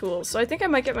 2 tools, so I think I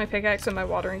might get my pickaxe and my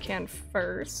watering can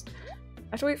first. I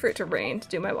have to wait for it to rain to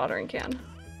do my watering can.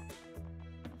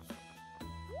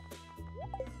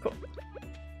 Cool.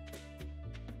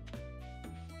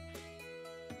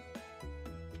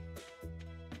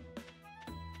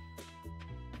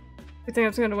 Who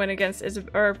thinks I'm gonna win against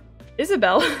Isabel?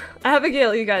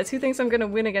 Abigail, you guys. Who thinks I'm gonna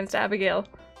win against Abigail?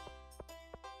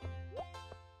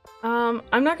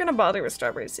 I'm not gonna bother with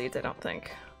strawberry seeds, I don't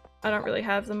think. I don't really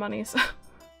have the money, so...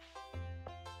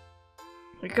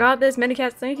 We got this,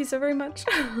 Manycats, thank you so very much.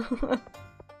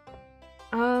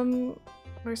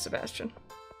 Where's Sebastian?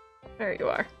 There you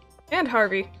are. And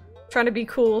Harvey. Trying to be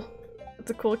cool with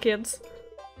the cool kids.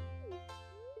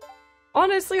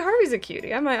 Honestly, Harvey's a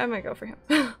cutie. I might go for him.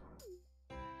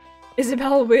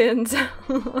 Isabelle wins. Yes.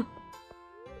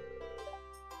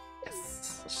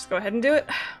 Let's just go ahead and do it.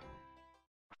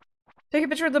 Take a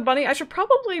picture of the bunny. I should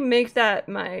probably make that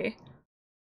my...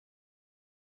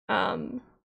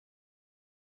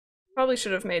 Probably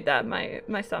should have made that my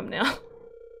thumbnail.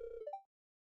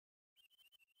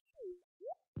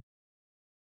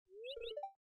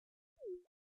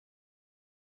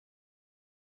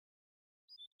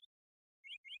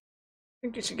 I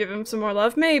think you should give him some more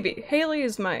love. Maybe. Haley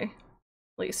is my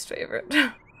least favorite.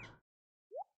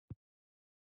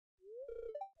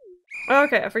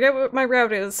 Okay, I forget what my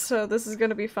route is, so this is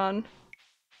gonna be fun.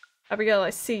 Abigail, I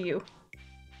see you.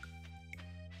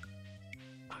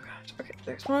 Oh gosh, okay,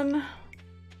 there's one.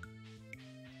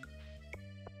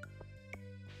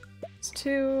 There's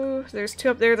two. There's two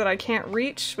up there that I can't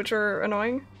reach, which are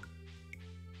annoying.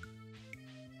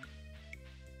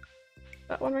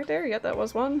 That one right there? Yeah, that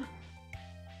was one.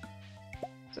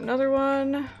 There's another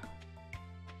one.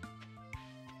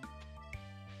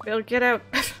 Bill, get out.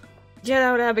 Get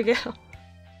out, Abigail.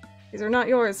 These are not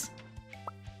yours.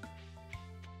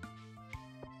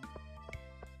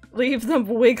 Leave them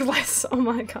wigless. Oh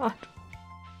my god.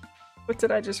 What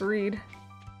did I just read?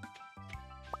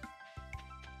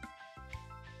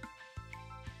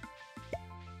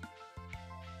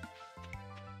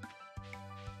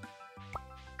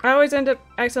 I always end up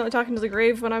accidentally talking to the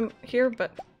grave when I'm here,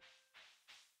 but...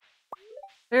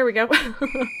 There we go.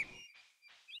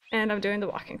 And I'm doing the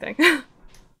walking thing.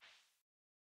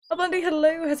 Oh, Blendy,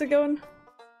 hello, how's it going?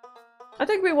 I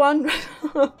think we won.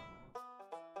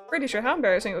 Pretty sure how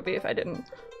embarrassing it would be if I didn't.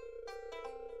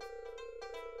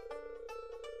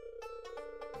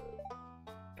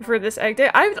 For this egg day,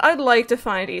 I'd like to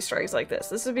find Easter eggs like this.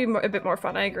 This would be a bit more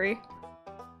fun, I agree.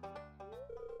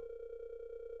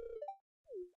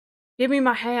 Give me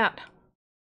my hat.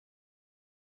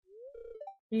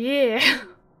 Yeah.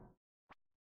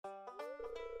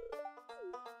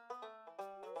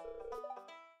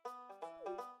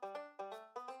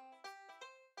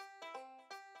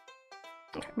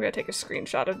 I'm gonna take a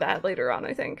screenshot of that later on,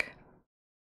 I think.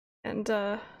 And,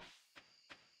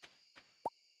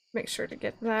 make sure to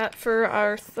get that for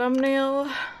our thumbnail.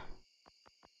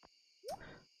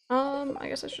 I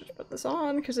guess I should put this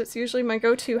on, because it's usually my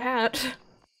go-to hat.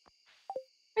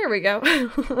 There we go.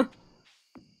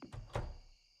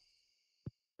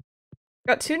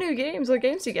 Got 2 new games. What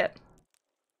games do you get?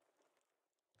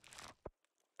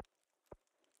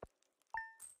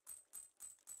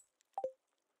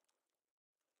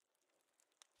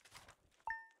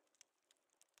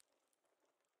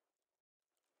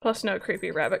 Plus no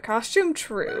creepy rabbit costume?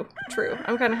 True. True.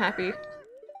 I'm kind of happy.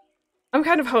 I'm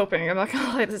kind of hoping, I'm not gonna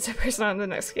lie, that Zipper's not in the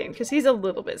next game, because he's a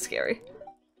little bit scary.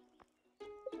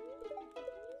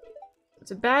 It's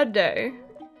a bad day.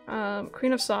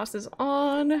 Queen of Sauce is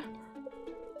on.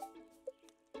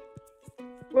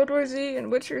 World War Z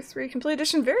and Witcher 3 Complete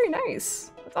Edition. Very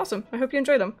nice. That's awesome. I hope you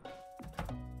enjoy them.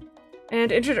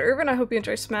 And Injured Urban, I hope you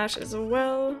enjoy Smash as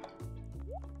well.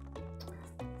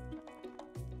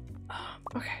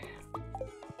 Okay.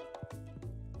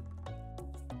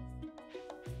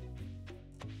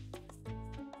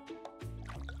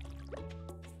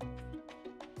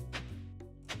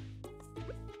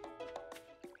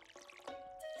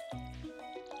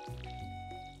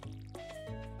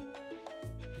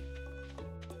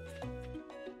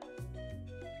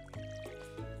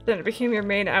 Then it became your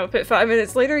main outfit 5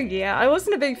 minutes later? Yeah, I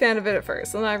wasn't a big fan of it at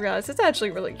first, and then I realized it's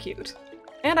actually really cute.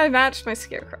 And I matched my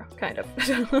scarecrow, kind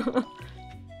of.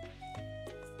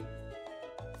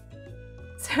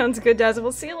 Sounds good, Dazzle.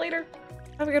 We'll see you later.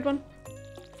 Have a good one.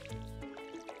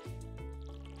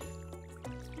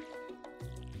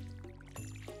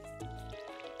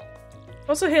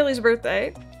 Also Haley's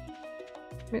birthday.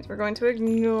 Means we're going to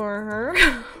ignore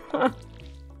her.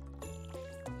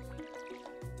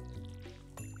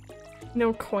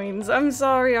 No coins. I'm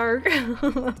sorry, Ark.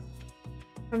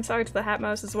 I'm sorry to the Hat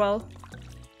Mouse as well.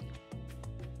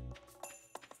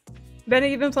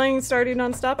 Benny, you've been playing Stardew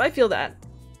non-stop? I feel that.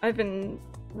 I've been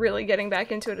really getting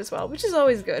back into it as well, which is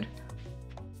always good.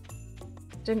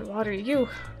 Didn't water you.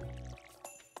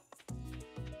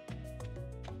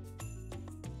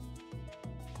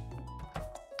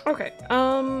 Okay,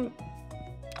 I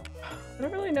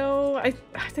don't really know. I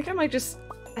think I might just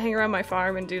hang around my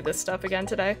farm and do this stuff again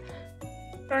today.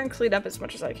 Try and clean up as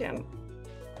much as I can.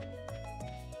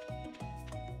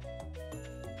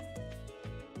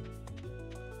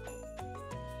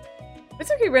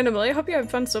 It's okay, Randomly. I hope you have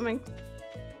fun swimming.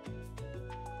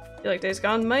 You like Days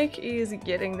Gone? Mike is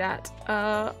getting that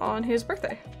on his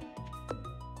birthday.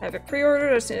 I have it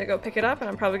pre-ordered. I just need to go pick it up, and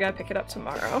I'm probably gonna pick it up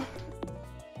tomorrow.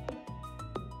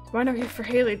 Why no gift for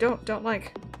Haley? Don't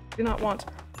like. Do not want.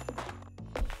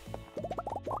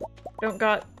 Don't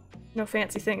got no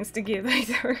fancy things to give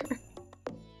either.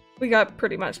 We got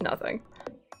pretty much nothing.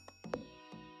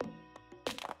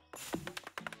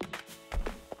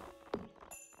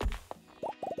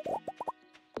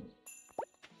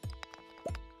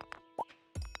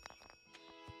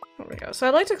 There we go. So I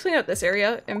like to clean up this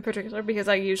area in particular because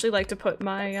I usually like to put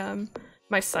my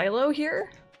my silo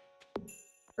here.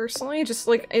 Personally, just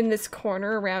like in this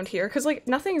corner around here, because like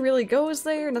nothing really goes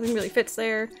there, nothing really fits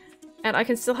there, and I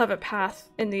can still have a path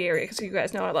in the area because you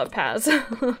guys know I love paths.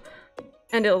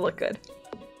 And it'll look good.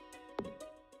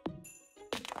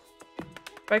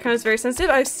 Icon is very sensitive.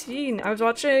 I was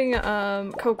watching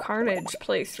Carnage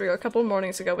playthrough a couple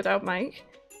mornings ago without Mike,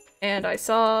 and I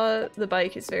saw the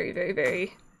bike is very, very,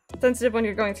 very sensitive when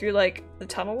you're going through like the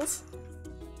tunnels.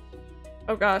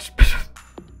 Oh gosh.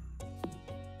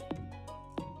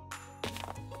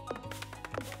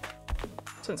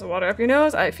 Sense of water up your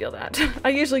nose, I feel that. I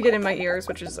usually get in my ears,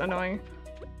 which is annoying.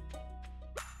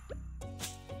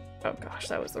 Oh gosh,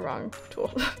 that was the wrong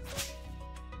tool.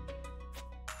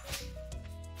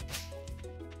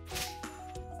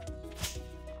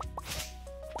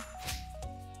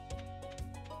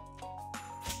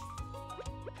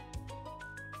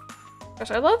 Gosh,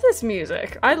 I love this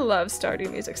music. I love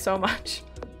Stardew music so much.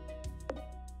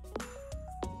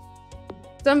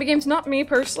 Zombie games, not me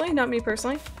personally,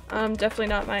 definitely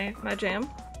not my jam.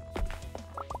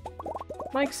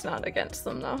 Mike's not against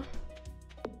them though.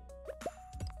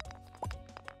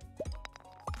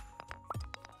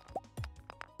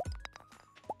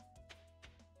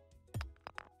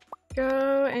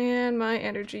 Go, and my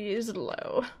energy is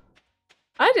low.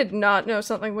 I did not know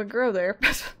something would grow there.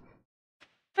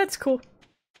 That's cool.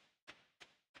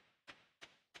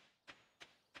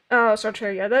 Oh,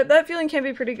 Stardew, yeah, that feeling can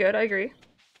be pretty good, I agree.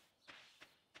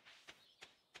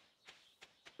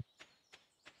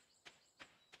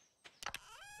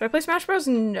 Do I play Smash Bros?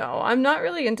 No, I'm not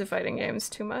really into fighting games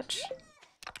too much.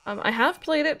 I have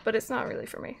played it, but it's not really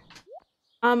for me.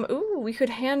 Ooh, we could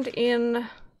hand in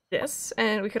this,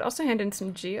 and we could also hand in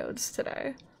some geodes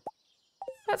today.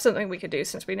 That's something we could do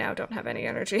since we now don't have any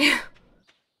energy.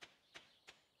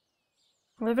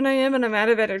 11 AM and I'm out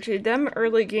of energy. Them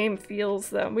early game feels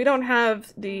them. We don't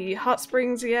have the hot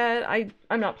springs yet.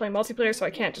 I'm not playing multiplayer, so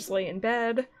I can't just lay in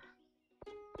bed.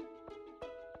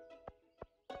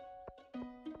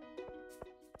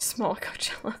 Small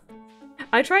Coachella.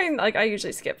 I try and, like, I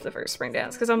usually skip the first spring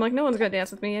dance, because I'm like, no one's gonna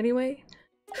dance with me anyway.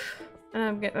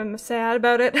 And I'm sad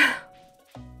about it.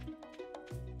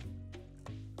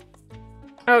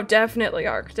 Oh, definitely,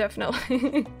 Ark,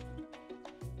 definitely.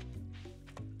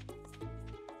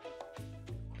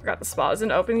 Forgot the spa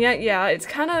isn't open yet. Yeah, it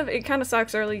kind of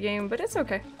sucks early game, but it's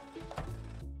okay.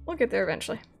 We'll get there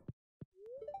eventually.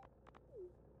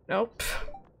 Nope.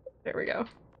 There we go.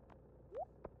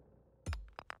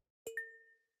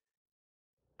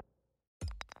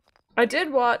 I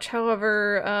did watch,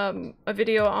 however, a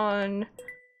video on...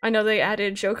 I know they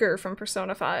added Joker from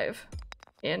Persona 5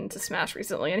 into Smash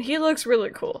recently, and he looks really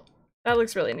cool. That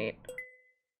looks really neat.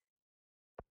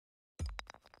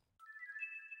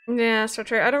 Yeah, Star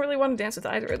Trek. I don't really want to dance with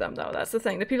either of them, though. That's the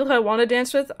thing. The people who I want to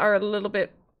dance with are a little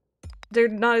bit... They're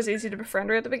not as easy to befriend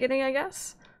right at the beginning, I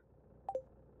guess.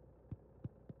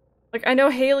 Like, I know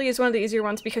Haley is one of the easier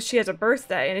ones because she has a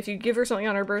birthday, and if you give her something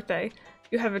on her birthday,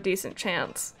 you have a decent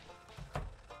chance.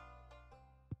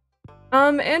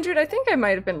 Andrew, I think I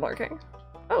might have been lurking.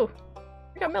 Oh,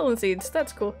 I got melon seeds.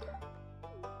 That's cool.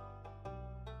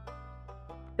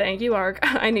 Thank you, Arg.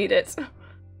 I need it.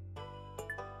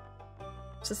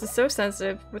 This is so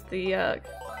sensitive with the,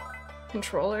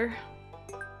 controller.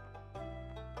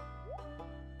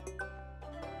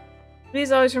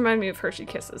 These always remind me of Hershey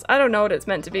Kisses. I don't know what it's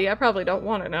meant to be. I probably don't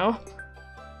want to know.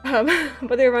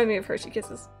 But they remind me of Hershey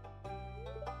Kisses.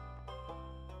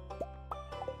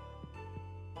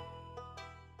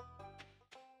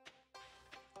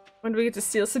 When do we get to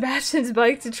steal Sebastian's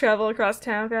bike to travel across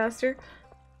town faster?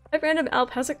 Hi, Random Alp.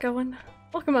 How's it going?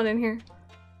 Welcome on in here.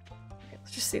 Okay,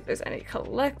 let's just see if there's any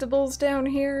collectibles down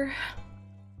here.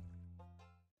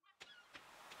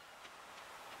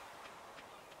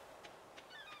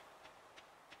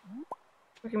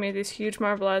 Look at me, these huge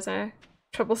marble eyes. I have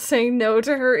trouble saying no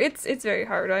to her. It's very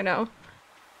hard, I know.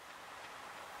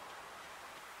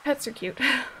 Pets are cute.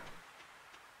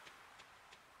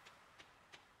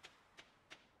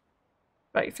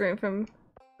 Bike through from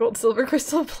Gold, Silver,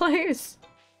 Crystal Place.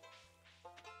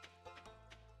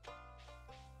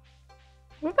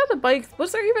 What about the bike?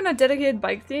 Was there even a dedicated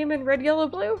bike theme in Red, Yellow,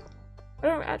 Blue? I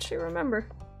don't actually remember.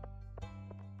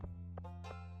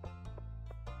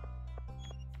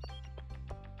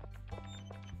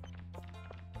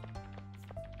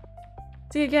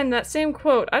 See, again, that same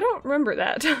quote. I don't remember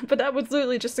that, but that was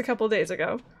literally just a couple days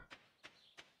ago.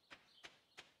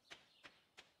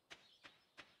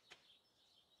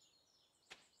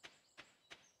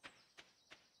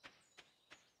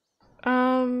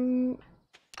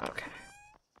 Okay.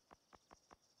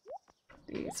 Put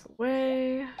these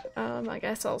away. I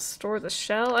guess I'll store the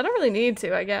shell. I don't really need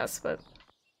to, I guess, but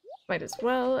might as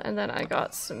well. And then I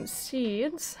got some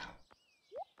seeds.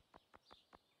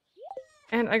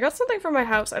 And I got something from my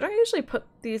house. I don't usually put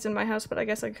these in my house, but I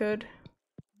guess I could.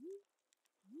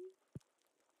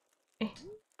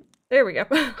 There we go.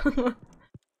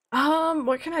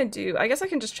 What can I do? I guess I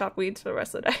can just chop weeds for the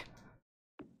rest of the day.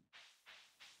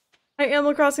 Hi,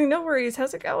 Animal Crossing, no worries.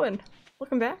 How's it going?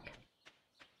 Welcome back.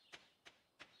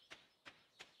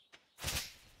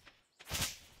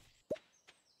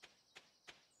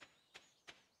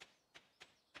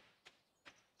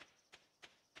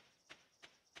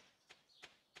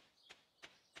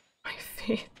 My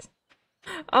feet.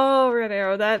 Oh, Red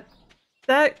Arrow, that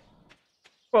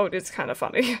quote is kind of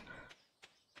funny.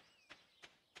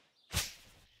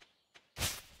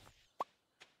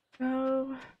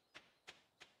 Oh.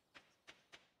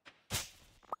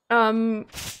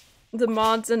 The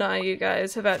mods and I, you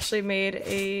guys, have actually made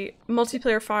a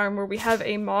multiplayer farm where we have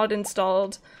a mod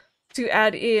installed to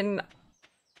add in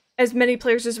as many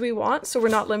players as we want, so we're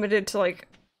not limited to, like,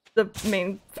 the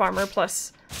main farmer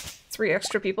plus 3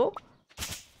 extra people.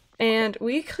 And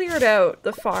we cleared out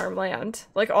the farmland,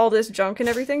 like all this junk and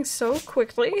everything, so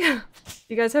quickly.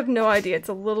 You guys have no idea, it's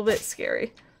a little bit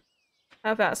scary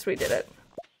how fast we did it.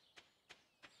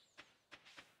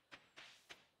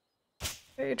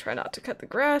 Okay, try not to cut the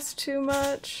grass too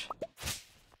much.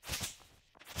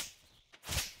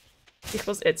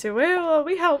 Equals Itsu. Well,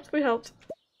 we helped, we helped.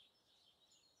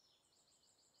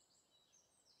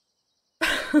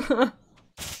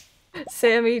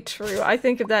 Sammy, true. I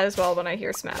think of that as well when I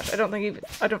hear Smash. I don't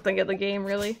think of the game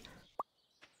really.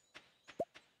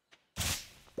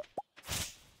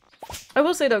 I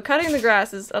will say though, cutting the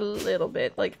grass is a little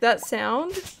bit like that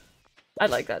sound. I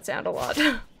like that sound a lot.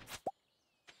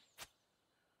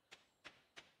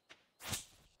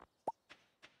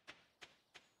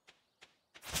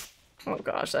 Oh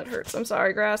gosh, that hurts. I'm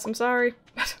sorry, grass. I'm sorry.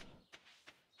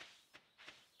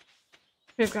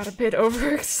 We've got a bit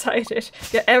overexcited.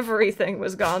 Yeah, everything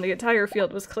was gone. The entire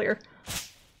field was clear.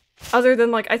 Other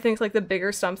than, like, I think, like, the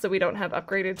bigger stumps that we don't have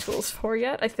upgraded tools for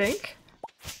yet, I think.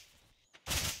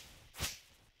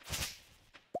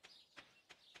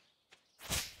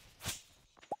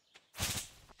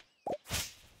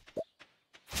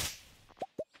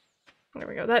 There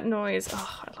we go. That noise.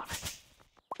 Oh, I love it.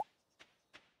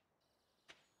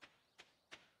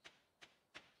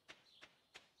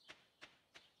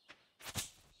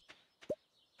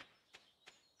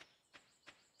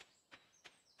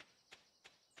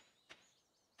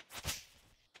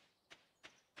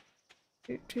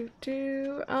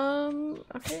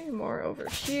 Okay, more over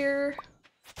here.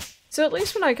 So at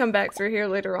least when I come back through here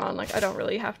later on, like, I don't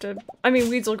really have to— I mean,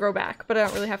 weeds will grow back, but I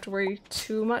don't really have to worry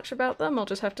too much about them. I'll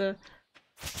just have to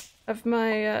have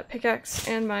my pickaxe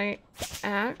and my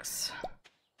axe.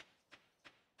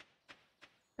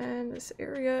 And this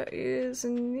area is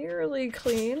nearly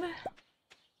clean.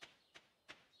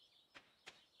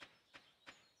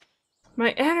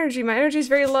 My energy's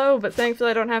very low, but thankfully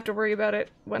I don't have to worry about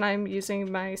it when I'm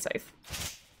using my scythe.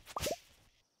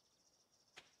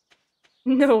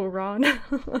 No, Ron.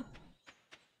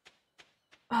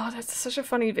 Oh, that's such a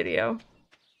funny video.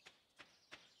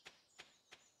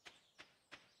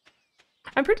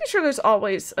 I'm pretty sure there's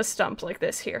always a stump like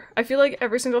this here. I feel like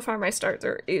every single farm I start,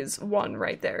 there is one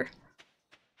right there.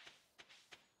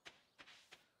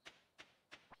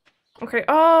 Okay,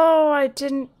 oh, I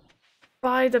didn't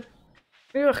buy the—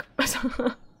 Ugh.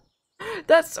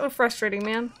 That's so frustrating,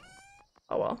 man.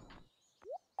 Oh well.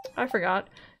 I forgot.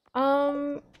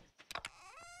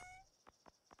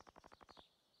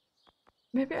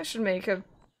 Maybe I should make a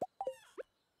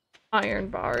iron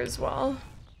bar as well.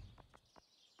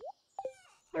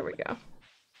 There we go.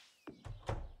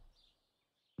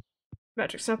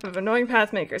 Magic stump of annoying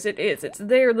path makers. It is. It's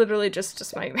there literally just to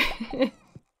smite me.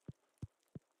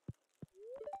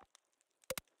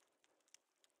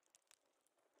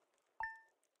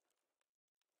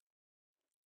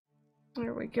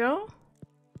 There we go.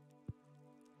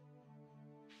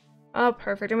 Oh,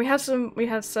 perfect. And we have some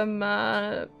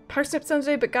parsnips on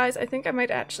today, but guys, I think I might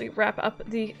actually wrap up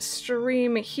the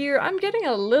stream here. I'm getting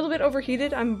a little bit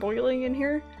overheated. I'm boiling in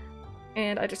here,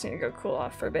 and I just need to go cool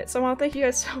off for a bit. So I want to thank you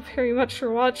guys so very much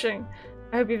for watching.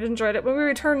 I hope you've enjoyed it. When we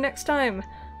return next time,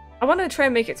 I want to try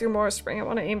and make it through more of spring. I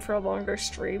want to aim for a longer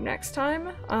stream next time.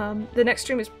 The next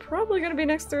stream is probably going to be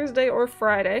next Thursday or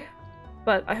Friday,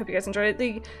 but I hope you guys enjoyed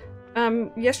it.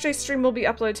 Yesterday's stream will be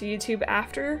uploaded to YouTube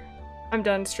after I'm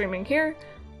done streaming here.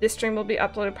 This stream will be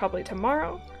uploaded probably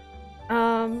tomorrow.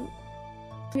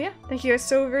 Yeah, thank you guys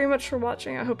so very much for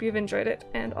watching. I hope you've enjoyed it,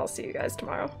 and I'll see you guys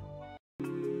tomorrow.